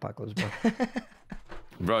zombie apocalypse, bro.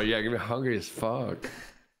 Bro, yeah, you're gonna be hungry as fuck.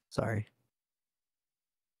 Sorry.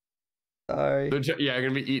 Sorry. Yeah, you're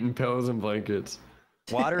gonna be eating pillows and blankets.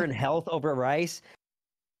 Water and health over rice.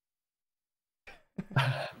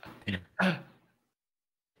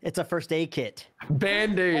 It's a first aid kit.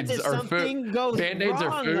 Band-aids What if are something food. goes Band-aids are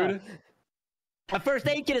wrong? food. A first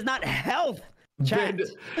aid kit is not health. Chat.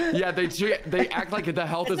 Yeah, they act like the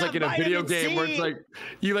health It's is like in not a video vitamin game where it's C. like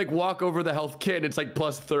you like walk over the health kit and it's like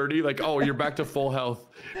plus 30, like oh you're back to full health.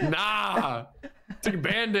 Nah, it's like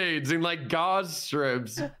band-aids and like gauze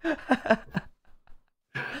strips. That's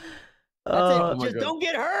Oh it. my Just God. don't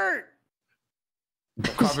get hurt.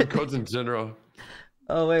 Carbon codes in general.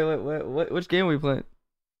 Oh, wait. Which game are we playing?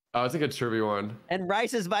 Oh, it's like a trivia one. And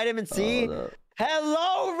rice is vitamin C. Hold up.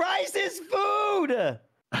 Hello, rice is food.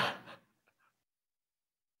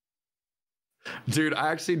 Dude, I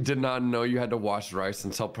actually did not know you had to wash rice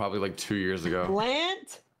until probably like 2 years ago.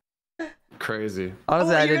 Plant. Crazy.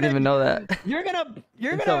 Honestly, I didn't even know that. You're gonna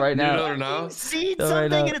Until right now. You know it now? seed Until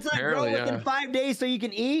right something now. and it's like Apparently, grow within yeah. 5 days so you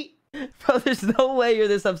can eat. Bro, there's no way you're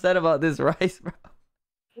this upset about this rice, bro.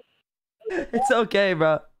 It's okay,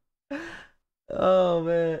 bro. Oh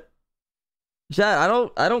man. Chat,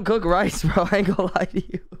 I don't cook rice, bro. I ain't gonna lie to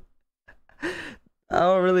you. I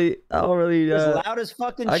don't really It's loud as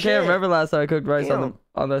fucking I shit. can't remember last time I cooked rice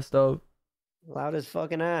on the stove. Loud as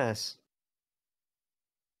fucking ass.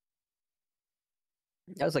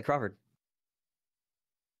 That was like Crawford.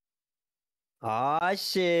 Ah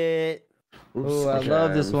shit. Ooh, I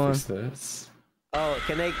love this one. This. Oh,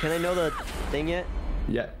 can I know the thing yet?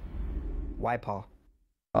 Yeah. Why Paul?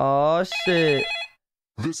 Oh shit.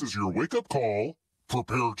 This is your wake-up call.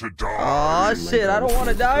 Prepare to die. Oh shit, I don't want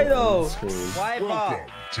to die though. Why Paul? Welcome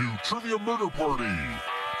to Trivia Murder Party.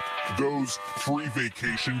 Those free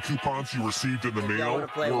vacation coupons you received in the mail wanna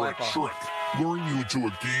play were a Wi-Fi. trick. luring you into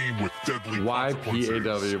a game with deadly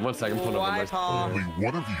YPAW. 1 second, put up numbers. Only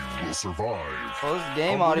one of you will survive. Oh, this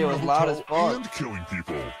game audio is loud as fuck. And killing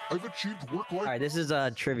people. I've achieved work like. All right, this is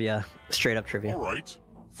trivia, straight up trivia. All right.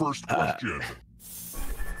 First question.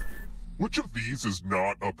 Which of these is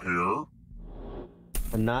not a pair?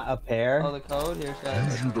 Not a pair. Oh, the code here.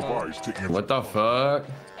 Use your device to answer. What the fuck?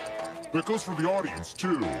 That goes for the audience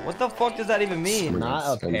too. What the fuck does that even mean?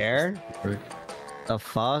 Not a pair. The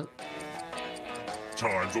fuck?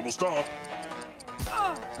 Time's almost up.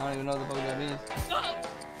 I don't even know what the fuck that means.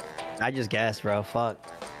 I just guessed, bro. Fuck.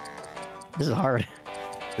 This is hard.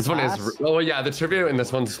 This one is. Oh yeah, the trivia in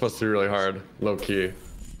this one's supposed to be really hard, low key.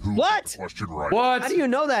 What? Question right. What? How do you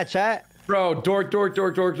know that, chat? Bro, dork.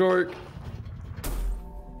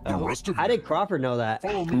 How did Crawford know that?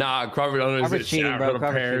 Nah, Crawford don't know. Crawford's cheating, bro.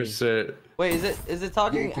 Crawford's cheating. Wait, is it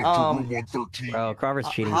talking? Bro, Crawford's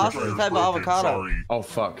cheating. Haas is the type of avocado. Oh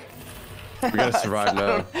fuck. We gotta survive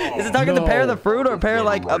now. Is it talking the pair of the fruit or pair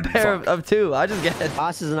like a pair of two? I just guessed.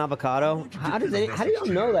 Haas is an avocado. How do y'all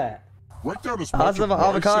know that? Haas is an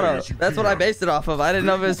avocado. That's what I based it off of. I didn't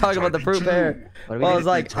know if it was talking about the fruit pair. Well, it's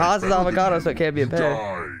like Haas is avocado, so it can't be a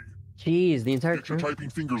pear. Jeez, the entire crew.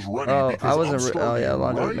 Oh, I wasn't. Oh yeah,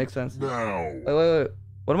 laundry makes sense. Now. Wait.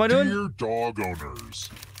 What am I doing? Dear dog owners,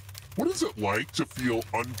 what is it like to feel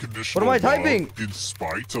unconditional What am I typing? love in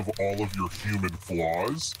spite of all of your human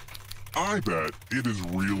flaws? I bet it is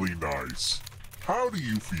really nice. How do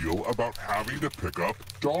you feel about having to pick up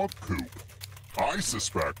dog poop? I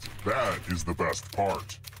suspect that is the best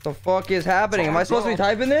part. The fuck is happening? Am I supposed to be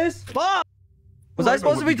typing this? Fuck! Was I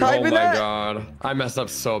supposed to be typing that? Oh my god, I messed up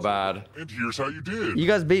so bad. And here's how you did. You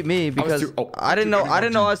guys beat me because I didn't know I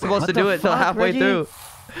was supposed to do it till halfway through.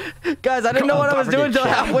 Guys, I didn't know what I was doing till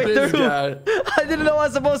halfway through. I didn't know I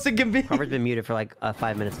was supposed to compete. Crawford's been muted for like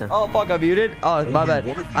 5 minutes now. Oh fuck, I'm muted. Oh my bad.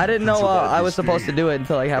 I didn't know I was supposed to do it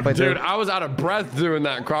until like halfway through. Dude, I was out of breath doing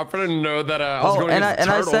that. Crawford didn't know that I was going and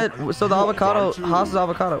I said so the avocado, Haas is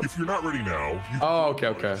avocado. If you're not ready now, oh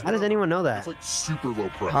okay. How does anyone know that? It's like super low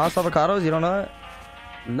pressure. Haas avocados, you don't know that?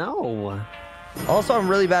 No. Also, I'm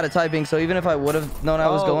really bad at typing, so even if I would have known I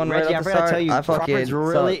was going Reggie, right at the start, I fucking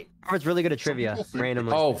Crawford's really good at trivia,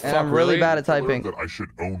 randomly. Oh, fuck, and I'm really bad at typing. That I should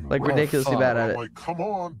own like ridiculously bad at it. Like, come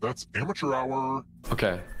on, that's amateur hour.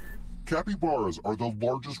 Okay. Capybaras are the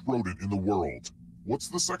largest rodent in the world. What's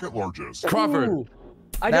the second largest? Crawford. Ooh,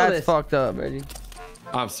 I know That's this. fucked up, Reggie.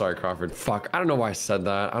 I'm sorry, Crawford. Fuck. I don't know why I said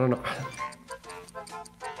that. I don't know.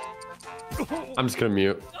 I'm just gonna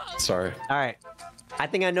mute. Sorry. All right. I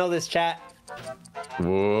think I know this, chat.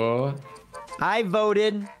 Whoa. I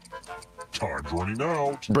voted. Time's running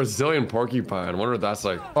out. Brazilian porcupine. Wonder what that's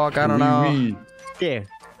like. Fuck, I don't know. Yeah.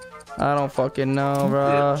 I don't fucking know,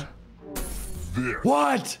 bro.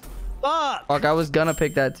 What? Fuck, I was gonna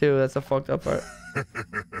pick that too. That's a fucked up part. That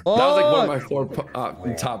was like one of my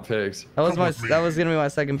 4 top picks. That was gonna be my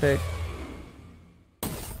second pick.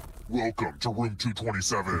 Welcome to room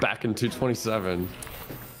 227. Back in 227.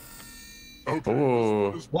 Okay.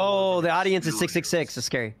 Oh. Whoa, the audience is 666. It's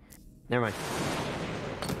scary. Never mind.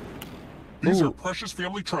 These are precious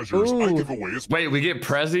family treasures I give away as Wait, we get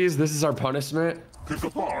prezzies? This is our punishment? Pick a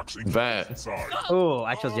box and Bet. inside. Oh,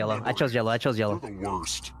 I chose yellow. I chose yellow. I chose yellow. They're the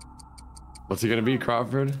worst. What's he gonna be,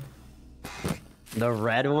 Crawford? The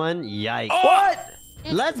red one? Yikes. What?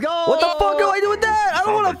 Let's go! What the fuck do I do with that? I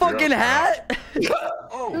don't want a fucking hat.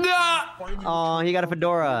 Nah! Oh, he got a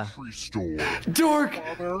fedora. Dork!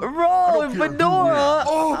 Bro, fedora!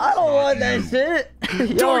 Oh, I don't want that shit.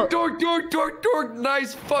 Dork!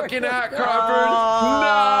 Nice fucking hat, Crawford!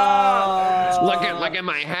 No! Look at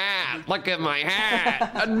my hat! Look at my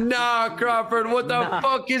hat! Nah, Crawford, what the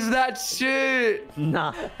fuck is that shit?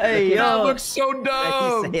 Nah. Hey, yo. That looks so You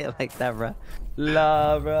dumb! say it like that, bro.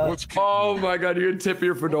 Nah, bro. Oh my god, you gonna tip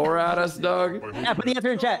your fedora at us, Doug? Yeah, put the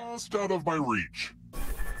answer in chat. Just out of my reach.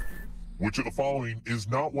 Which of the following is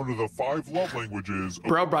not one of the 5 love languages?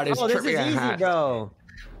 Bro brought his Oh, this is trivia easy, hat. bro.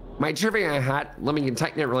 My trivia hat, let me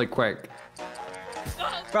tighten it really quick.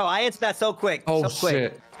 Bro, I answered that so quick. Oh, so quick.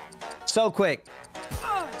 shit. So quick.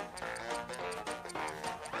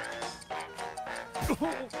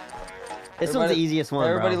 This one's the easiest one,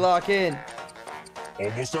 Everybody bro. lock in.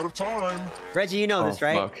 Almost out of time. Reggie, you know this,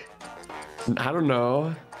 right? Fuck. I don't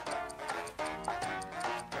know.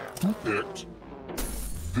 Picked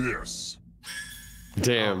this.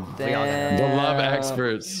 Damn. Damn. The love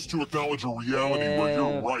experts. To acknowledge a reality where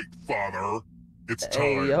you're right, father. It's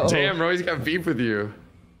time. yo. Damn, Roy's got beef with you.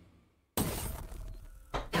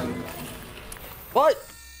 What?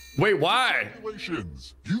 Wait, why?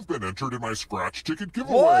 Congratulations. You've been entered in my scratch ticket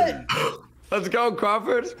giveaway. Let's go,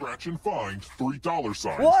 Crawford. Scratch and find $3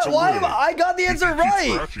 signs. What? Why am I got the answer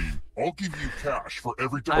right? Scratching, I'll give you cash for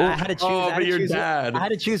every time. I had to choose. Oh, but your dad. I had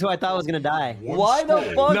to choose who I thought was gonna die. Why the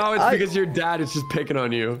fuck? No, it's because your dad is just picking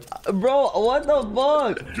on you. Bro, what the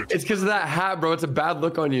fuck? It's because of that hat, bro. It's a bad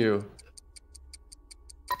look on you.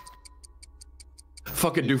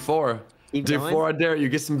 Fucking do 4. Do 4, I dare you.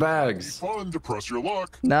 Get some bags. Fun to press your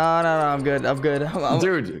luck. No, I'm good. I'm good.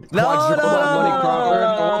 Dude, no,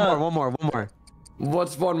 One more.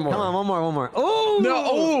 What's one more? Come on, one more. Oh no!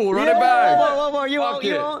 Oh, run it back. One more. You won't.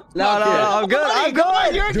 No, I'm good. I'm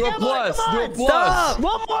good. Do a plus. Do a plus. Stop.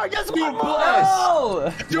 One more. Just one more.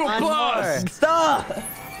 No. Do a plus. Stop.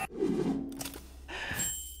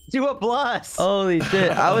 Do a plus. Holy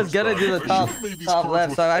shit! I was gonna do the top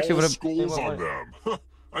left, so I actually would have. Skulls on them.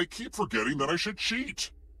 I keep forgetting that I should cheat.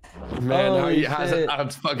 Man, how he has a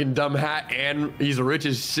fucking dumb hat and he's rich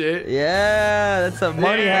as shit. Yeah, that's a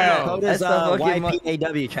money hat. Code That's is a fucking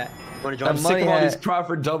YPAW chat. Want to join? I'm sick of all these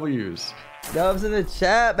Crawford W's. Dubs in the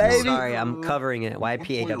chat, baby. Sorry, I'm covering it.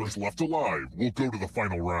 YPAW. Players left alive will go to the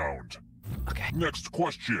final round. Okay. Next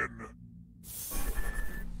question.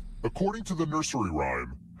 According to the nursery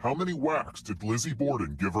rhyme, how many whacks did Lizzie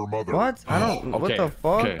Borden give her mother? What? I don't. What the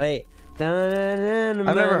fuck? Okay. Wait.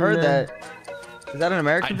 I've never heard that. Is that an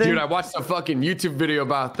American thing? Dude, I watched a fucking YouTube video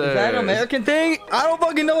about this. Is that an American thing? I don't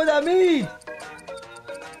fucking know what that means.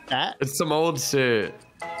 It's some old shit.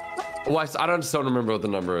 Well, I just don't remember what the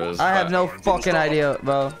number is. I have no fucking idea,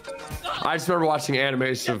 bro. I just remember watching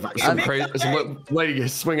animation of some lady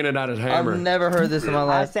swinging it out his hammer. I've never heard this in my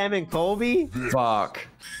life. Sam and Colby? Fuck.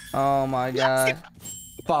 Oh my god.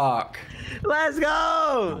 Fuck. Let's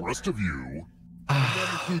go. The rest of you. That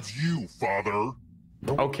includes you, father.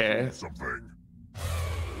 Okay. Something.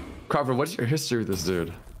 Crawford, what's your history with this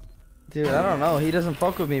dude? Dude, I don't know. He doesn't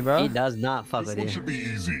fuck with me, bro. He does not fuck with This one you. should be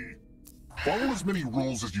easy. Follow as many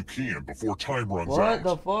rules as you can before time runs What out.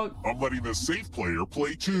 the fuck? I'm letting the safe player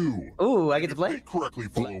play too. Ooh, I get to If play? they correctly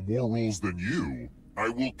follow more rules than you, I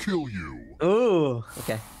will kill you. Ooh,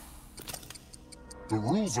 okay. The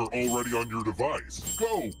rules are already on your device.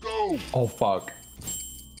 Go, go! Oh, fuck.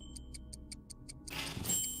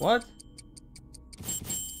 What?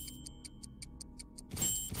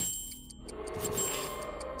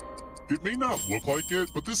 It may not look like it,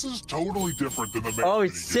 but this is totally different than the Man Oh,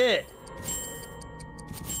 City shit.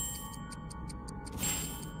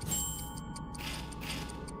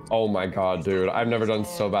 Oh my god, dude. I've never done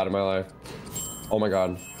so bad in my life. Oh my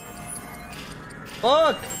god.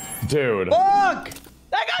 Fuck! Dude. Fuck!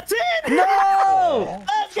 I got 10! No!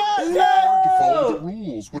 Let's go! game. To follow the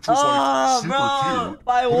rules, which was like super bro, cute,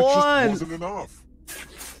 I but won. it just wasn't enough.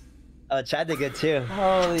 Chad did good too.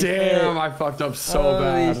 Holy Damn, shit. I fucked up so Holy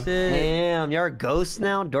bad. Shit. Damn, you're a ghost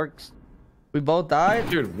now, dorks. We both died?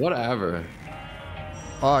 Dude, whatever.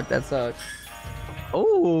 Fuck, that sucks.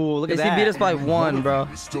 Oh, look at He that. beat us by 1, bro.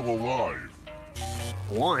 He's still alive.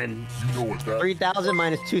 1. You know what that 3,000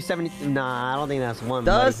 minus 270. Nah, I don't think that's 1.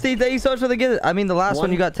 Dusty, thank you so much for the gift. I mean, the last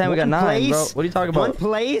one you got 10, we got 9, bro. What are you talking about? 1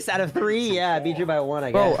 place out of 3. Yeah, I beat you by 1,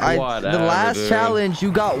 I Bro, guess. the last challenge,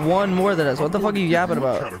 you got 1 more than us. What the fuck are you yapping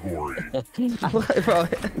about? Bro,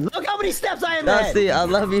 Look how many steps I am at. Dusty, I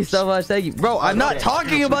love you so much. Thank you. Bro, I'm not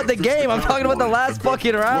talking about the game. I'm talking about the last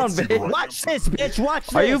fucking round, bitch. Watch this, bitch. Watch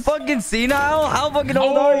this. Are you fucking senile? How fucking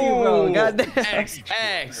old are you, bro? Goddamn.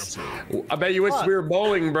 X. I bet you wish we were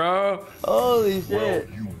bowling, bro. Holy shit.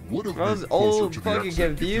 You would have Bro's been closer old, to the fucking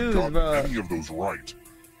exit if you confused, got bro. any of those right.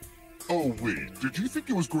 Oh wait, did you think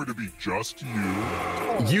it was going to be just you?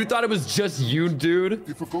 You thought it was just you, dude?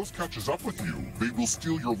 If a ghost catches up with you, they will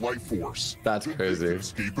steal your life force. That's crazy.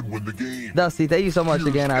 Escape and win the game. Dusty, thank you so much Here's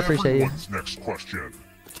again. I appreciate you. everyone's next question.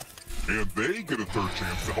 And they get a third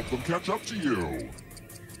chance to help them catch up to you.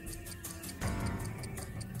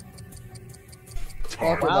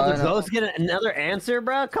 Wow, the ghost get another answer,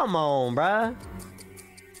 bro? Come on, bro.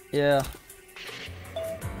 Yeah.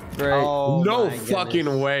 Great. Oh, No my fucking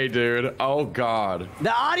goodness. way, dude. Oh god.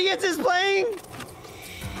 The audience is playing?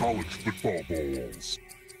 College football bowls.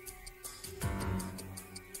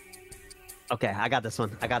 Okay, I got this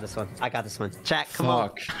one. I got this one. I got this one. Chat, come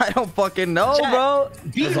on. I don't fucking know, Chat, bro.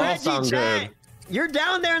 Beat Those all Reggie, sound chat. good. You're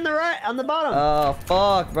down there on the right, on the bottom. Oh,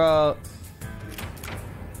 fuck, bro.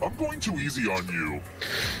 I'm going too easy on you.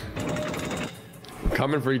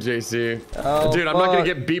 Coming for you, JC. Oh, dude, I'm not gonna fuck.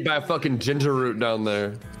 get beat by a fucking ginger root down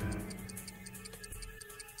there.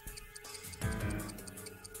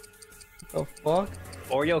 The fuck?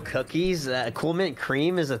 Oreo cookies, Cool Mint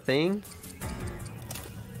cream is a thing.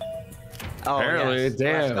 Oh, Apparently, yes.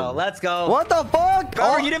 damn. Let's go. Let's go. What the fuck?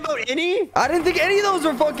 Trevor, you didn't vote any? I didn't think any of those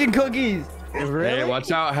were fucking cookies. Really? Hey, watch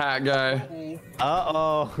out, hat guy.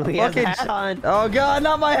 Uh-oh. He has a hat on. Oh, God,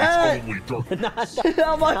 not my hat.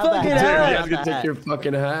 Not my fucking hat. You have to take your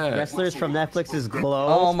fucking hat. Wrestlers from Netflix's Glow.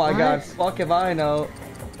 Oh, my God. Fuck if I know.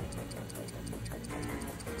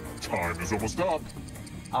 Time is almost up.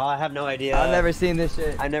 Oh, I have no idea. I've never seen this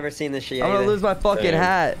shit. I've never seen this shit I'm gonna lose my fucking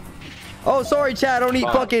hat. Oh, sorry, chat. I don't eat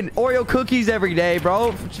fucking Oreo cookies every day,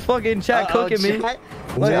 bro. Fucking chat cooking me. Chat?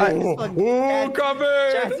 Ooh, come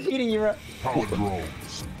in. Chat's eating you, bro.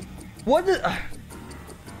 What the? I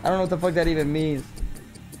don't know what the fuck that even means.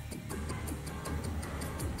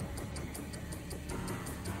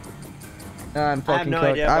 I'm fucking cooked.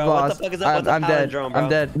 Idea, I've lost. I'm dead. I'm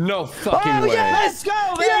dead. No fucking way. Yes! Let's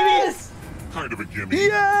go, baby! Yes! Kind of a gimme.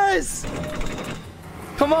 Yes!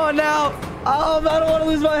 Come on now. Oh, I don't want to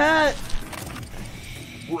lose my hat.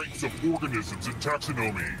 Ranks of organisms in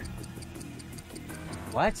taxonomy.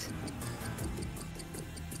 What?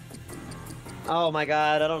 Oh my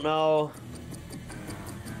god, I don't know.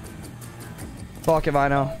 Fuck if I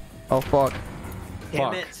know. Oh, fuck.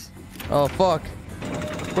 Damn it. Oh, fuck.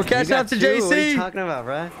 We're catching up to JC. What are you talking about,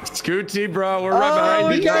 bro? Scooty, bro. We're right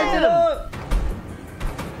behind you. Catching up.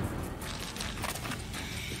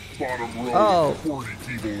 Bottom row. Oh.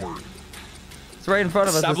 QWERTY keyboard. It's right in front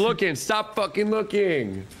of us. Stop looking. Stop fucking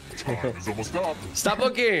looking. Time is almost up. Stop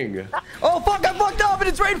looking. Oh, fuck. I fucked up and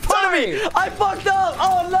it's right in front of me. I fucked up.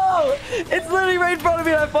 Oh, no. It's literally right in front of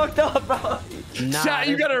me and I fucked up, bro. Nah, chat,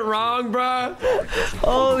 you got it wrong, bro.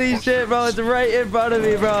 Holy shit, bro. It's right in front of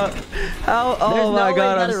me, bro. How? Oh, my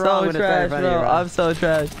God. I'm so trash, bro. I'm so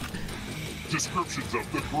trash. Descriptions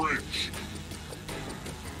of the Grinch.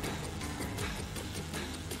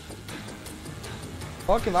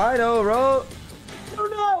 Fucking I know, bro.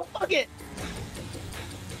 Oh, no. Fuck it.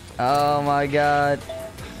 Oh, my God.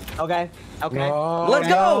 Okay. Okay. No, Let's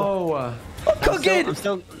go. I'm cooking.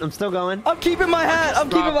 I'm still going. I'm keeping my hat. I'm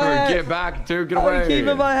keeping my hat. Get back, dude. Get away. I'm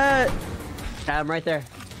keeping my hat. I'm right there.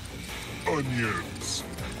 Onions.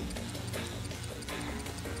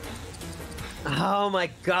 Oh my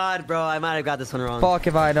god, bro. I might have got this one wrong. Fuck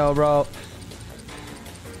if I know, bro.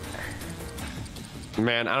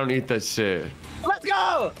 Man, I don't eat that shit. Let's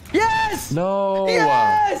go. Yes. No.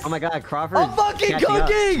 Yes. Oh my god, Crawford. I'm fucking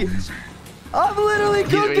cooking. I'm literally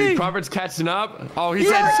cooking. Crawford's catching up. Oh, he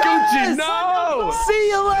Yes! said Scoochie. No. See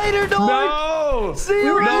you later, dog. No. See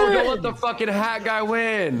you later. No, don't let the fucking hat guy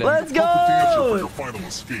win. Let's go. Your final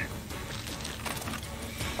escape.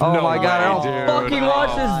 Oh No my god, I don't way, dude. fucking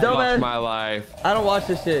watch this Fuck dumbass. my life. I don't watch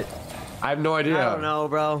this shit. I have no idea. I don't know,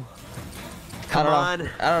 bro. Come on.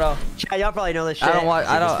 I don't know. Yeah, y'all probably know this shit. I don't watch.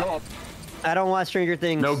 I don't watch Stranger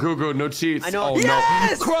Things. No Google, no cheats. I know. Oh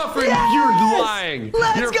Yes! no, Crawford, Yes! you're lying.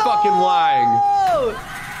 Let's you're go! fucking lying.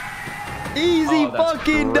 Easy Oh, that's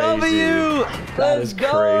fucking crazy. W. That Let's is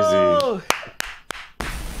go.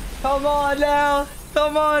 Come on now.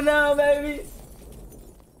 Come on now, baby.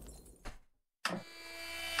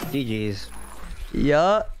 GG's.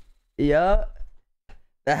 Yeah. Yeah.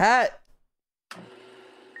 The hat.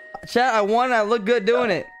 Chat, I won. I look good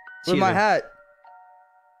doing it with my hat.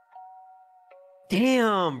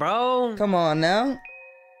 Damn, bro. Come on now.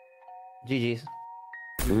 GG's.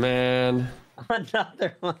 Man.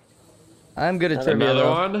 Another one. I'm good at trivia. Another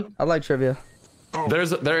though. one? I like trivia. There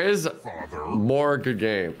is more good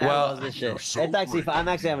game. Well, this shit. It's actually fun. I'm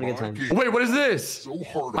actually having a good time. wait, what is this?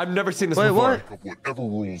 I've never seen this Wait, before. what? Whatever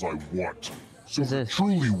rules I want. So to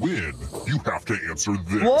truly win, you have to answer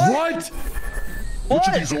this. What? Which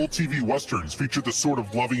of these old TV westerns featured the sort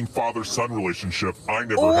of loving father-son relationship I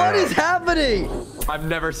never had? What is happening? I've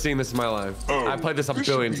never seen this in my life. I played this a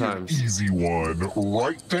billion times. Easy one,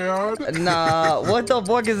 right, Dad? Nah, what the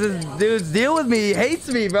fuck is this dude's deal with me? He hates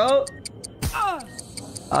me, bro.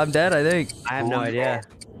 I'm dead, I think. I have no idea.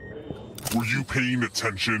 Were you paying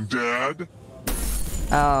attention, Dad?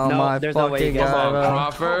 Oh No, my there's no way fucking you get god, that. bro.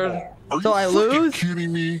 Crawford? Are So you I freaking lose?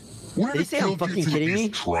 kidding me? Would Did you it say have I'm killed you fucking to at kidding least me?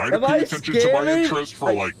 try to Am I pay attention to my scamming? interest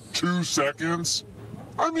for like 2 seconds?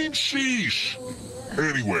 I mean, sheesh.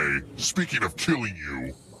 Anyway, speaking of killing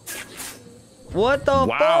you. What the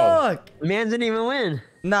Wow. fuck? Man didn't even win.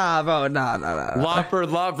 Nah, bro, nah. Lopper.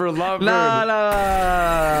 Nah.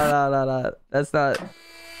 That's not.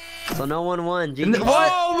 So no one won. GG.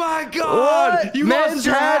 What? Oh my god! What? You Men's lost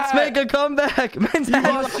your hats hat. make a comeback. Men's hats.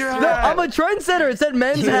 lost your No, hat. I'm a trendsetter. It said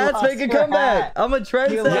men's You hats lost make a your comeback. hat. I'm a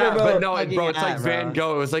trendsetter, Yeah, bro. but no, Fucking bro, it's like hat, Van bro.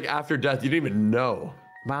 Gogh. It was like after death. You didn't even know.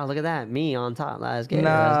 Wow, look at that. Me on top. Let's get it.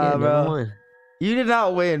 Nah, Let's get it. bro. Number one. You did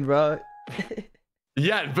not win, bro.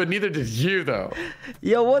 Yeah, but neither did you though.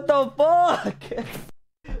 Yo, what the fuck?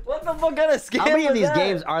 What the fuck kind of scam How many of was these that?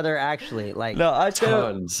 games are there actually? Like, No, I should have.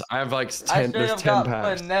 Tons. I have like I 10. should There's have 10 got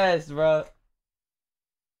packs. finesse, bro.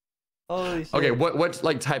 Holy shit. Okay, what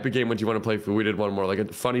like type of game would you want to play if we did one more? Like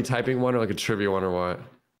a funny typing one or like a trivia one or what?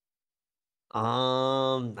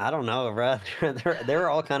 I don't know, bro. They were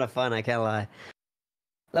all kind of fun. I can't lie.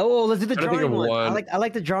 Oh, let's do the drawing one. I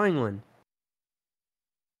like the drawing one.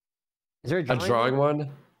 Is there a drawing one?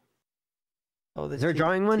 Oh, is there a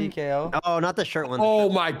drawing one? TKO. Oh, not the shirt one. Oh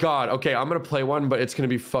my god. Okay, I'm gonna play one, but it's gonna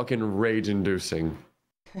be fucking rage-inducing.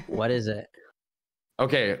 What is it?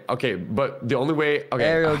 Okay, but the only way. Okay,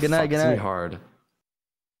 Ariel, good night, it's gonna be hard.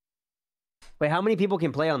 Wait, how many people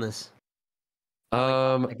can play on this?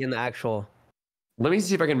 Like in the actual. Let me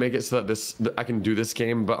see if I can make it so that I can do this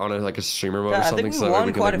game, but on a streamer mode or something, I think we so that won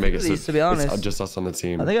we can quite like a make few it of these, so to be honest. it's just us on the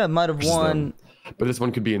team. I think I might have won. But this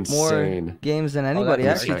one could be insane. More games than anybody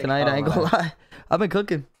actually tonight. I ain't gonna lie. I've been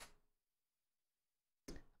cooking.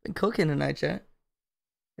 Been cooking tonight, chat.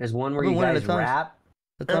 There's one where you guys rap.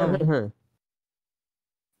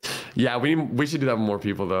 Yeah, we should do that with more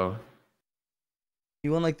people though.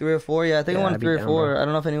 You won like 3 or 4. Yeah, I think I won 3 or 4. I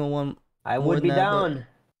don't know if anyone won. I would be down.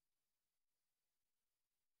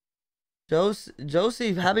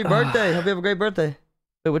 Josie, happy birthday! Hope you have a great birthday.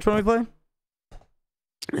 Wait, which one are we playing?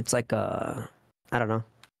 It's like I don't know.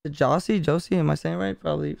 Josie, am I saying it right?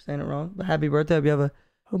 Probably saying it wrong. But happy birthday! Hope you have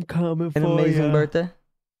I'm coming an amazing birthday.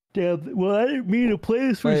 Damn, well, I didn't mean to play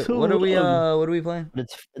this for Wait, so what are long. we playing?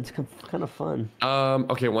 It's kind of fun.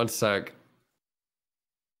 Okay, one sec.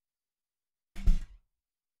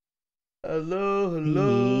 Hello.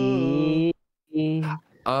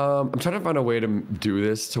 I'm trying to find a way to do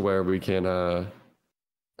this to where we can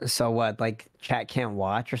So what, like chat can't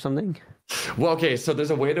watch or something? Well, okay, so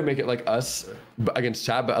there's a way to make it like us against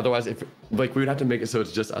chat, but otherwise if like we would have to make it so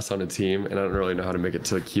it's just us on a team, and I don't really know how to make it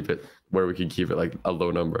to keep it where we can keep it like a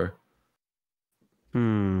low number.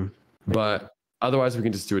 But otherwise we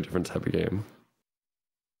can just do a different type of game.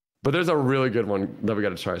 But there's a really good one that we got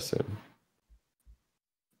to try soon.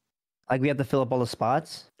 Like we have to fill up all the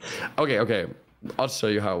spots? Okay. I'll show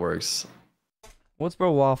you how it works. What's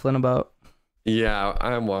bro waffling about? Yeah,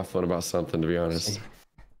 I'm waffling about something, to be honest.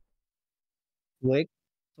 Wait,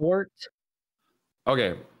 worked.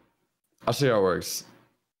 Okay, I'll show you how it works.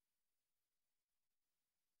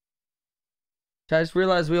 I just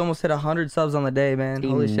realized we almost hit 100 subs on the day, man.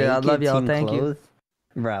 Holy shit, I love y'all. Thank you.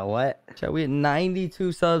 Bro, what? Chat, we had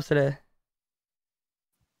 92 subs today.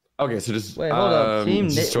 Okay, so just wait, hold up. Team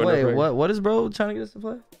wait, what is bro trying to get us to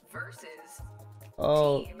play?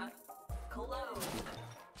 Oh.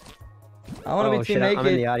 I want to be team naked. I'm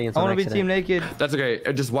in the audience. I want to be team naked. That's okay.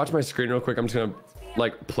 Just watch my screen real quick. I'm just gonna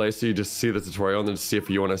like play so you just see the tutorial and then see if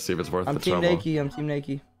you want to see if it's worth the trouble. I'm team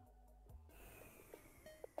naked.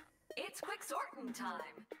 It's quick sorting time.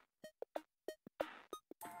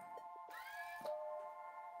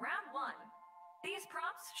 Round 1. These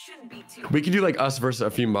prompts shouldn't be too. We could do like us versus a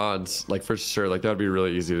few mods, like for sure. Like that would be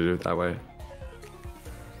really easy to do it that way.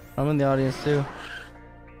 I'm in the audience too.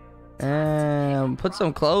 And put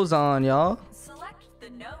some clothes on, y'all. Select the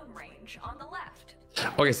known range on the left.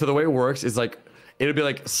 Okay, so the way it works is like it'll be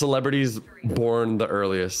like celebrities born the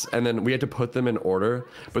earliest, and then we had to put them in order,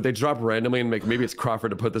 but they drop randomly and maybe it's Crawford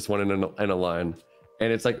to put this one in a line,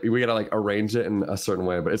 and it's like we gotta like arrange it in a certain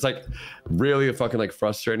way, but it's like really fucking like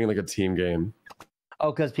frustrating, like a team game.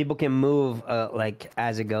 Oh, because people can move like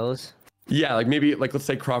as it goes. Yeah, like maybe like let's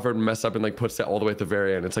say Crawford mess up and like puts it all the way at the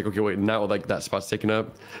very end. It's like, okay, wait, now like that spot's taken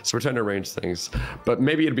up. So we're trying to arrange things. But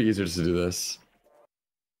maybe it'd be easier just to do this.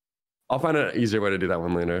 I'll find an easier way to do that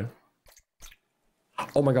one later.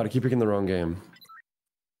 Oh my god, I keep picking the wrong game.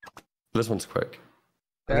 This one's quick.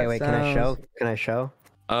 Okay, wait, can I show?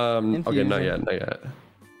 Okay, not yet.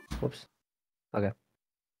 Whoops. Okay.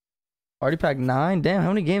 Party pack 9? Damn, how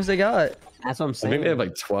many games they got? That's what I'm saying. I think they have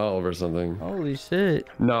like 12 or something. Holy shit.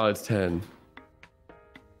 No, it's 10.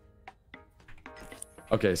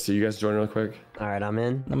 Okay, so you guys join real quick. All right, I'm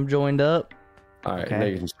in. I'm joined up. All right, now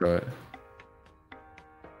you can show it.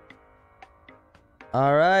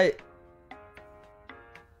 All right.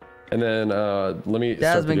 And then let me.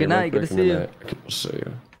 Jasmine, good night. Good to see you. I can show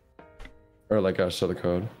you. Or like show the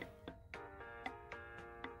code.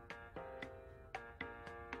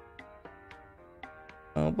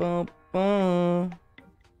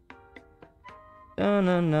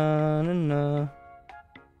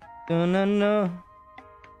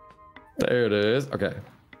 There it is. Okay.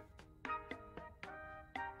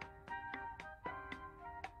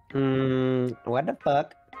 What the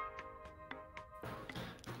fuck?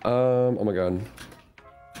 Oh my god.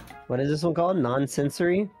 What is this one called?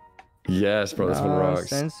 Non-sensory? Yes, bro. This one rocks.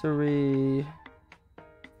 Sensory.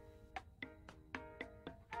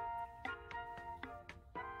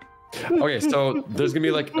 Okay, so there's gonna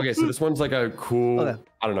be like, okay, so this one's like a cool,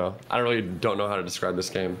 I don't know. I don't know how to describe this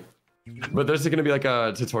game. But there's gonna be like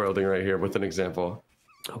a tutorial thing right here with an example.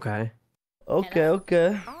 Okay.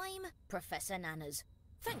 Okay. I'm Professor Nanas.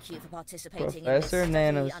 Thank you for participating Professor in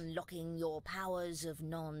this Nanas. study unlocking your powers of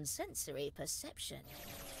non-sensory perception.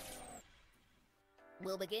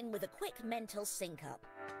 We'll begin with a quick mental sync-up.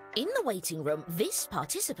 In the waiting room, this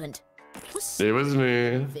participant was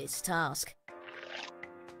me. This task.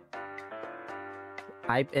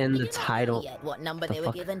 Type in the title. Yet what number they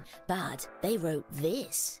were given, but they wrote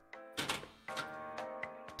this.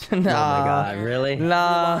 Nah. Oh my god, really?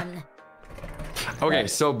 Nah. Okay,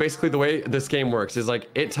 so basically the way this game works is like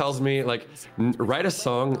it tells me like write a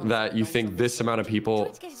song that you think this amount of people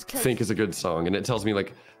think is a good song, and it tells me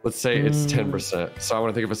like let's say it's 10%. So I want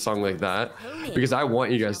to think of a song like that because I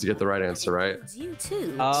want you guys to get the right answer, right? You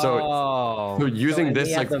too. So using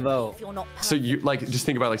this like vote. so you like just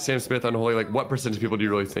think about like Sam Smith Unholy, like what percentage of people do you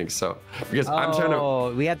really think? So because I'm trying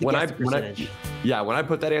to we have to guess the percentage. When I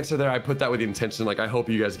put that answer there, I put that with the intention like I hope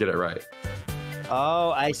you guys get it right.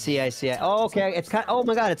 Oh, I see. Oh, okay. It's kind. Oh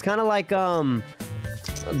my god, it's kind of like the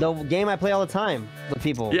game I play all the time with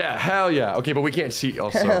people. Yeah, hell yeah. Okay, but we can't cheat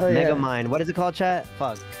also. Mega Mind. What is it called, chat?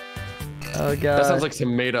 Fuck. Oh god. That sounds like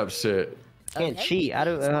some made up shit. Can't cheat.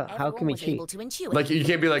 How can we cheat? Like you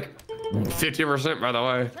can't be like 50% by the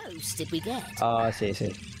way. Close did we get? Oh, I see.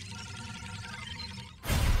 50.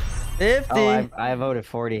 Oh, I voted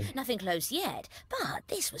 40. Nothing close yet, but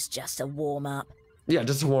this was just a warm-up. Yeah,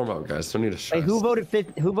 just a warm up, guys. Don't need to stress. Wait,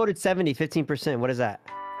 who voted 70? 15%. What is that?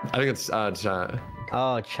 I think it's chat.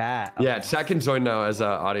 Oh, chat. Okay. Yeah, chat can join now as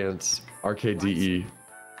audience. RKDE.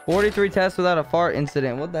 43 tests without a fart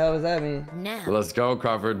incident. What the hell does that mean? Now, Let's go,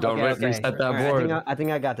 Crawford. Don't reset that board. I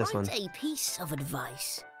think I got this one. a piece of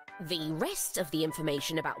advice. The rest of the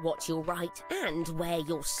information about what you'll write and where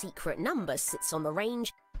your secret number sits on the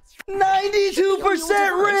range.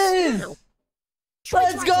 92% Riz!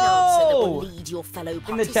 Let's go!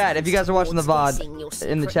 In the chat, if you guys are watching the VOD,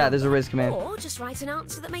 in the chat, there's a Riz command. Or just write an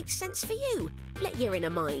answer that makes sense for you. Let your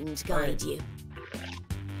inner mind guide you.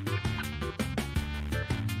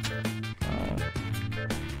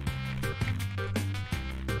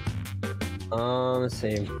 Let's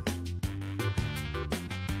see.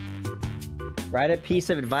 Write a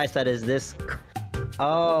piece of advice that is this.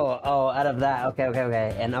 Oh, out of that.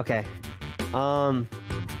 Okay. And okay.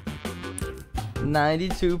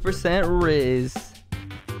 92% Riz.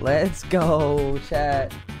 Let's go,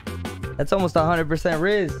 chat. That's almost 100%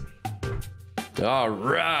 Riz. All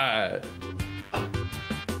right.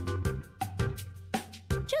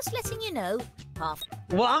 Just letting you know, half.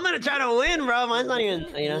 Well, I'm gonna try to win, bro. Mine's not even,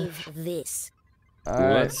 you know. This.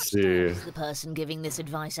 Let's see. Does the person giving this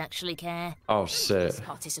advice actually care? Oh shit. This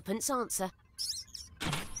participant's answer.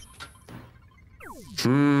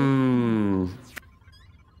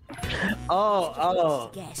 Oh.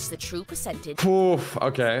 Guess the true percentage. Oof,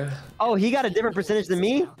 okay. Oh, he got a different percentage than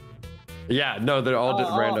me? Yeah, no, they're all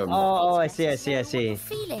random. Oh, I see.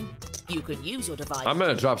 Feeling. You could use your device. I'm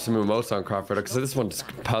gonna drop some emotes on Crawford because this one's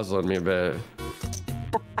puzzling me a bit.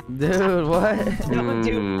 Dude, what? Don't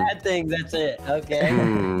do bad things, that's it. Okay.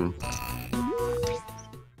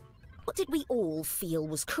 What did we all feel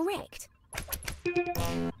was correct?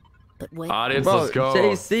 But when Audience, bro, let's go.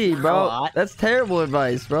 JC, bro, that's terrible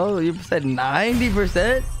advice, bro. You said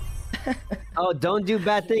 90%. Oh, don't do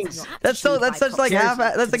bad things. That's such like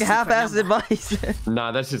half-assed advice.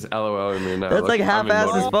 Nah, that's just LOL in me now. That's like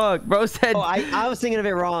half-assed as fuck. Bro said. Oh, I was thinking of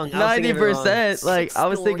it wrong. 90%. Like I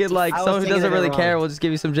was thinking like someone who doesn't really care will just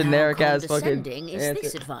give you some generic ass fucking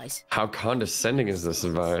advice. How condescending is this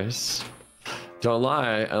advice? Don't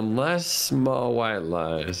lie unless small white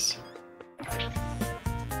lies.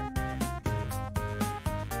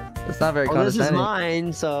 It's not very condescending. This is condescending.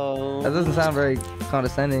 mine, so That doesn't sound very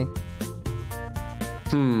condescending.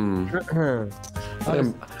 I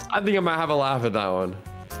think I might have a laugh at that one.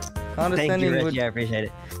 Condescending. Thank you, Reggie. I appreciate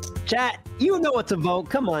it. Chat, you know what to vote.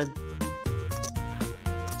 Come on.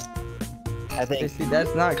 I think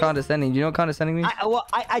that's not condescending. Do you know what condescending means?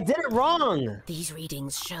 I did it wrong. These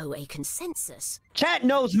readings show a consensus. Chat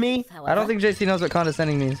knows me. I don't think JC knows what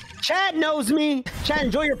condescending means. Chat knows me. Chat,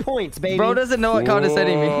 enjoy your points, baby. Bro doesn't know what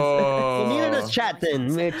condescending means. Well, neither does chat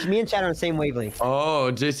then. Me and chat are on the same wavelength.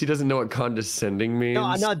 Oh, JC doesn't know what condescending means.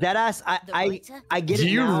 No, deadass. I get it. Do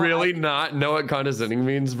you really not know what condescending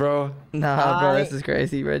means, bro? Nah, bro, this is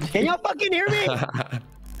crazy, Reggie. Can y'all fucking hear me?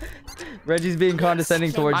 Reggie's being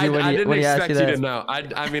condescending towards you when he asked you that. I didn't expect you to know.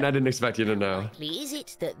 I mean, I didn't expect you to know. Is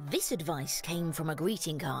it that this advice came from a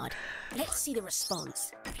greeting card? Let's see the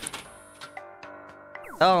response.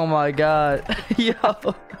 Oh my god. Yo.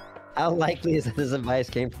 How likely is that this advice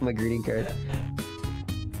came from a greeting card?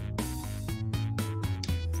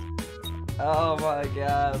 Oh my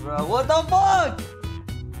god, bro. What the fuck?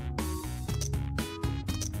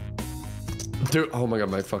 Dude, oh my god,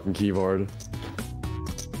 my fucking keyboard.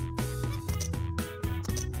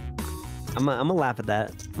 I'm gonna laugh at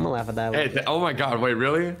that. I'm gonna laugh at that. Hey, oh my god, wait,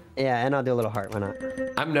 really? Yeah, and I'll do a little heart. Why not?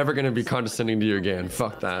 I'm never gonna be condescending to you again.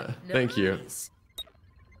 Fuck that. Thank you.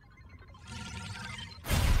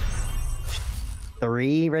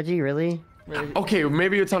 3, Reggie? Really? Okay,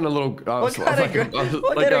 maybe it's on a little what kind of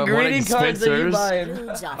greeting cards are you buying?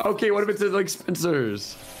 Okay, what if it's like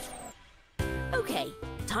Spencer's? Okay,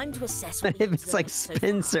 time to assess. What if it's like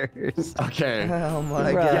Spencer's? Okay. Oh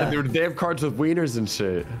my god. Yeah, dude, they have cards with wieners and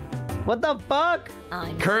shit. What the fuck?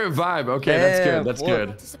 Current vibe. Okay, that's good. That's good.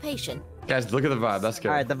 Participation. Guys, look at the vibe. That's good.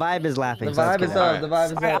 All right, the vibe is laughing. The vibe is up. The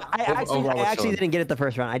vibe is up. I actually didn't get it the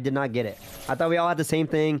first round. I did not get it. I thought we all had the same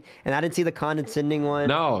thing, and I didn't see the condescending one.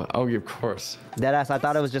 No. Oh, of course. Deadass. I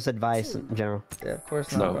thought it was just advice in general. Yeah, of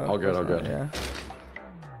course not. No, all good, all good. Yeah.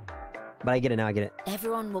 But I get it now. I get it.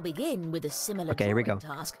 Everyone will begin with a similar here we go.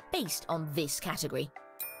 task based on this category.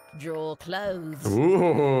 Draw clothes.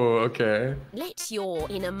 Ooh, okay. Let your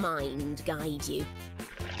inner mind guide you.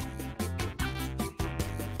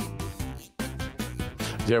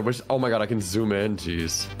 Yeah, wish. Oh my god, I can zoom in.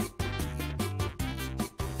 Jeez.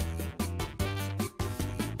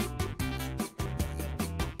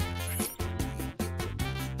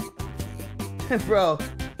 Bro,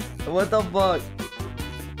 what the fuck?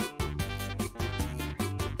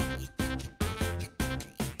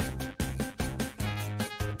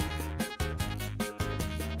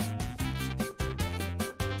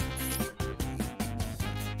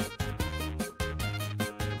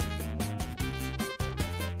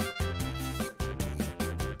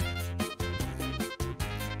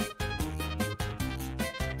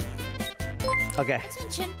 Okay.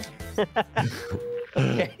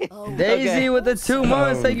 Daisy with the 2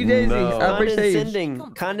 months. Thank you, Daisy. No. I appreciate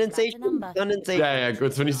you. Condensation. Yeah,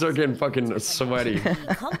 it's when you start getting fucking sweaty.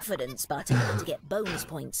 Confidence button to get bonus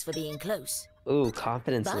points for being close. Ooh,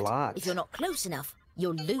 confidence But locked. if you're not close enough,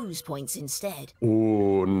 you'll lose points instead.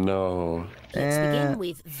 Ooh, no. Let's begin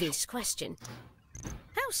with this question.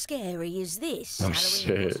 How scary is this Oh, Halloween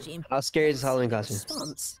shit. costume? How scary is this Halloween costume?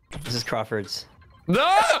 Response. This is Crawford's.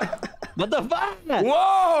 No! What the fuck?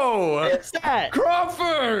 Whoa! What's that?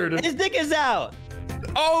 Crawford! His dick is out.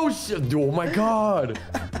 Oh shit! Oh my god!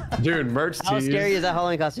 Dude, merch tees. How scary is that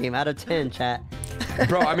Halloween costume? Out of 10, chat.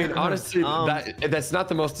 Bro, I mean, honestly, that's not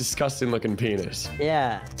the most disgusting looking penis.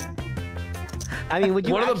 Yeah. I mean, would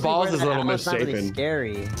you? One of the actually balls wear is that? a little I know it's not really misshapen.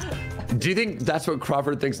 Scary. Do you think that's what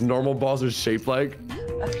Crawford thinks normal balls are shaped like?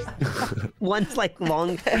 One's like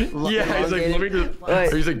long. Yeah, he's like, let me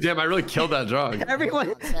just. He's like, damn, I really killed that drug.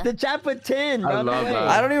 Everyone, the chat put 10. I love that.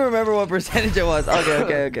 I don't even remember what percentage it was.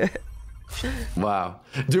 Okay. Wow,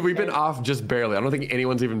 dude, we've been off just barely. I don't think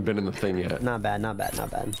anyone's even been in the thing yet. Not bad.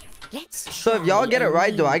 So if y'all get it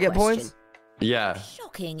right, do I get points? Yeah.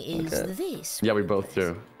 Shocking is this. Yeah, we both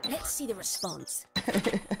do. Let's see the response.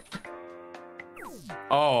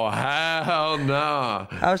 Oh hell no!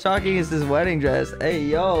 How shocking is this wedding dress? Hey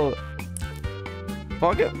yo.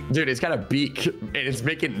 Fuck it. Dude, it's got a beak and it's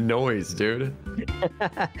making noise, dude.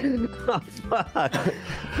 Oh, fuck.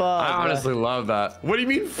 I honestly love that. What do you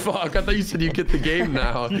mean, fuck? I thought you said you get the game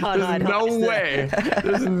now. There's no way.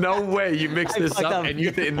 There's no way you mix this up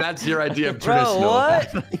and that's your idea of traditional. Bro,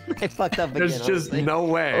 what? I fucked up again. There's just no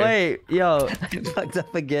way. Wait, yo. I fucked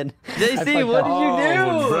up again. JC, what did you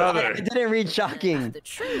do? Brother. I didn't read shocking.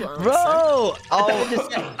 Bro.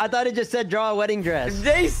 I thought it just said draw a wedding dress.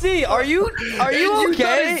 JC, are you You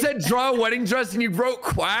thought okay? it said draw a wedding dress and you wrote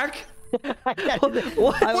quack? What's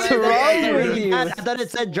wrong with you? I thought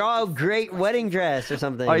it said draw a great wedding dress or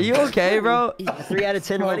something. Are you okay, bro? 3 out of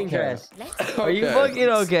 10 wedding dress. Are you fucking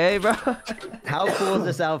okay, bro? How cool is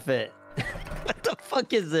this outfit? What the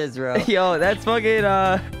fuck is this, bro? Yo, that's fucking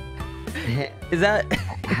is that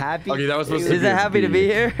happy? Okay, that was supposed to Is it happy to be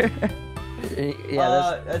here?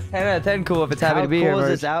 Yeah, that's 10 out of 10 cool if it's happy how to be here. cool is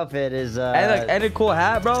Merch. this outfit? Is And a cool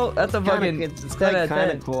hat, bro. That's a fucking it's 10 out of 10.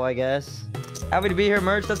 kind of cool, I guess. Happy to be here,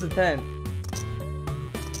 merch. That's a 10.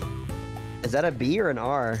 Is that a B or an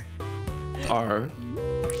R? R.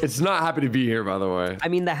 It's not happy to be here, by the way. I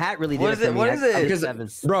mean, the hat really did What it is for it? me. What is it?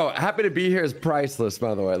 Because, bro, happy to be here is priceless,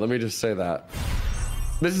 by the way. Let me just say that.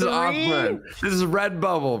 This is off-brand. This is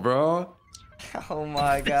Redbubble, bro. Oh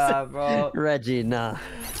my god, bro. Reggie, nah.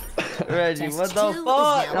 Reggie, what the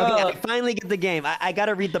fuck? Okay, I finally get the game. I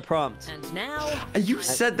gotta read the prompt. And now, You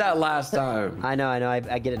said that last time. I know. I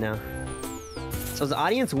get it now. So is the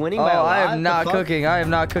audience winning by a lot? I am not cooking. I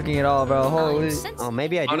am not cooking at all, bro. Holy. Oh,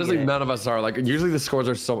 maybe I do. Honestly, none of us are. Like, usually the scores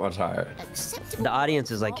are so much higher. The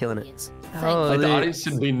audience is like killing it. Like, the audience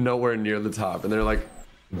should be nowhere near the top, and they're like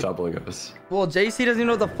doubling us. Well, JC doesn't even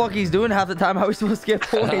know what the fuck he's doing half the time. How are we supposed to get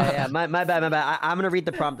points? Yeah, my bad. I'm gonna read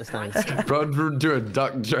the prompt this time. Bro, do a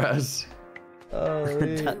duck dress.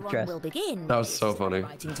 Duck dress. Will begin. That was so funny.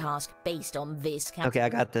 Writing task based on this. Okay, I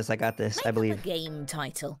got this. I believe. Game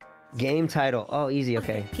title. Game title. Oh, easy.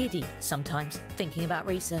 Okay. Giddy sometimes thinking about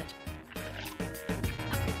research.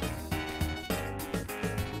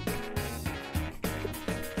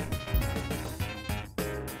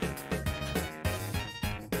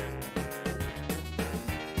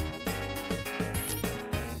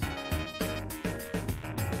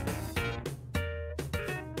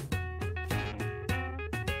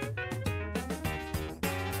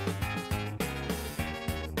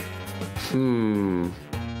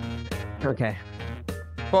 Okay.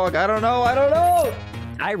 Fuck, I don't know.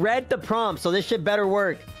 I read the prompt, so this shit better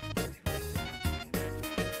work.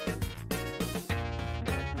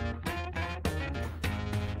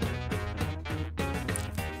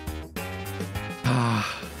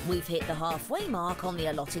 We've hit the halfway mark on the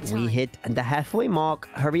allotted time. We hit the halfway mark.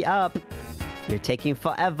 Hurry up. You're taking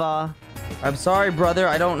forever. I'm sorry, brother.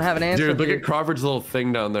 I don't have an answer. Dude, look at Crawford's little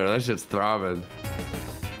thing down there. That shit's throbbing.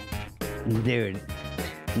 Dude.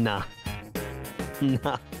 Nah.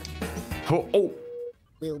 Oh.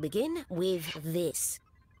 We'll begin with this.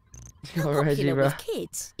 Yo, How Reggie, popular bro. with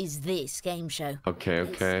kids is this game show? Okay.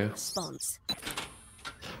 Response.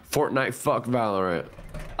 Fortnite, fuck Valorant.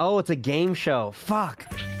 Oh, it's a game show. Fuck.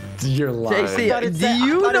 You're lying. JC, do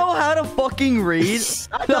you know how to fucking read?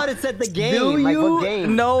 I thought it said the game. Do like, you what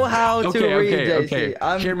game? know how to read, JC?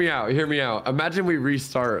 Okay. Hear me out. Imagine we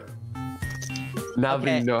restart. Now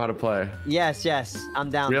that you know how to play. Yes. I'm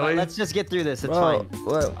down. Really? But let's just get through this. It's Whoa.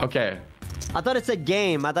 fine. Okay. I thought it said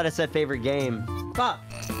game. I thought it said favorite game. Fuck.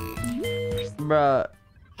 Bruh.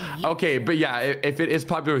 Okay, but yeah, if it is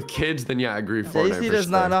popular with kids, then yeah, I agree. Fortnite JC for does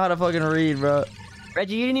sure. not know how to fucking read, bro.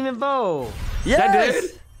 Reggie, you didn't even vote. Yes! I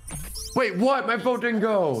did? Wait, what? My vote didn't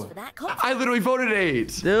go. I literally voted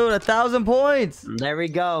 8. Dude, 1,000 points. There we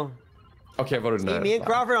go. Okay, I voted 9. Me and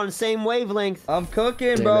Crawford on the same wavelength. I'm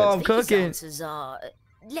cooking, bro. I'm cooking. These answers are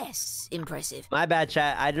less impressive. My bad,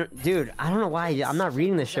 chat. I don't know why. I'm not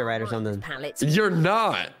reading this shit right or something. You're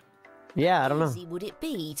not. Yeah, I don't know. How easy would it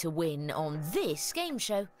be to win on this game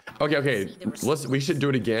show? Okay. We should do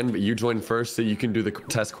it again, but you join first so you can do the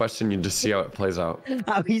test question and just see how it plays out.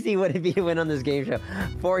 How easy would it be to win on this game show?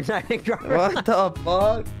 Fortnite and Crawford. What the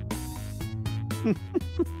fuck?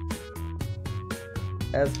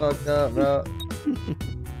 That's fucked up, bro.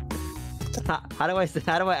 How do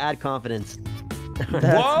I add confidence? That's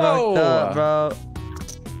fucked up, bro.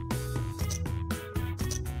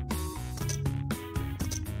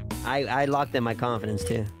 I locked in my confidence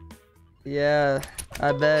too. Yeah,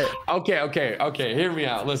 I bet. Okay. Hear me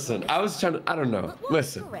out. Listen, I was trying to. I don't know.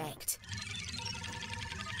 Listen. Correct.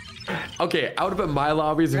 Okay, I would have put my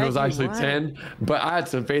lobbies if it was actually 10, but I had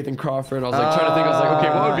some faith in Crawford. I was like trying to think. I was like, okay,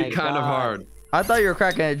 what would be kind of hard? I thought you were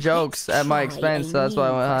cracking at jokes at my expense, so that's why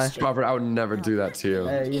I went high. Crawford, I would never do that to you.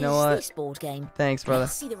 Hey, you know what? Board game. Thanks, brother.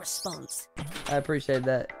 Let's see the response. I appreciate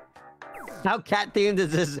that. How cat themed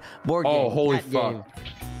is this board game? Oh, holy Cat fuck. game.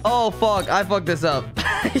 Oh, fuck. I fucked this up.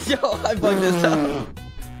 Yo, I fucked this up.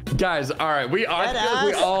 Guys, all right, we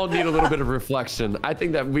all need a little bit of reflection. I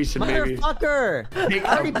think that we should maybe. Motherfucker! I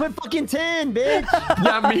already put fucking 10, bitch.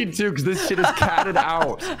 Yeah, me too, because this shit is catted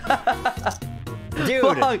out. Dude.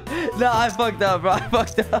 Fuck. No, I fucked up, bro. I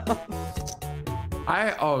fucked up.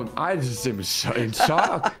 I just am in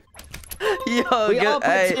shock. Yo, We all put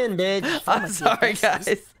hey, 10, bitch. I'm sorry, guys.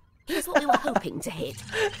 Here's what we were hoping to hit.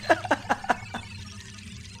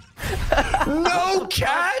 No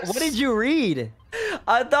cats. What did you read?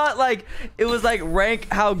 I thought like it was like rank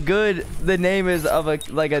how good the name is of a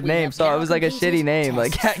name, so it was like a shitty name,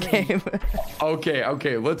 like cat game.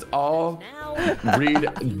 Okay, let's all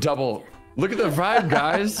read double. Look at the vibe,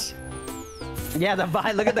 guys. Yeah, the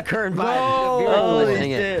vibe. Look at the current vibe. Holy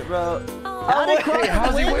shit, bro. Wait,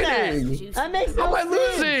 how's he winning? That makes no How am I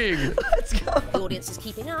sense. losing? Let's go. The audience is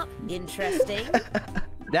keeping up. Interesting.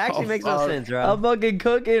 That actually makes no sense, bro. I'm fucking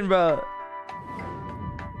cooking, bro.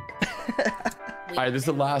 All right, this is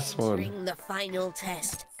the last one. Entering the final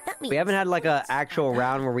test. That means We haven't had like a actual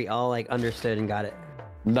round where we all like understood and got it.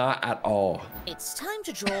 Not at all. it's time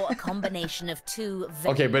to draw a combination of two.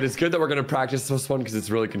 Okay, but it's good that we're gonna practice this one because it's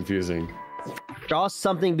really confusing. Draw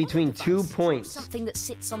something between 2 points. Something that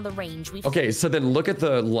sits on the range. Okay, so then look at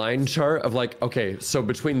the line chart of like, okay, so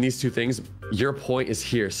between these two things, your point is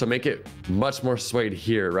here. So make it much more swayed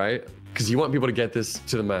here, right? Because you want people to get this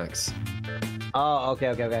to the max. Oh,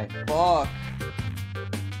 okay. Fuck.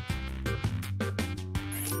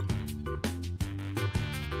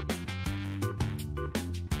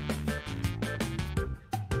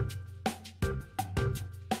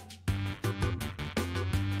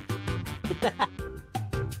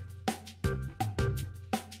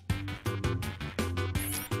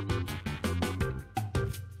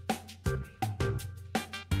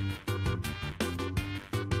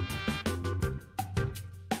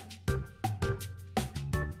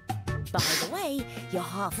 By the way, you're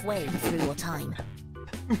halfway through your time.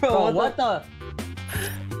 Bro, what the?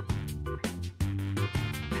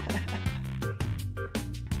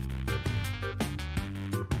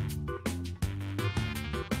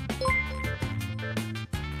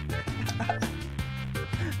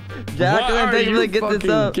 Jacqueline, thank you for get this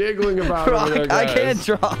up. Giggling about bro, it there, I can't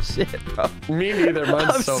draw shit, bro. Me neither.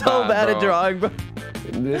 Mine's I'm so bad at drawing, bro.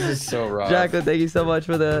 This is so rough. Jacqueline, thank you so much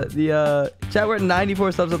for the chat. We're at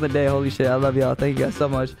 94 subs on the day. Holy shit, I love y'all. Thank you guys so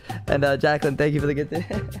much. And Jacqueline, thank you for the get there.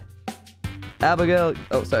 Abigail,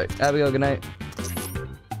 oh sorry, Abigail, good night.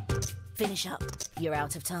 Finish up. You're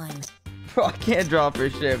out of time. Bro, I can't draw for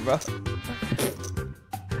shit, bro.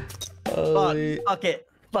 Fuck it.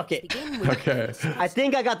 Okay. I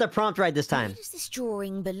think I got the prompt right this time. Where does this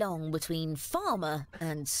drawing belong between farmer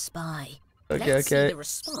and spy? Okay, Let's see okay. the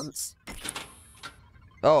response.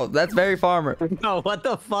 Oh, that's very farmer. No, what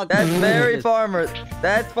the fuck? That's very farmer.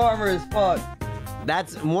 That's farmer as fuck.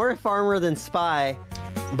 That's more farmer than spy,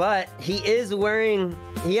 but he is wearing.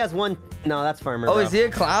 He has one. No, that's farmer. Oh, bro. is he a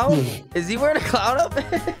clown? Is he wearing a clown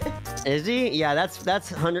outfit? Is he? Yeah, that's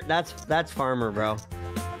farmer, bro.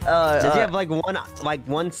 Does he have like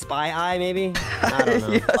one spy eye maybe? I don't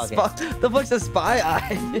know. Yeah, the fuck's a spy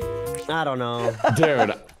eye? I don't know.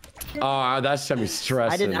 Dude. Oh, that should be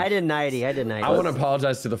stressing. I did 90. I want to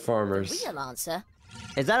apologize to the farmers. Real answer.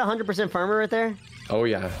 Is that 100% farmer right there? Oh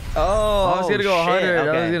yeah. Oh, I was gonna go 100. Shit,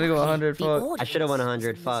 okay. I was gonna go 100. Fuck. I should have won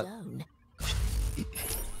 100. Fuck.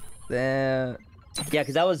 Damn. Yeah,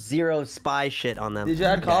 because that was 0 spy shit on them. Did you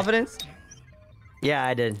add confidence? Yeah,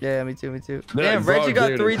 I did. Yeah, me too. Damn, Damn, Reggie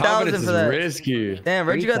got 3,000 for that. Risky. Damn,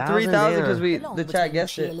 Reggie got 3,000 because the chat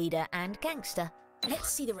guessed it. Cheerleader and gangster.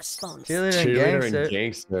 Let's see the response. Cheerleader and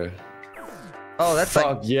gangster. Oh, that's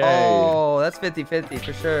Fuck like, yay. oh, that's 50-50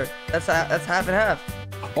 for sure. That's half and half.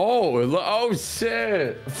 Oh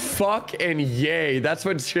shit. Fuck and yay. That's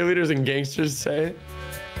what cheerleaders and gangsters say.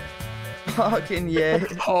 Fucking yay.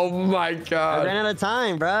 Oh my god. I ran out of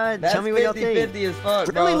time, bro. That's Tell me what y'all think. 50-50 as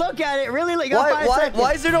fuck, bro. Really look at it. Really look.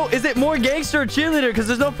 Why is there no? Is it more gangster or cheerleader? Because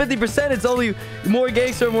there's no 50%. It's only more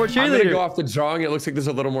gangster or more cheerleader. I'm gonna go off the drawing. It looks like there's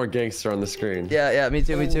a little more gangster on the screen. Yeah, me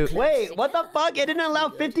too. Wait, what the fuck? It didn't allow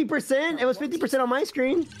 50%. It was 50% on my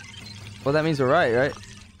screen. Well, that means we're right?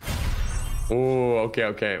 Oh,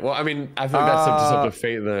 okay. Well, I mean, I think that's just up to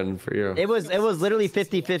fate then for you. It was literally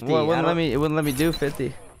 50-50. Well, it wouldn't let me do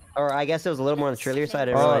 50. Or I guess it was a little more on the cheerleader side.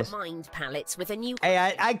 I realized. Mind palettes with a new.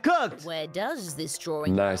 Hey, I cooked. Where does this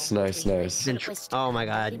drawing? Nice. Oh my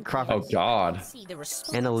god, Crawford. Oh god.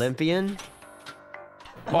 An Olympian.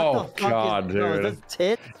 Oh god, dude.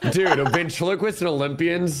 Dude, a ventriloquist and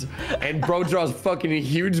Olympians, and bro draws fucking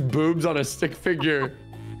huge boobs on a stick figure.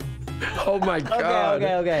 Oh my god.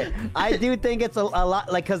 Okay. I do think it's a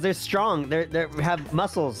lot, like, cause they're strong. They have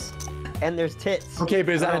muscles. And there's tits. Okay,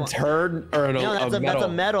 but is that a turd or a metal? That's a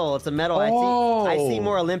metal. It's a metal. Oh. I see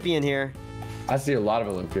more Olympian here. I see a lot of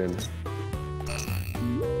Olympians.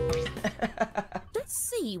 Let's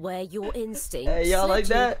see where your instincts. Hey, y'all like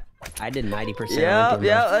that? I did 90%. Yeah.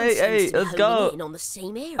 Hey, let's go. On the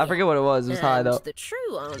same area. I forget what it was. It was high though. The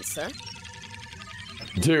true answer.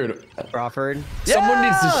 Dude, Crawford. Someone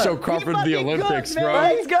needs to show Crawford the Olympics, bro.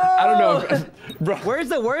 Let's go. I don't know, bro. Where's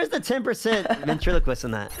the 10% ventriloquist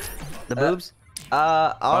in that? The boobs?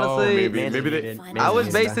 Honestly, maybe they. I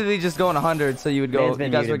was basically just going 100, so you would go. You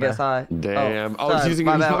guys would guess high. Damn. Oh, he's using.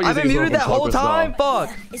 I've been muted that whole time. Fuck.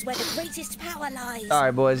 Is where the greatest power lies. All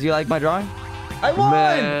right, boys. You like my drawing? I won.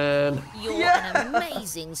 Man. You're an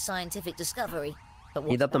amazing scientific discovery.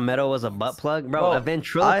 You thought the metal was a butt plug, bro? A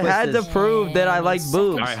ventriloquist. I had to prove that I like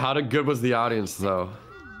boobs. All right, how good was the audience though?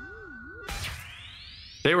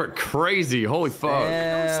 They were crazy. Holy fuck.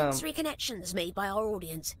 Sensory connections made by our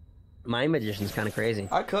audience. My magician's kind of crazy.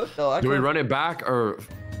 I cooked though. Do we run it back or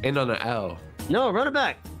end on an L? No, run it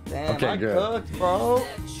back. Damn, okay, I good. cooked, bro.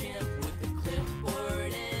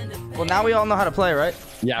 Well, now we all know how to play, right?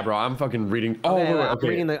 Yeah, bro. I'm fucking reading. Oh, Okay,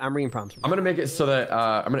 okay. I'm reading prompts. I'm gonna make it so that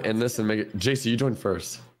I'm gonna end this and make it. JC, you join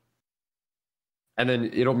first, and then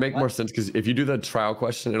it'll make more sense because if you do the trial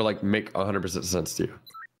question, it'll like make 100% sense to you.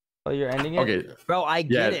 Oh, you're ending it. Okay, bro. I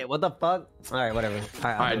get it. What the fuck? All right, whatever.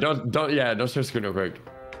 All right. Don't share screen real quick.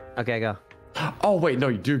 Okay, go. Oh wait, no,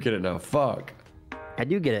 you do get it now. Fuck. I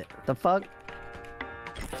do get it. The fuck?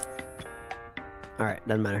 All right,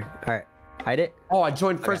 doesn't matter. All right, hide it. Oh, I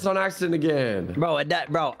joined first on accident again. Bro,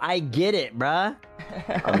 bro, I get it, bruh.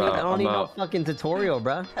 I don't need no fucking tutorial,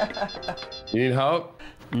 bruh. You need help?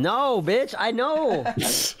 No, bitch. I know.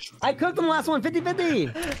 I cooked them last one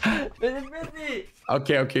 50-50. 50-50.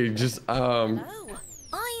 Okay, just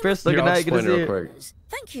Chris, look at that. Explain it real quick.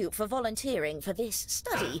 Thank you for volunteering for this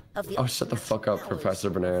study of the shut the fuck up, Professor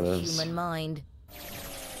Bananas. human mind.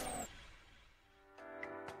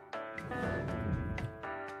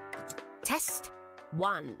 Test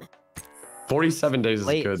 1. 47 days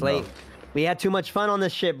is good, though. We had too much fun on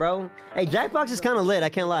this shit, bro. Hey, Jackbox is kind of lit. I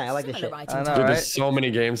can't lie. I like this shit. I know, Dude, there's so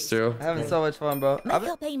many games, too. Having so much fun, bro. Make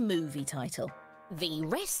up a movie title. The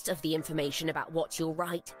rest of the information about what you'll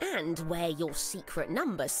write and where your secret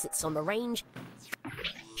number sits on the range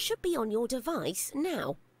should be on your device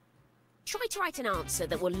now. Try to write an answer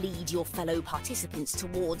that will lead your fellow participants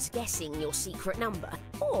towards guessing your secret number,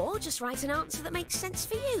 or just write an answer that makes sense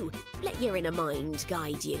for you. Let your inner mind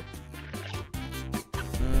guide you.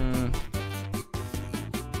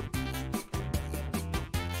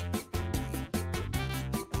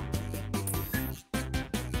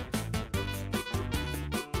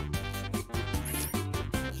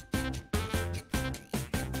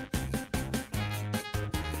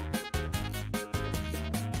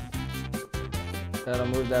 Gotta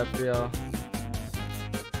move that for y'all.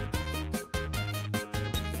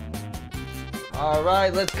 All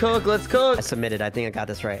right, let's cook. Let's cook. I submitted. I think I got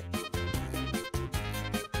this right.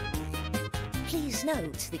 Please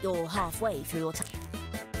note that you're halfway through your time.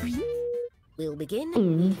 We'll begin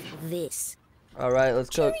with this. All right, let's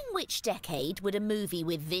cook. During which decade would a movie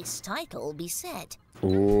with this title be set?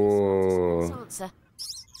 Ooh. Answer.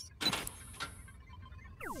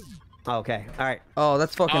 Okay, all right. Oh,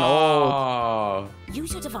 that's fucking old.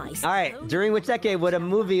 Use your device. All right, during which decade would a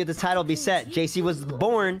movie with the title be set? JC was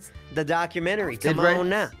born. The documentary. Come on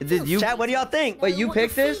now. Did you? Chat, what do y'all think? Wait, you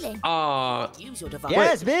picked this? Use your device.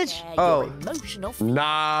 Yes, bitch. Oh.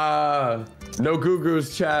 Nah. No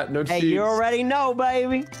goo-goos, chat. No cheats. Hey, you already know,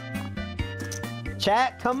 baby.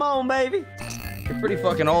 Chat, come on, baby. You're pretty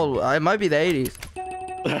fucking old. It might be the 80s.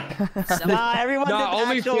 Nah, everyone did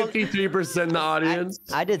only actual... 53% in the audience.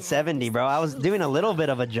 I did 70, bro. I was doing a little bit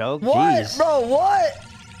of a joke. What? Jeez. Bro, what?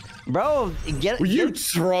 Bro, you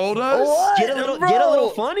trolled us? What? Get a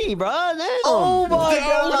little funny, bro. Damn. Oh my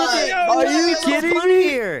god. Are you kidding me?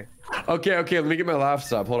 Here. Okay, let me get my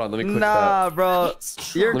laughs up. Hold on, let me click nah, that. bro.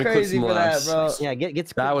 You're crazy for that, bro. Yeah, get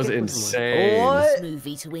that was insane. What?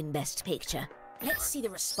 Movie to win Best Picture. Let's see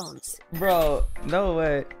the response. Bro, no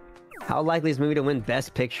way. How likely is movie to win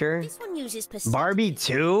Best Picture? This one uses Barbie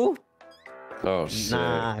 2? Oh shit.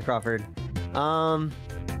 Nah, Crawford. Hasn't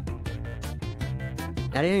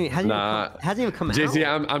even come JC,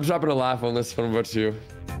 out. I'm dropping a laugh on this one. What about you?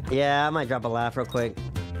 Yeah, I might drop a laugh real quick.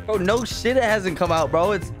 Bro, no shit, it hasn't come out,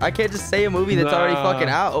 bro. I can't just say a movie that's already fucking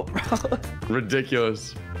out, bro.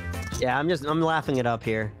 Ridiculous. Yeah, I'm laughing it up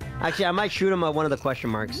here. Actually, I might shoot him at one of the question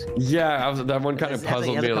marks. Yeah, that one kind of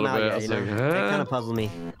puzzled me a little bit. I was like, huh? It kind of puzzled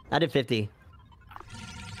me. I did 50.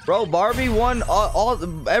 Bro, Barbie won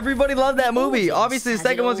everybody loved that movie. Obviously, the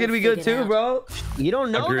second one's gonna be good too, bro. You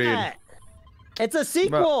don't know that. It's a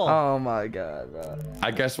sequel. Bro, oh my god, bro.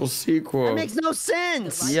 I guess we'll sequel. That makes no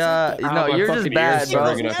sense. Yeah, no, you're just bad,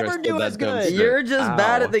 bro. Never do as good. You're just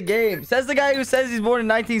bad at the game. Says the guy who says he's born in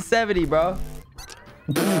 1970, bro.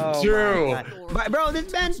 True. Bro,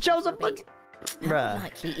 this man chose a fuck. How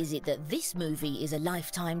likely is it that this movie is a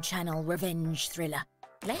Lifetime Channel revenge thriller?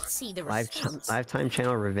 Let's see the response. Lifetime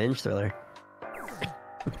Channel revenge thriller.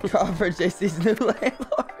 Crawford JC's new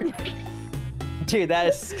landlord. Dude,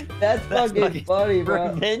 that's fucking funny, bro.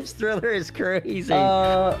 Revenge thriller is crazy.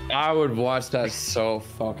 I would watch that so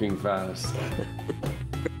fucking fast.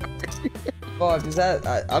 Fuck, is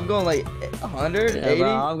that? I'm going like 100, yeah, 80.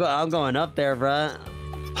 Bro, I'm going up there, bro.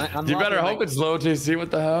 You better hope it's low, JC. What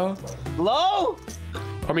the hell? Low?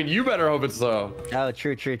 I mean, you better hope it's low. Oh,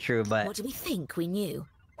 true. But what do we think we knew?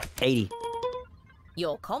 80.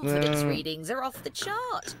 Your confidence readings are off the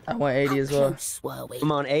chart. I want 80 as well. Were we?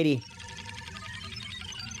 Come on, 80.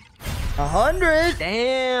 100.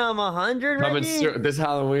 Damn, 100. Coming this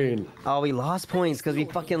Halloween. Oh, we lost points because we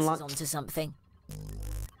fucking lost. Onto something.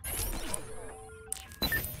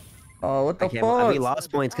 Oh, what the fuck? We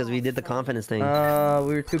lost points because we did the confidence thing.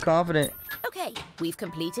 We were too confident. Okay, we've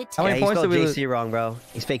completed. How many points did we lose? JC wrong, bro.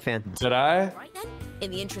 He's fake fan. Did I? Right then,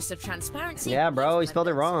 in the interest of transparency. Yeah, bro. He spelled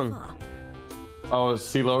it wrong. Oh,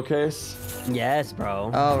 C lowercase? Yes,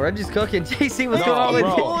 bro. Oh, Reggie's cooking. JC, what's going on with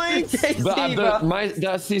you? JC, bro.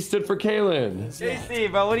 That C stood for Kaylin.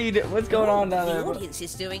 JC, bro, what are you doing? What's going on down there? The audience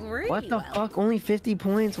is doing really What the fuck? Only 50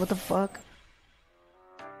 points? What the fuck?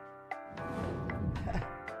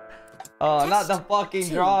 Oh, not the fucking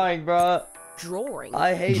drawing, bro. Drawing.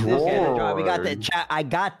 I hate this game. We got the chat. I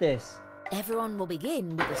got this. Everyone will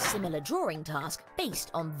begin with a similar drawing task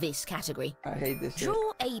based on this category. I hate this shit.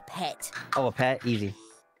 Draw a pet. Oh, a pet? Easy.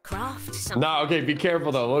 Craft something. No, okay, be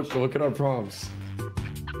careful though. Look at our prompts.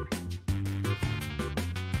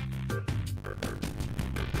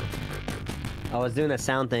 I was doing a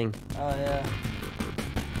sound thing. Oh, yeah.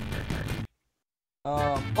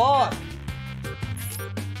 Oh, fuck!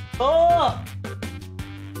 Oh!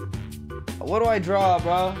 What do I draw,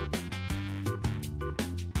 bro?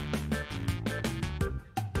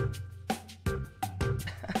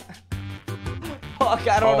 Fuck,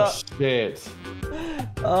 I don't know. Oh, shit.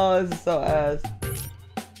 Oh, this is so ass.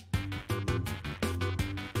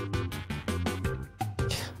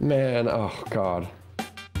 Man, oh, God.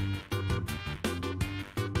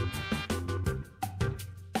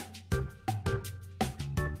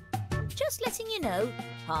 Just letting you know,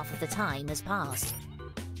 half of the time has passed.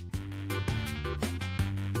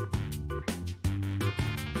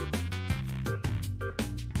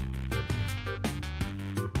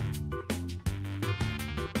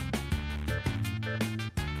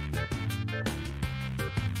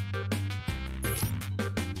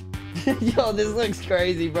 Yo, this looks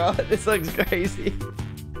crazy, bro. This looks crazy.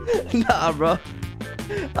 Nah, bro.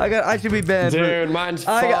 I should be banned. Dude, mine's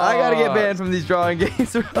fucked. I gotta get banned from these drawing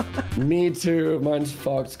games, bro. Me too. Mine's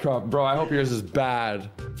fucked, crap. Bro, I hope yours is bad.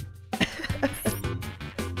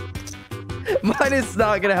 Mine is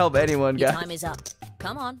not gonna help anyone, guys. Your time is up.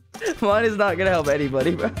 Come on. Mine is not gonna help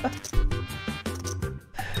anybody, bro.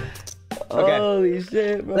 Okay. Holy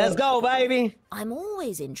shit, bro. Let's go, baby. I'm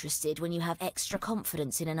always interested when you have extra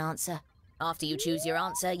confidence in an answer. After you choose your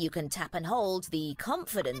answer, you can tap and hold the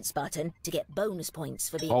confidence button to get bonus points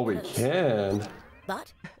for being Oh, we close. can.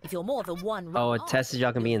 But if you're more than one Oh, wrong it tests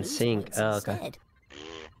y'all can be in sync. Oh, okay.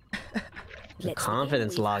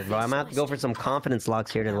 Confidence log, bro. I'm gonna have to go for some confidence logs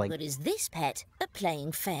here to How like. good is this pet at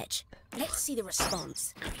playing fetch? Let's see the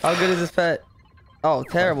response. How good is this pet? Oh,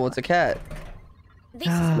 terrible. It's a cat.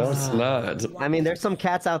 No, it's not. I mean, there's some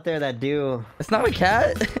cats out there that do. It's not a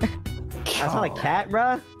cat. That's not a cat,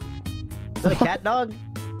 bruh. Is that a cat dog?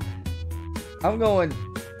 I'm going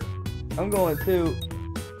 2.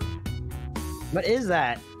 What is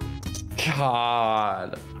that?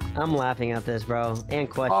 God. I'm laughing at this, bro, and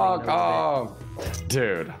questioning. Fuck off.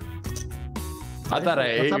 Dude. I thought I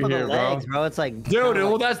ate you here, bro. It's like, dude,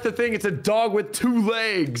 well, that's the thing. It's a dog with 2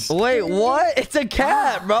 legs. Wait, what? It's a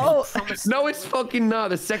cat, bro. No, it's fucking not.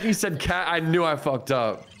 The second you said cat, I knew I fucked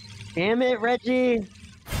up. Damn it, Reggie.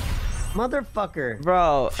 Motherfucker.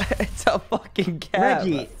 Bro, it's a fucking cat.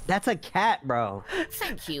 Reggie, that's a cat, bro.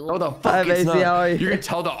 Thank you. Oh, the fuck it's not. You can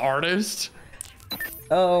tell the artist?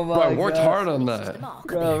 Oh my God. God. I worked hard on that.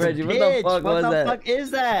 Bro, Reggie, what the fuck was that? What the fuck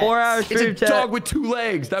is that? 4 hours stream It's a chat. dog with 2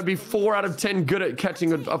 legs. That'd be 4 out of 10 good at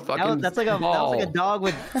catching a fucking That's like a dog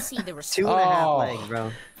with 2.5 legs,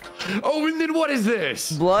 bro. Oh, and then what is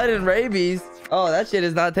this? Blood and rabies. Oh, that shit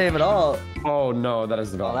is not tame at all. Oh no, that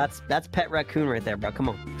is not. Oh, that's pet raccoon right there, bro. Come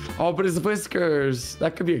on. Oh, but it's whiskers.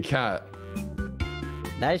 That could be a cat.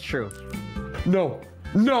 That is true. No,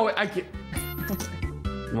 I can't.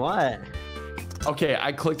 What? Okay,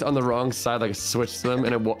 I clicked on the wrong side, like switched them,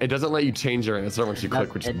 and it doesn't let you change your answer once you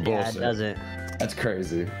click, which is bullshit. Yeah, it doesn't. That's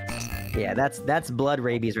crazy. Yeah, that's blood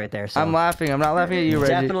rabies right there. So. I'm laughing. I'm not laughing at you,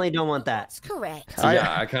 Reggie. Definitely don't want that. That's correct.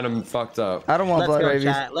 Yeah, I kind of fucked up. I don't want blood rabies.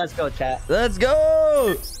 Chat. Let's go, chat. Let's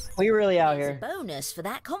go. We really out here. Bonus for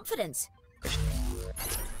that confidence.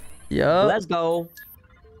 Yo. Let's go.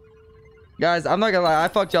 Guys, I'm not gonna lie. I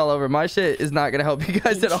fucked y'all over. My shit is not gonna help you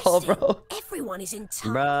guys at all, bro. Everyone is in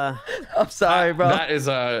time. Bruh. I'm sorry, bro. That is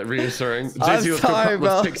reassuring. I'm JC, sorry,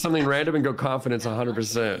 bro. Let's pick something random and go confidence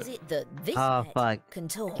 100%. Oh, fuck. Can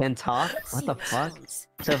talk? What the fuck?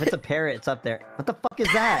 So if it's a parrot, it's up there. What the fuck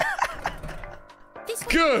is that?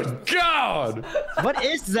 Good God! What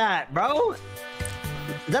is that, bro? Is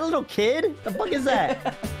that a little kid? The fuck is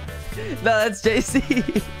that? No, that's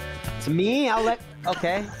JC. It's me? I'll let...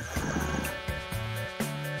 Okay.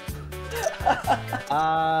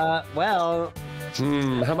 Well...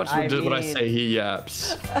 How much would I say he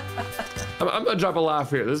yaps? I'm gonna drop a laugh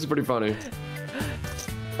here. This is pretty funny.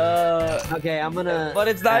 Okay, I'm gonna. But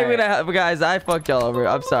it's not even gonna happen, guys. I fucked y'all over.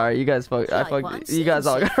 I'm sorry. You guys fucked. I fucked. You guys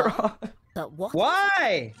all got it wrong. But what?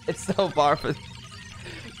 Why? It's so far for.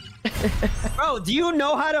 Bro, do you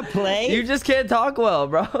know how to play? You just can't talk well,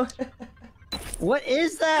 bro. What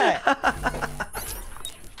is that?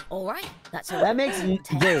 All right, that's that makes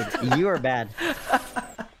dude. You are bad.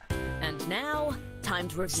 And now, time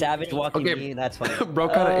to review. Savage walking me. That's funny. Bro,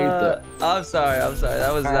 kind of ate that. I'm sorry. That was.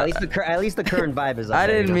 Right, at least the current vibe is. I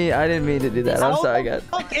didn't mean to do that. I'm sorry, guys.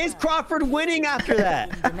 How the fuck is Crawford winning after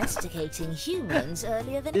that? Domesticating humans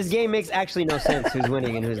earlier than. This game makes actually no sense. Who's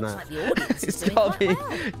winning and who's not? It's called me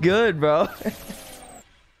good, bro.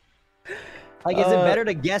 Like, is it better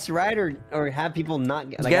to guess right or have people not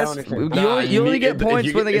like? Guess, I don't understand. you only get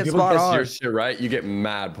points when they get spot on. If your shit right, you get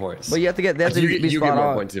mad points. But you have to get. They have to be you spot get more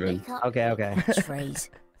on. points even. Okay. Catchphrase.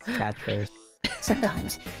 Catchphrase.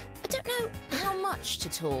 Sometimes I don't know how much to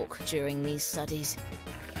talk during these studies.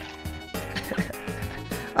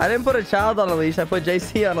 I didn't put a child on a leash. I put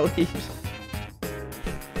JC on a leash.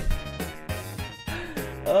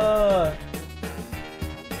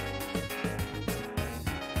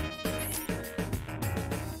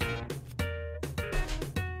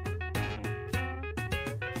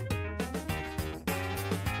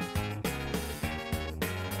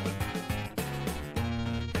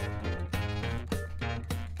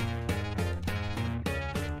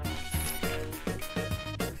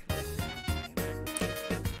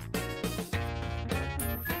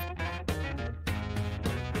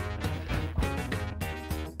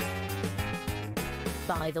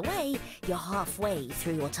 By the way, you're halfway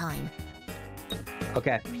through your time.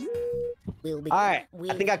 Okay. We'll All right.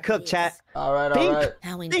 I think I cooked, chat. All right.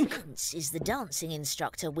 How intense is the dancing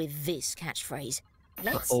instructor with this catchphrase?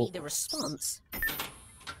 Let's see the response.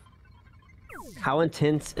 How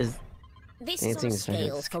intense is This is on a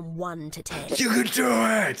scale from 1 to 10. You can do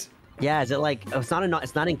it. Yeah, is it like it's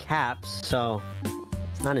not in caps, so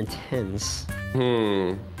it's not intense.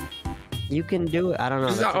 You can do it. I don't know.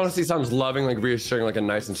 This honestly sounds loving, like reassuring, like a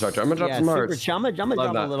nice instructor. I'm gonna drop some marks. I'm gonna drop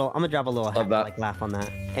a little. I'm gonna drop a little like laugh on that,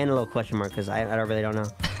 and a little question mark because I really don't know.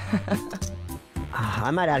 I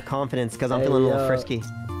might add confidence because I'm feeling a little frisky.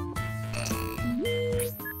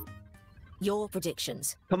 Your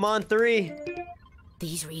predictions. Come on, 3.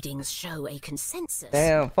 These readings show a consensus.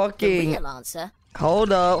 Damn, fucking. The real answer.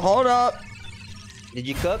 Hold up. Did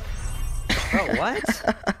you cook? Bro,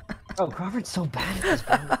 what? Bro, Crawford's so bad at this,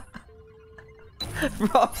 bro.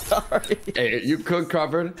 Bro, I'm sorry. Hey, you cook,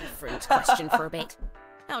 Crawford? Different question for a bit.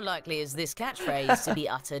 How likely is this catchphrase to be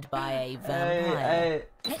uttered by a vampire?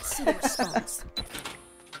 Let's see the response.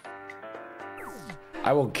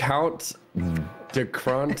 I will count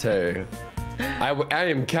DeCronte. I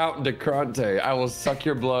am Count DeCronte. I will suck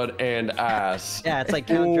your blood and ass. Yeah, it's like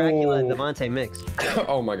Count Dracula and Devonte mixed.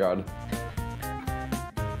 Oh my god.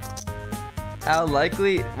 How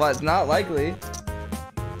likely? Well, it's not likely.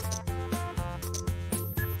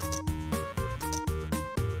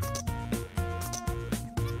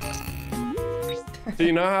 So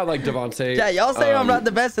you know how like Devonte? Yeah, y'all say I'm not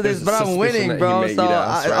the best at this, but I'm winning, bro. So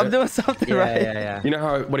I'm doing something right. Yeah. You know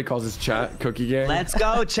how what he calls his chat, Cookie Gang? Let's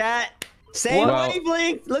go, chat. Same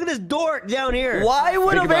wavelength. Look at this dork down here. Why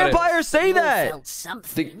would a vampire say that?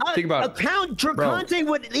 Think about it. Count Dracante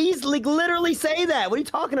would easily, literally say that. What are you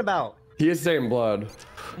talking about? He is saying blood.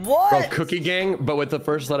 What? Bro, Cookie Gang, but with the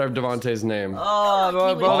first letter of Devonte's name.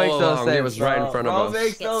 Oh, bro, makes no sense. It was right in front of us.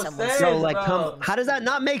 Makes no sense, so, like, how does that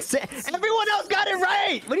not make sense? Everyone else got it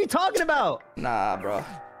right. What are you talking about? Nah, bro.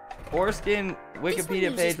 Foreskin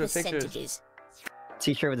Wikipedia page with pictures.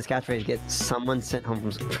 T-shirt with this catchphrase: "Get someone sent home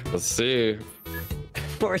from school." Let's see.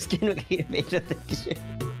 Foreskin Wikipedia page with pictures.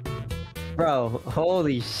 Bro,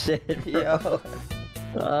 holy shit, yo.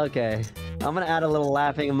 Okay. I'm gonna add a little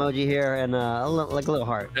laughing emoji here and like a little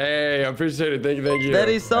heart. Hey, I appreciate it. Thank you.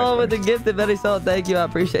 Betty Soul with the gifted. Betty Soul, thank you. I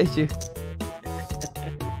appreciate you.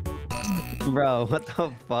 Bro, what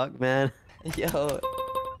the fuck, man? Yo.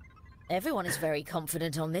 Everyone is very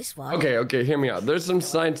confident on this one. Okay, hear me out. There's some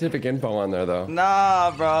scientific info on there, though.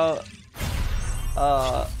 Nah, bro.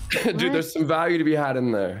 Dude, there's some value to be had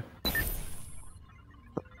in there.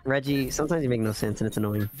 Reggie, sometimes you make no sense and it's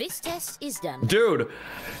annoying. This test is done. Dude,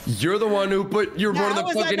 you're the one who you're born in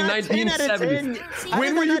the fucking 1970s.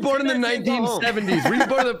 When were you born in the 1970s? Were you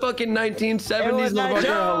born in the fucking 1970s, motherfucker?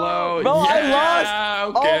 Hello. Bro, I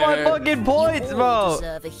lost all my fucking points, bro. You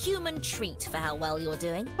deserve a human treat for how well you're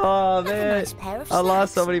doing. Oh, man. I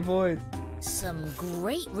lost so many points. Some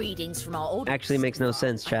great readings from our old. Actually makes no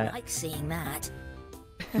sense, chat. I like seeing that.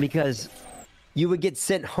 Because you would get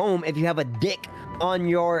sent home if you have a dick on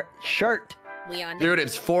your shirt. Dude,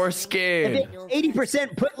 it's foreskin.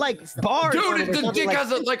 80% put like bars. Dude, the dick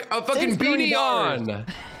has like a fucking beanie on.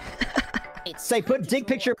 Say put dick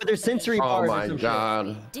picture, but there's sensory bars. Oh my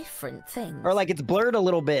god. Different things. Or like it's blurred a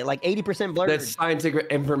little bit, like 80% blurred. That's scientific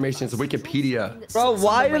information. It's Wikipedia. Bro,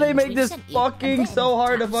 why do they make this fucking so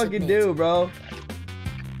hard to fucking do, bro?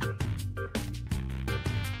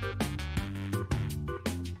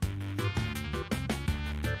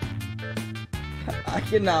 I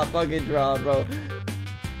cannot fucking draw, bro.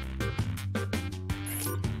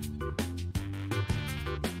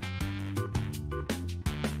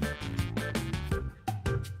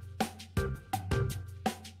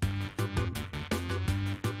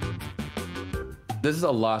 This is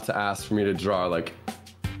a lot to ask for me to draw like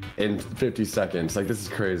in 50 seconds. Like, this is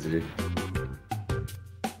crazy.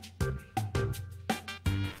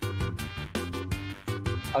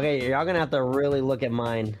 Okay, y'all gonna have to really look at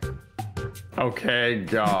mine. Okay,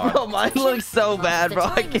 God. Bro, mine looks so bad, bro.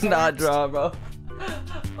 I cannot draw, bro.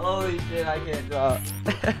 Holy shit, I can't draw.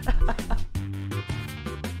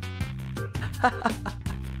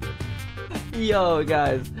 Yo,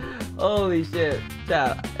 guys. Holy shit.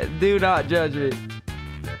 Chat, do not judge me.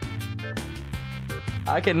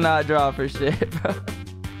 I cannot draw for shit, bro.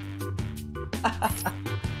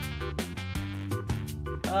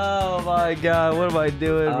 Oh my god, what am I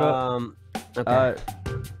doing, bro? Okay.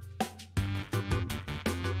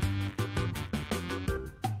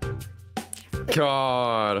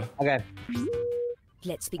 God. Okay.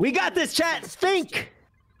 Let's be. We got this, chat. Think.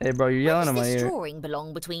 Hey, bro, you're yelling in my Does this ear. drawing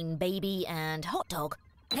belong between baby and hot dog?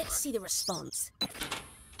 Let's see the response.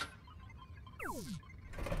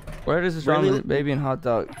 Where does this drawing with baby and hot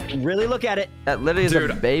dog? Really look at it. That literally is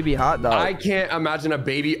a baby hot dog. I can't imagine a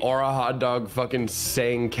baby or a hot dog fucking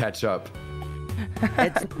saying ketchup.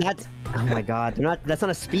 That's oh my god. That's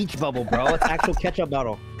not a speech bubble, bro. It's actual ketchup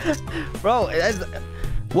bottle. Bro,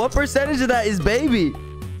 what percentage of that is baby?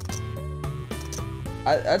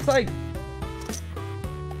 That's like.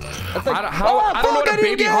 That's like, I don't know what a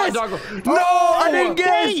baby hot dog. No, I didn't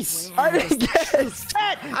guess. I didn't guess.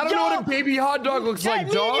 I don't know what a baby hot dog looks like,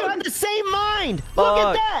 dog. You have the same mind. Look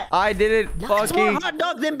at that. I didn't It's more fucking. hot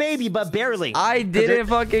dog than baby, but barely. I didn't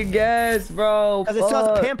fucking guess, bro. Because it still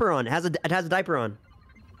has a pamper on. It has a diaper on.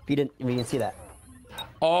 If you didn't see that.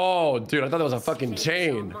 Oh, dude, I thought that was a fucking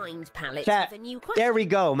chain. Chat. There we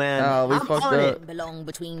go, man. Oh, we fucked up. Belong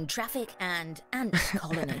between traffic and ant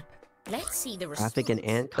colony. Let's see the response. Traffic and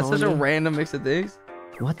ant That's colony. such a random mix of things.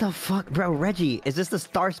 What the fuck, bro? Reggie, is this the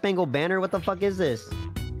Star Spangled Banner? What the fuck is this?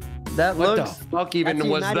 That What looks. the fuck even That's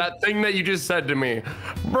was United- that thing that you just said to me?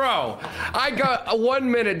 Bro, I got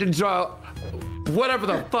 1 minute to draw whatever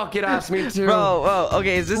the fuck it asked me to. Bro,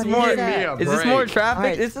 okay, is this What more? is that? Is this more break. traffic?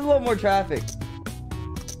 Alright. This is a little more traffic.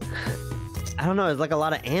 I don't know. There's like a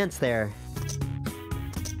lot of ants there.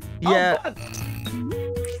 Yeah.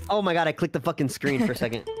 Oh my god, I clicked the fucking screen for a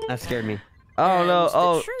second. That scared me. Oh no.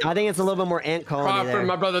 Oh. I think it's a little bit more ant colony Crawford, there.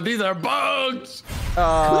 my brother, these are bugs.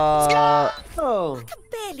 Oh.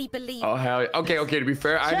 Barely believe. Oh hell, yeah. Okay. To be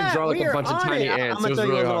fair, I had to draw like we a are bunch of on tiny it. ants. I'm It gonna was throw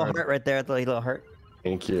you really a little hard. heart right there. A little heart.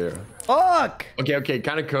 Thank you. Fuck. Okay.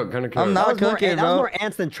 Kind of cook. I'm not cooking, That was bro. more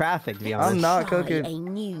ants than traffic, to be honest. I'm not Try cooking. a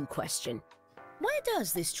new question. Where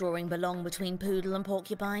does this drawing belong between poodle and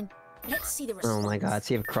porcupine? Let's see the response. Oh my god,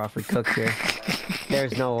 see if Crawford cooks here.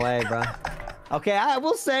 There's no way, bro. Okay, I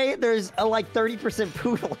will say there's a like 30%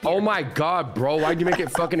 poodle here. Oh my god, bro, why'd you make it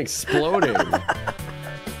fucking exploding?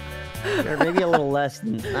 Or maybe a little less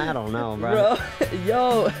than, I don't know, bro. Bro,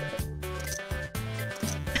 yo.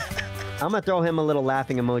 I'm gonna throw him a little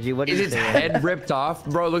laughing emoji. What do Is you its say? head ripped off?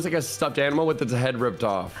 Bro, it looks like a stuffed animal with its head ripped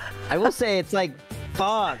off. I will say it's like,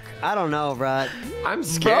 fuck. I don't know, bro. I'm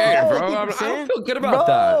scared, bro. I don't feel good about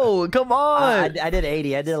that. Bro, come on. I did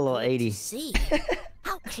 80. I did a little 80. See?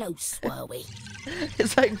 How close were we?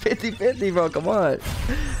 It's like 50-50, bro. Come on.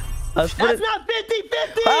 That's not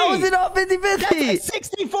 50-50! How is it not 50-50? That's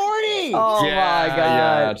 60-40! Oh Yeah, my god.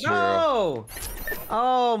 yeah, true. No!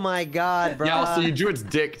 Oh my god, bro. Yeah, also you drew its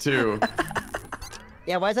dick too.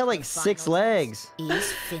 Yeah, why is that like 6 legs?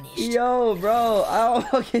 Is finished. Yo, bro. I don't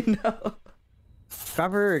fucking know.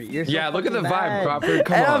 Crawford, you're so Yeah, look at the fucking vibe, bad. Crawford.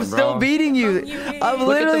 Come And on, I'm still bro. beating you. I'm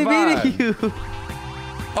Look at the literally beating vibe. you.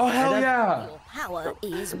 Oh hell yeah! Your power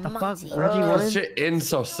is Fuck, mighty. Reggie This won? shit ends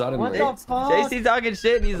so suddenly. What the fuck? JC talking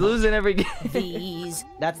shit and he's losing every game. These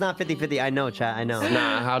That's not 50-50. I know, chat. I know.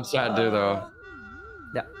 Nah, how'd chat do though?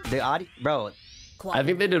 The audio, bro. I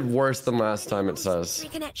think they did worse than last time, it says. three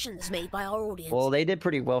connections made by our audience. Well, they did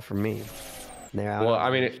pretty well for me. There. Well, I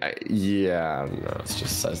mean, yeah, no, it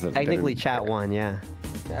just says that. Technically, chat won. Yeah.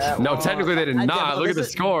 No, technically they did not. Look at the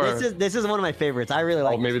score. This is one of my favorites. I really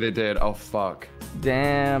like. Oh, maybe they did. Oh, fuck.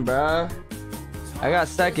 Damn, bro. I got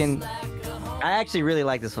second. I actually really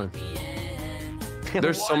like this one.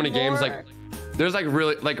 There's so many games like. There's like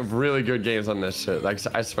really good games on this shit. Like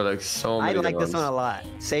I swear, like so many. I like this one a lot.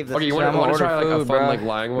 Save this. Okay, you want to try like a fun like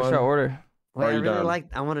lying one? What's our order? Wait, I really like.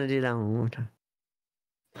 I want to do that one more time.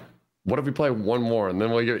 What if we play one more and then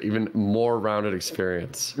we'll get even more rounded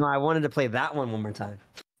experience? No, I wanted to play that one more time.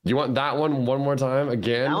 You want that one more time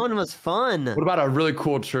again? That one was fun. What about a really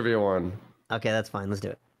cool trivia one? Okay, that's fine. Let's do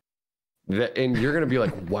it. And you're gonna be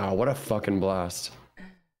like, wow, what a fucking blast.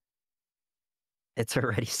 It's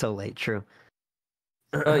already so late. True.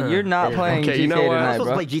 You're not playing GTA tonight, bro. I'm supposed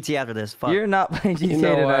to play GTA after this. Fuck. You're not playing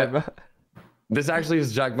GTA tonight, bro. This actually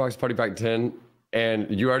is Jackbox Party Pack 10,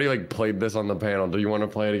 and you already like played this on the panel. Do you want to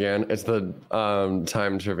play it again? It's the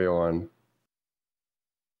time trivia one.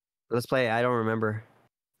 Let's play it. I don't remember.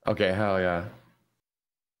 Okay, hell yeah.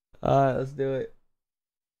 Let's do it.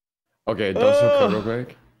 Okay, don't show code real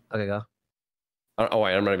quick. Okay, go. Oh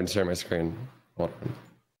wait, I'm not even sharing my screen. Hold on.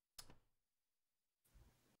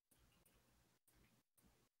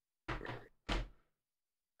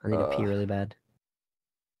 I need to pee really bad.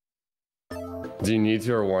 Do you need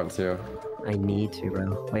to or want to? I need to,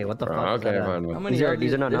 bro. Wait, what the fuck? Okay, fine. How many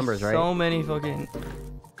these are not numbers, right? So many fucking.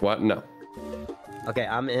 What? No. Okay,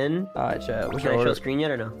 I'm in. Alright, chat. Can I show screen yet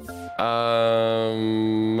or no?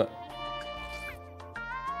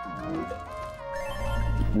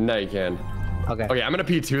 No, you can. Okay. Okay, I'm gonna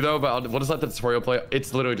pee too though, but we'll just let the tutorial play.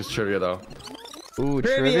 It's literally just trivia though. Ooh,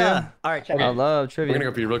 trivia. All right, check Okay. I love trivia. We're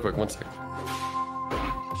gonna go pee real quick. 1 second.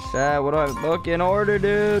 Chat, what do I book in order,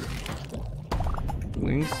 dude?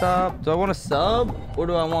 Wingstop. Do I want a sub or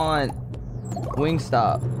do I want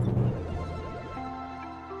Wingstop?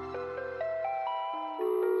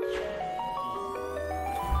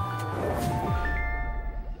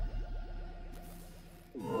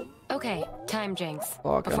 Okay, time, Jinx.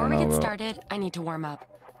 Fuck, Before we get bro. started, I need to warm up.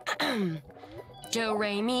 Do,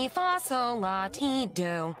 re, mi, fa, sol, la, ti,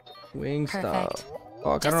 do. Wingstop. Perfect.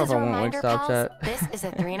 Fuck, Just I don't know as if a I want reminder, Wingstop, pals, chat. this is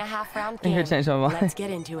a 3.5 round I think I game. changed my mind. Let's get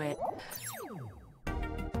into it.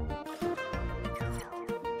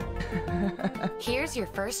 Here's your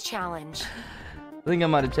first challenge. I think I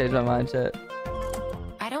might have changed my mind, chat.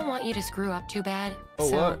 I don't want you to screw up too bad, Oh,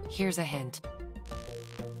 so what? here's a hint.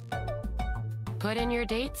 Put in your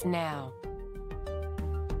dates now.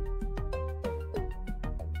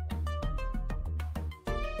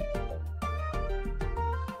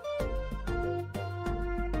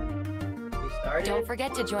 Don't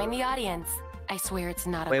forget to join the audience. I swear it's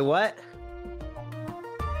not a... Wait, what?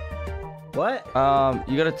 What?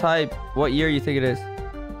 You gotta type what year you think it is.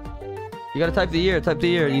 You gotta type the year. Type the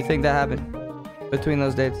year you think that happened between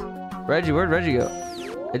those dates. Reggie, where'd Reggie go?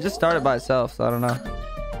 It just started by itself, so I don't know.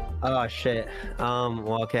 Oh shit.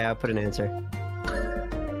 Well, okay, I'll put an answer.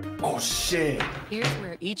 Oh shit. Here's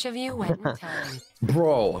where each of you went in time.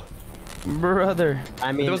 Bro. Brother.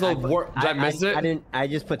 I mean, Did I miss it? I didn't. I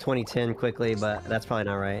just put 2010 quickly, but that's probably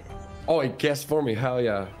not right. Oh, it guessed for me. Hell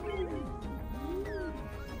yeah.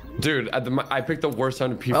 Dude, I picked the worst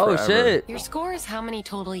time to pee forever. Shit. Your score is how many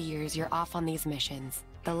total years you're off on these missions.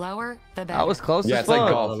 The lower, the better. I was close Yeah, as it's like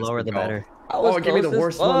fuck. golf. The lower, the better. I was give me the close as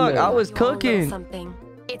worst fuck. one. I was You wanna know cooking. something?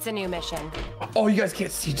 It's a new mission. Oh, you guys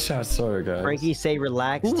can't see chat. Sorry, guys. Frankie, say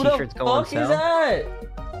relax. Who T-shirts the go on fuck is sale. that?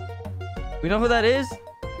 We know who that is?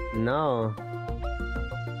 No.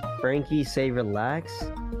 Frankie, say relax.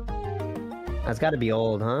 That's got to be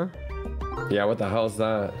old, huh? Yeah, what the hell is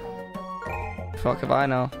that? Fuck if I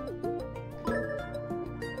know.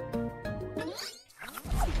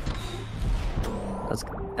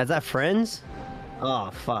 Is that Friends? Oh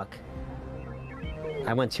fuck.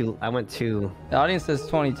 I went to. The audience says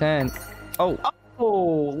 2010. Oh.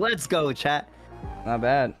 Oh, let's go, chat. Not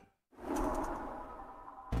bad.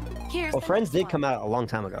 Here's Well, the Friends next did one. come out a long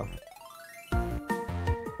time ago.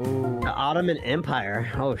 Ooh. The Ottoman Empire.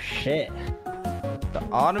 Oh shit. The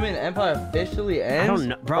Ottoman Empire officially ends? I don't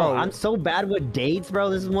know, bro. I'm so bad with dates, bro.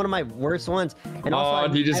 This is one of my worst ones. And also,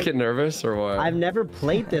 do you just get nervous or what? I've never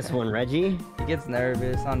played this one, Reggie. He gets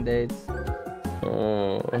nervous on dates.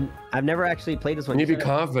 Oh. I've never actually played this one. You need to be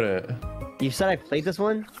confident. You said I played this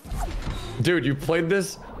one? Dude, you played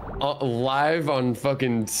this live on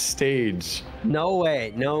fucking stage. No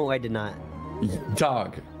way. No, I did not.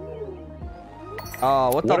 Dog.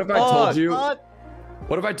 Oh, what the What if I told you?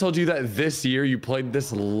 What if I told you that this year you played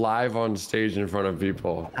this live on stage in front of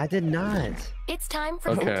people? I did not. It's time for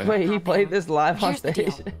Okay. Wait, he played this live on Here's the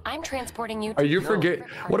deal. stage. I'm transporting you. Are you to forget?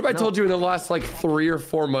 What if I told you in the last like 3 or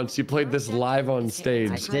 4 months you played this live on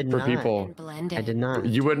stage for people? I did not.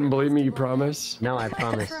 You wouldn't believe me, you promise? No, I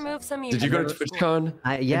promise. Did you go to TwitchCon?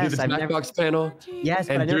 Yes, and do the Jackbox panel? Yes,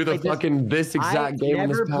 but and I never do the played this. fucking this exact game. I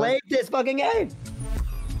never played this fucking game.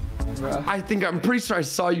 I'm pretty sure I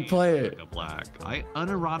saw you play it. Black. I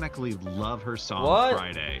unironically love her song What?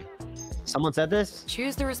 Friday. Someone said this?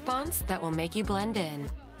 Choose the response that will make you blend in.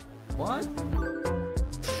 What?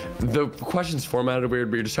 The question's formatted weird,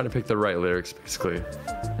 but you're just trying to pick the right lyrics, basically.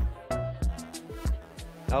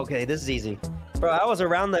 Okay, this is easy. Bro, I was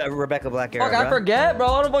around the Rebecca Black era. Fuck, I forget, bro.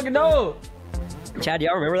 I don't fucking know. Chad,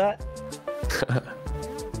 y'all remember that?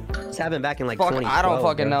 This happened back in like Fuck, 2012. I don't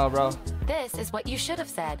fucking know, bro. This is what you should have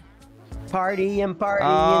said. Party and party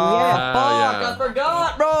yeah. Fuck, yeah. I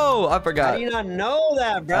forgot, bro. I forgot. How do you not know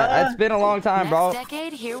that, bro? It's been a long time, bro. Next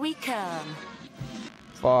decade, here we come.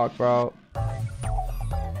 Fuck, bro.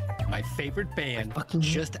 My favorite band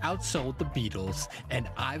just outsold the Beatles, and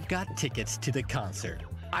I've got tickets to the concert.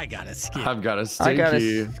 I got a skitty. I've got a I stinky. got a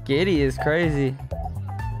skitty is crazy.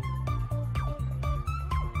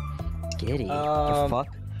 Skitty? The fuck?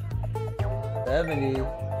 70.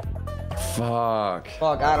 Fuck.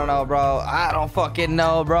 Fuck, I don't know, bro. I don't fucking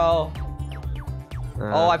know, bro.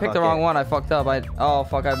 Oh, I picked the wrong one. I fucked up. Oh,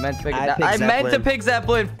 fuck, I meant to pick it. I meant to pick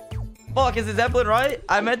Zeppelin. Fuck, is it Zeppelin right?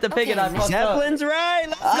 I meant to pick it. I fucked Zeppelin's up. right.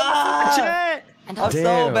 Let's go, chat. I'm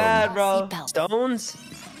so bad, bro. Stones?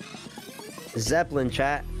 Zeppelin,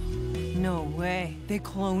 chat. No way. They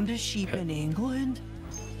cloned a sheep in England?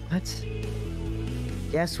 What?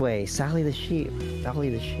 Yes way. Sally the sheep.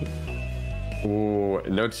 Sally the sheep. Ooh,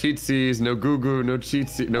 no cheatsies, no Google, no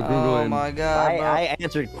cheatsies, no Googling. Oh my god, bro. I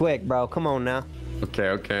answered quick, bro. Come on now. Okay,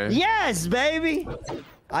 okay. Yes, baby.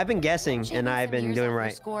 I've been guessing, and I've been doing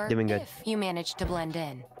right. Doing good. If you managed to blend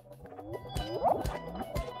in.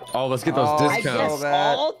 Oh, let's get those discounts.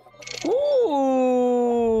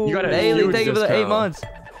 Ooh. You got a Daily, huge thank you for the 8 discount. months.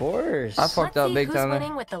 Of course. I fucked up big Who's time there.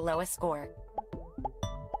 winning with the lowest score?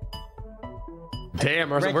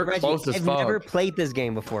 Damn, we're Reggie, close as I've fuck. never played this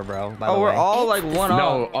game before, bro. By Oh, the we're way. all like one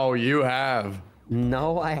No, off. oh, you have.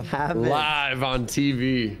 No, I haven't. Live on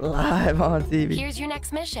TV. Live on TV. Here's your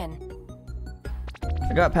next mission.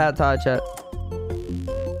 I got Pad Thai chat.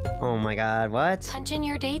 Oh my god, what? Punch in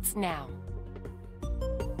your dates now.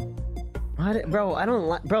 What? Bro, I don't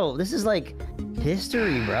like. Bro, this is like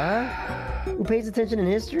history, bro. Who pays attention in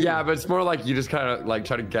history? Yeah, but it's more like you just kind of like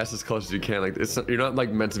try to guess as close as you can. Like you're not like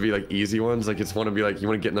meant to be like easy ones. Like it's want to be like you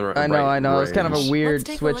want to get in the right. I know. It's kind of a weird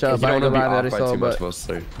switch up. You I don't ain't want to be gonna lie, off that by is so, too much but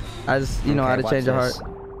mostly. I just know how to watch change a heart.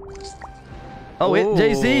 this. Oh, wait,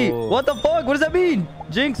 JC. What the fuck? What does that mean?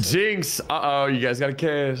 Jinx. Jinx. Uh-oh, you guys got a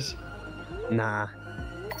kiss. Nah.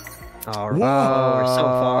 Oh, we're so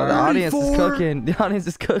far. The audience is cooking. The audience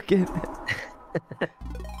is cooking.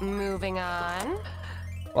 Moving on.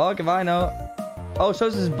 Fuck if I know. Oh,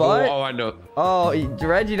 shows his butt? Oh, I know. Oh,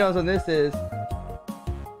 Reggie knows what this is.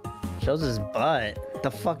 Shows his butt. The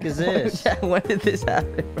fuck is this? When did this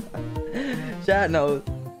happen, bro? Chat knows.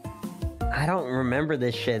 I don't remember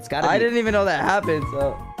this shit. It's gotta be... I didn't even know that happened,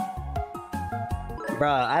 so. Bro,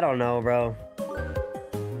 I don't know, bro.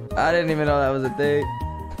 I didn't even know that was a thing.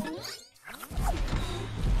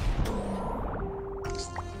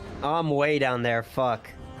 Oh, I'm way down there. Fuck.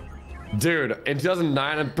 Dude, in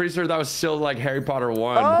 2009, I'm pretty sure that was still like Harry Potter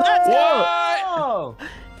 1. Oh, let's go!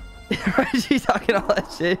 Reggie's talking all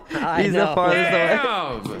that shit. He's the farthest away.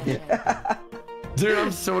 Damn! Dude,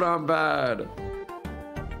 I'm so damn bad.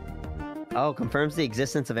 Oh, confirms the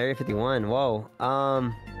existence of Area 51. Whoa.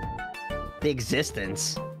 The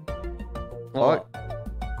existence. Well,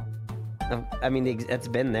 I mean, it's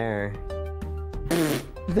been there.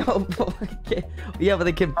 No, yeah, but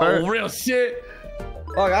they confirmed. Oh, real shit.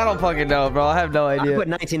 Fuck, I don't fucking know, bro. I have no idea. I put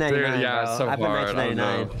 1999. Dude, yeah, bro. so I put hard.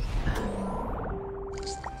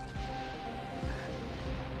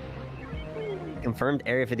 1999. Confirmed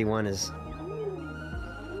Area 51 is.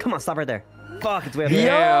 Come on, stop right there. Fuck, it's way up Yo!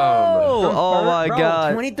 there. Oh my Bro, god.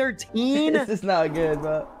 2013? This is not good,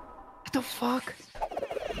 bro. What the fuck?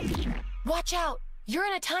 Watch out! You're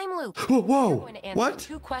in a time loop. Whoa! You're going to answer What?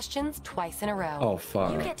 2 questions twice in a row. Oh,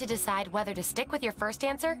 fuck. You get to decide whether to stick with your first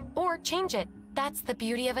answer or change it. That's the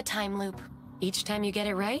beauty of a time loop. Each time you get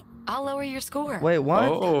it right, I'll lower your score. Wait, what?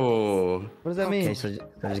 Oh. What does that mean? Okay, so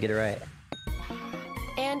just get it right.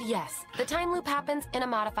 And yes, the time loop happens in a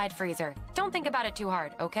modified freezer. Don't think about it too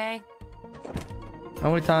hard, okay?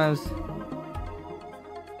 How many times?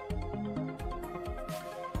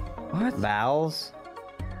 What? Vowels?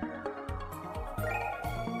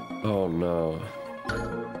 Oh no.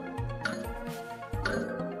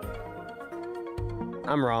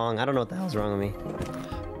 I'm wrong. I don't know what the hell's wrong with me.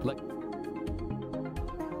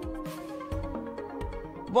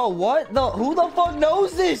 Bro, what? Who the fuck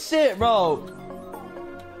knows this shit, bro?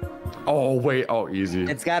 Oh wait. Oh, easy.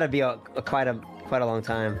 It's got to be quite a long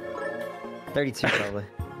time. 32 probably.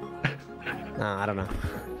 No, I don't know.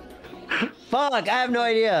 Fuck, I have no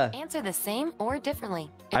idea. Answer the same or differently.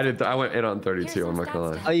 I went in on 32. I'm not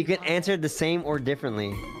gonna lie. Oh, you can answer the same or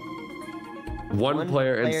differently. One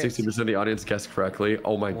player and 60% of the audience guessed correctly.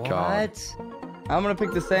 Oh my god. What? I'm gonna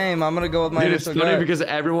pick the same. I'm gonna go with my Dude, it's initial funny gut. because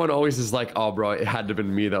everyone always is like, oh bro, it had to have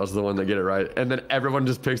been me that was the one that get it right. And then everyone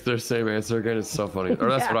just picks their same answer again. It's so funny. Or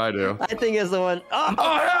that's Yeah, what I do. I think it's the one. Oh,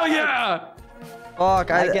 hell yeah!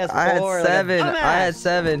 Fuck, I guess had 4. 7. Like I had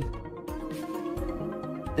 7.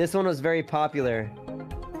 This one was very popular.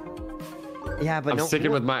 Yeah, but I'm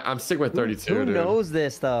sticking with 32, Who dude. knows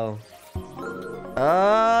this though?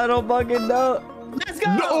 I don't fucking know. Let's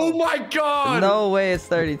go! No, oh my god! No way it's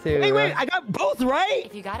 32. Wait, I got both right?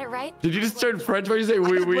 If you got it right, Did you just turn French when you say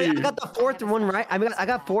oui oui? I got the 4th one right. I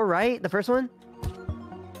got 4 right, the first one.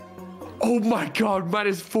 Oh my god, mine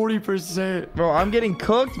is 40%. Bro, I'm getting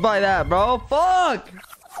cooked by that, bro. Fuck!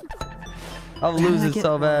 I'm losing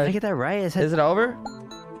so Did I bad. get that right? Is it over?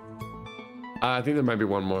 I think there might be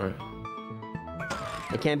one more.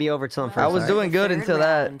 It can't be over till I'm first. I was right? doing good until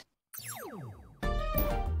that.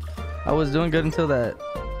 I was doing good until that.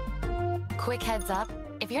 quick heads up.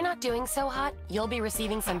 If you're not doing so hot, you'll be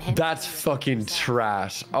receiving some hints. That's fucking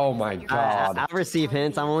trash. Oh my god. I'll receive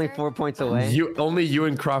hints. I'm only 4 points away. Only you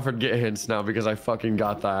and Crawford get hints now because I fucking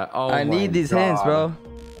got that. Oh I need these hints, bro.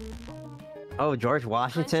 Oh, George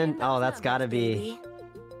Washington? Oh, that's gotta be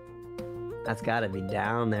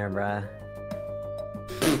down there, bruh.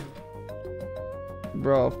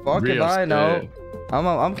 Bro, fuck if Real I know. shit.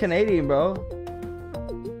 I'm Canadian, bro.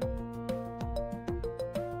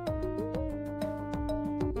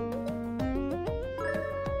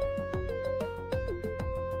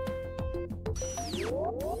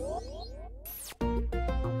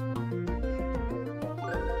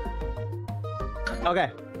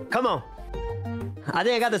 Okay, come on. I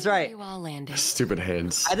think I got this right. Stupid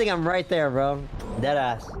hints. I think I'm right there, bro.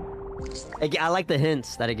 Deadass. I like the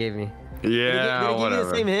hints that it gave me. Yeah, did it give you whatever.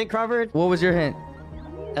 the same hint, Crawford? What was your hint?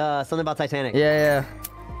 Something about Titanic. Yeah.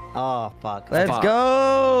 Oh, fuck. Let's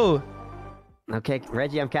go. Okay,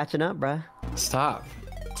 Reggie, I'm catching up, bruh. Stop.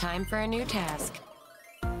 Time for a new task.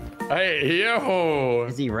 Hey, yo.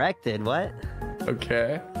 Is erected, what?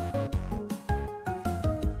 Okay.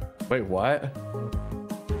 Wait, what?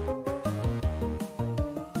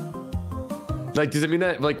 Like, does it mean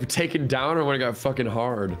that, like, taken down or when it got fucking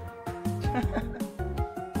hard?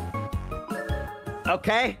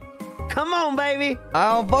 Okay. Come on, baby.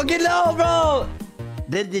 I don't fucking know, bro.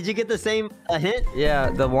 Did you get the same hint? Yeah,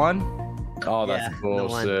 the one. Oh, that's Yeah, the one.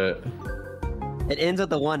 bullshit. It ends with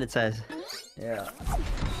the 1, it says. Yeah.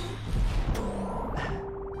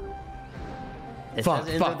 It Fuck, says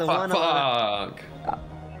it ends with the 1 on fuck.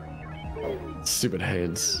 Stupid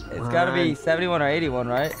hands. It's gotta be 71 or 81,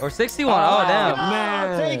 right? Or 61. Oh, Oh, damn.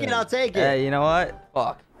 Man. I'll take it. Hey, you know what?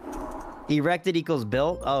 Fuck. Erected equals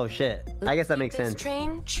built? Oh, shit. I guess that makes This sense.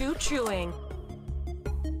 train choo-chooing.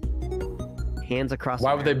 Hands across.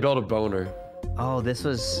 Why would they build a boner? Oh, this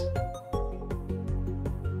was...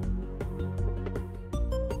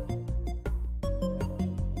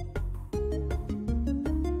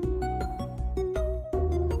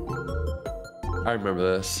 I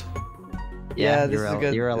remember this. Yeah, this is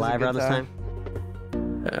good. You were this is a alive good around this time?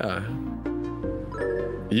 Yeah.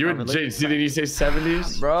 You and JC, did you say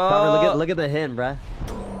 70s? Bro. Look at the hint, bruh.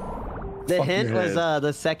 The Fuck hint your was head.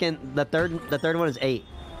 the third one is 8.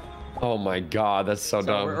 Oh my god, that's so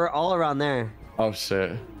dumb. We're all around there. Oh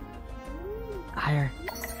shit. Higher.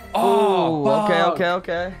 Oh,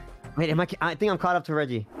 Okay. Wait, I think I'm caught up to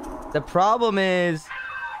Reggie. The problem is,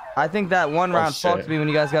 I think that one round shit. fucked me when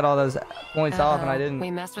you guys got all those points off and I didn't. We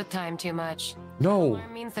messed with time too much. No.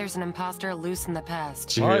 Alarm means there's an imposter loose in the past.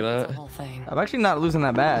 Did you hear That's that? the whole thing. I'm actually not losing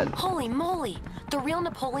that bad. Holy moly! The real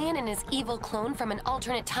Napoleon and his evil clone from an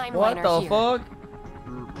alternate timeline What are the here. fuck?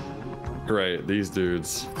 Great, these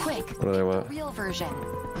dudes. Quick, What do they want? real version.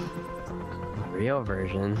 Real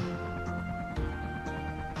version.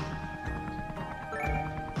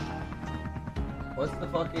 What's the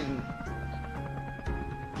fucking...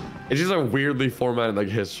 It's just a weirdly formatted like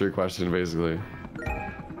history question, basically.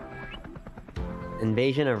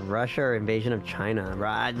 Invasion of Russia or invasion of China?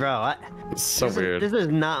 Right, bro. It's so weird. This is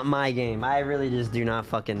not my game. I really just do not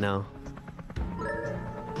fucking know.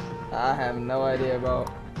 I have no idea, bro.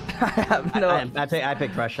 I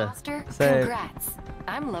picked Russia. Same. Congrats.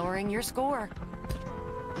 I'm lowering your score.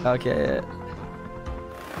 Okay.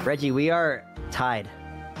 Reggie, we are tied.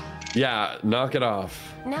 Yeah, knock it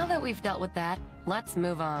off. Now that we've dealt with that, let's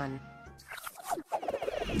move on.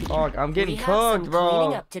 Fuck, I'm getting We have cooked, some bro.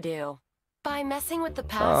 cleaning up to do. By messing with the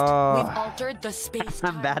past, we've altered the space.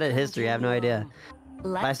 I'm bad at history. I have no idea.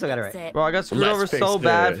 But I still got it right. Bro, I got screwed over so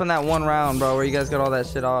bad from that one round, bro, where you guys got all that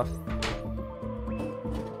shit off.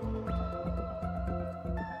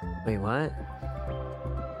 Wait, what?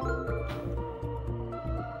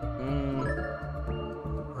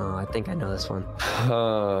 Oh, I think I know this one.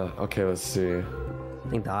 Okay, let's see. I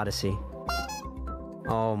think the Odyssey.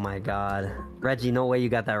 Oh my god. Reggie, no way you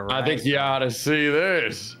got that right. I think you ought to see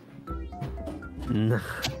this. No.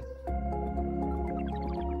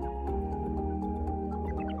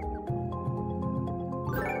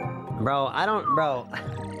 Bro.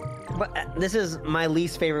 But this is my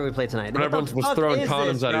least favorite we played tonight. But everyone was throwing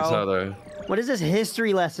condoms at each other. What is this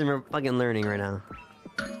history lesson we're fucking learning right now?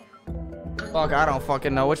 Fuck, I don't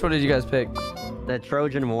fucking know. Which one did you guys pick? The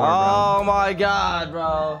Trojan War, oh my god,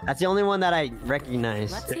 bro. That's the only one that I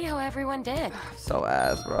recognize. Let's see how everyone did. So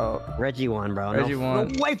ass, bro. Reggie won, bro. Reggie won.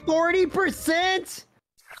 No way, 40%?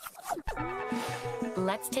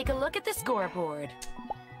 Let's take a look at the scoreboard.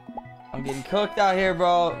 I'm getting cooked out here,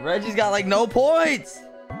 bro. Reggie's got like no points.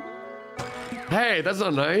 Hey, that's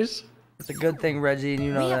not nice. It's a good thing, Reggie, and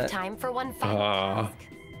you know We that. have time for one final task.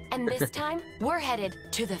 And this time, we're headed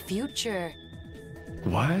to the future.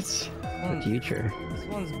 What? The future. This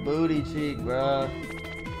one's booty cheek, bro.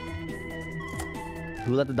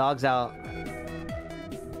 Who let the dogs out?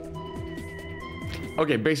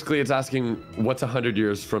 Okay, basically it's asking what's 100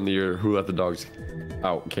 years from the year Who Let the Dogs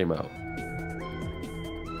Out came out.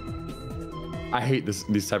 I hate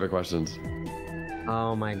these type of questions.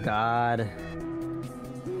 Oh my god.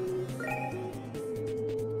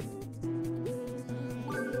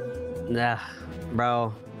 Nah,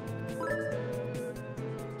 bro.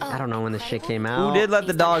 I don't know when this shit came out. Who did let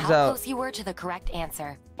the dogs How out? close you were to the correct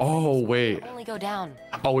answer. Oh, wait. Only go down.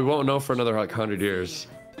 Oh, we won't know for another like 100 years.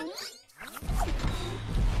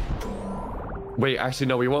 Wait, actually,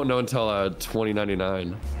 no, we won't know until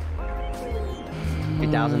 2099.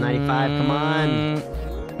 2095, come on.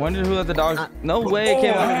 When did Who Let the Dogs? No way it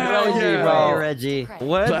came out of Reggie, bro. Reggie.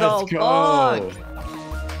 What Let's the go. fuck?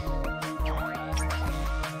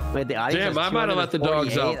 Wait, the audience Damn, was I might have let the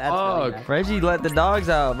dogs 248? out. That's really Fuck. Reggie let the dogs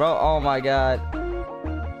out, bro. Oh my god.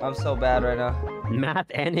 I'm so bad right now. bad. Math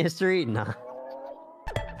and history? Nah.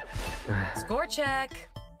 Score check.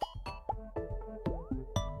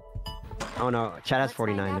 Oh no, Chad has Let's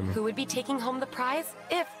find 49. out who would be taking home the prize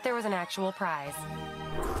if there was an actual prize.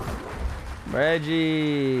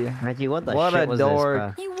 Reggie. Reggie, what the What shit a was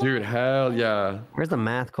dork. this, bro? Dude, hell yeah. Where's the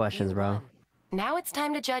math questions, bro? Now it's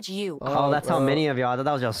time to judge you. Oh, that's how bro. many of y'all. I thought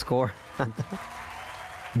that was your score.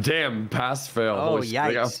 Damn, pass fail. Oh, Holy shit,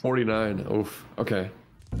 they got yikes. 49. Oof. Okay.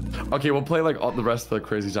 Okay, we'll play like all the rest of the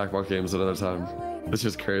crazy Jackbox games another time. This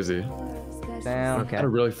is crazy. Damn. Okay. Had a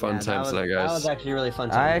really fun time that tonight, was, guys. That was actually a really fun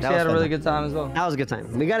time. I actually had a really good time as well. That was a good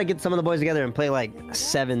time. We gotta get some of the boys together and play like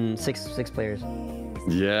six players.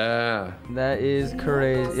 Yeah. That is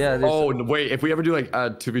crazy. Yeah. Oh, wait. If we ever do like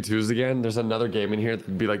 2v2s again, there's another game in here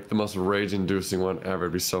that'd be like the most rage-inducing one ever.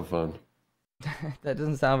 It'd be so fun. That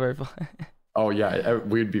doesn't sound very fun. Oh, yeah.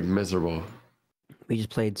 We'd be miserable. We just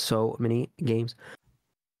played so many games.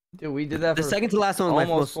 Dude, we did that The for second to last one was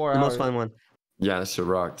almost 4 the most hours. fun one. Yeah, that shit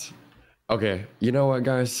rocked. Okay. You know what,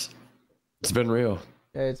 guys? It's been real.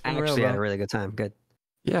 Yeah, it's been I real, actually had a bro. really good time. Good.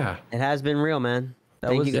 Yeah. It has been real, man.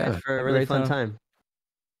 Thank you guys for a really great fun time.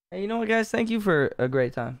 Hey, you know what, guys? Thank you for a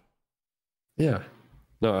great time. Yeah.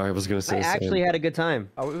 No, I was gonna say. I the same. actually had a good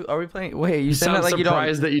time. Are we playing? Wait, You saying sound that like you don't?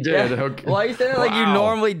 surprised that you did. Yeah. Okay. Why are you saying that like you Wow.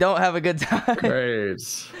 normally don't have a good time? Great.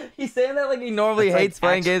 He's saying that like he normally That's like hates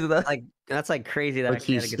playing actually- games with us. Like that's like crazy that I Like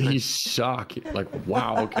actually had a good time. he's shocked. Like,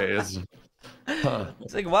 wow. Okay. Huh.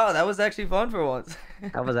 It's like, wow, that was actually fun for once.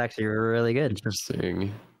 That was actually really good.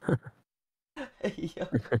 Interesting. Yo.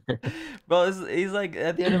 Bro, he's like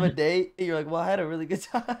at the end of a date, and you're like, well, I had a really good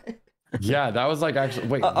time. Yeah, that was like actually.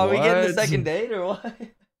 Wait, Are we getting the what? second date or what?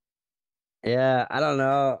 Yeah, I don't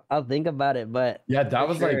know. I'll think about it, but Yeah, that for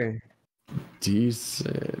was sure. like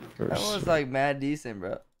decent. For That was sure. like mad decent,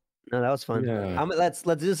 bro. No, that was fun. Yeah. Let's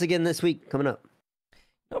do this again this week coming up.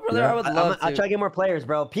 No, brother, Yeah. I would love to. I'll try to get more players,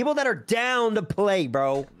 bro. People that are down to play,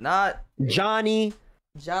 bro. Not Johnny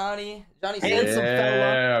Johnny Handsome Sanders. fella.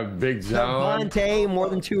 Yeah, Big John. Devonte, more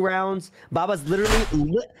than 2 rounds. Baba's literally.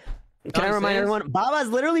 Can I Johnny remind Sanders? everyone? Baba's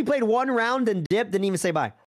literally played 1 round and dipped. Didn't even say bye.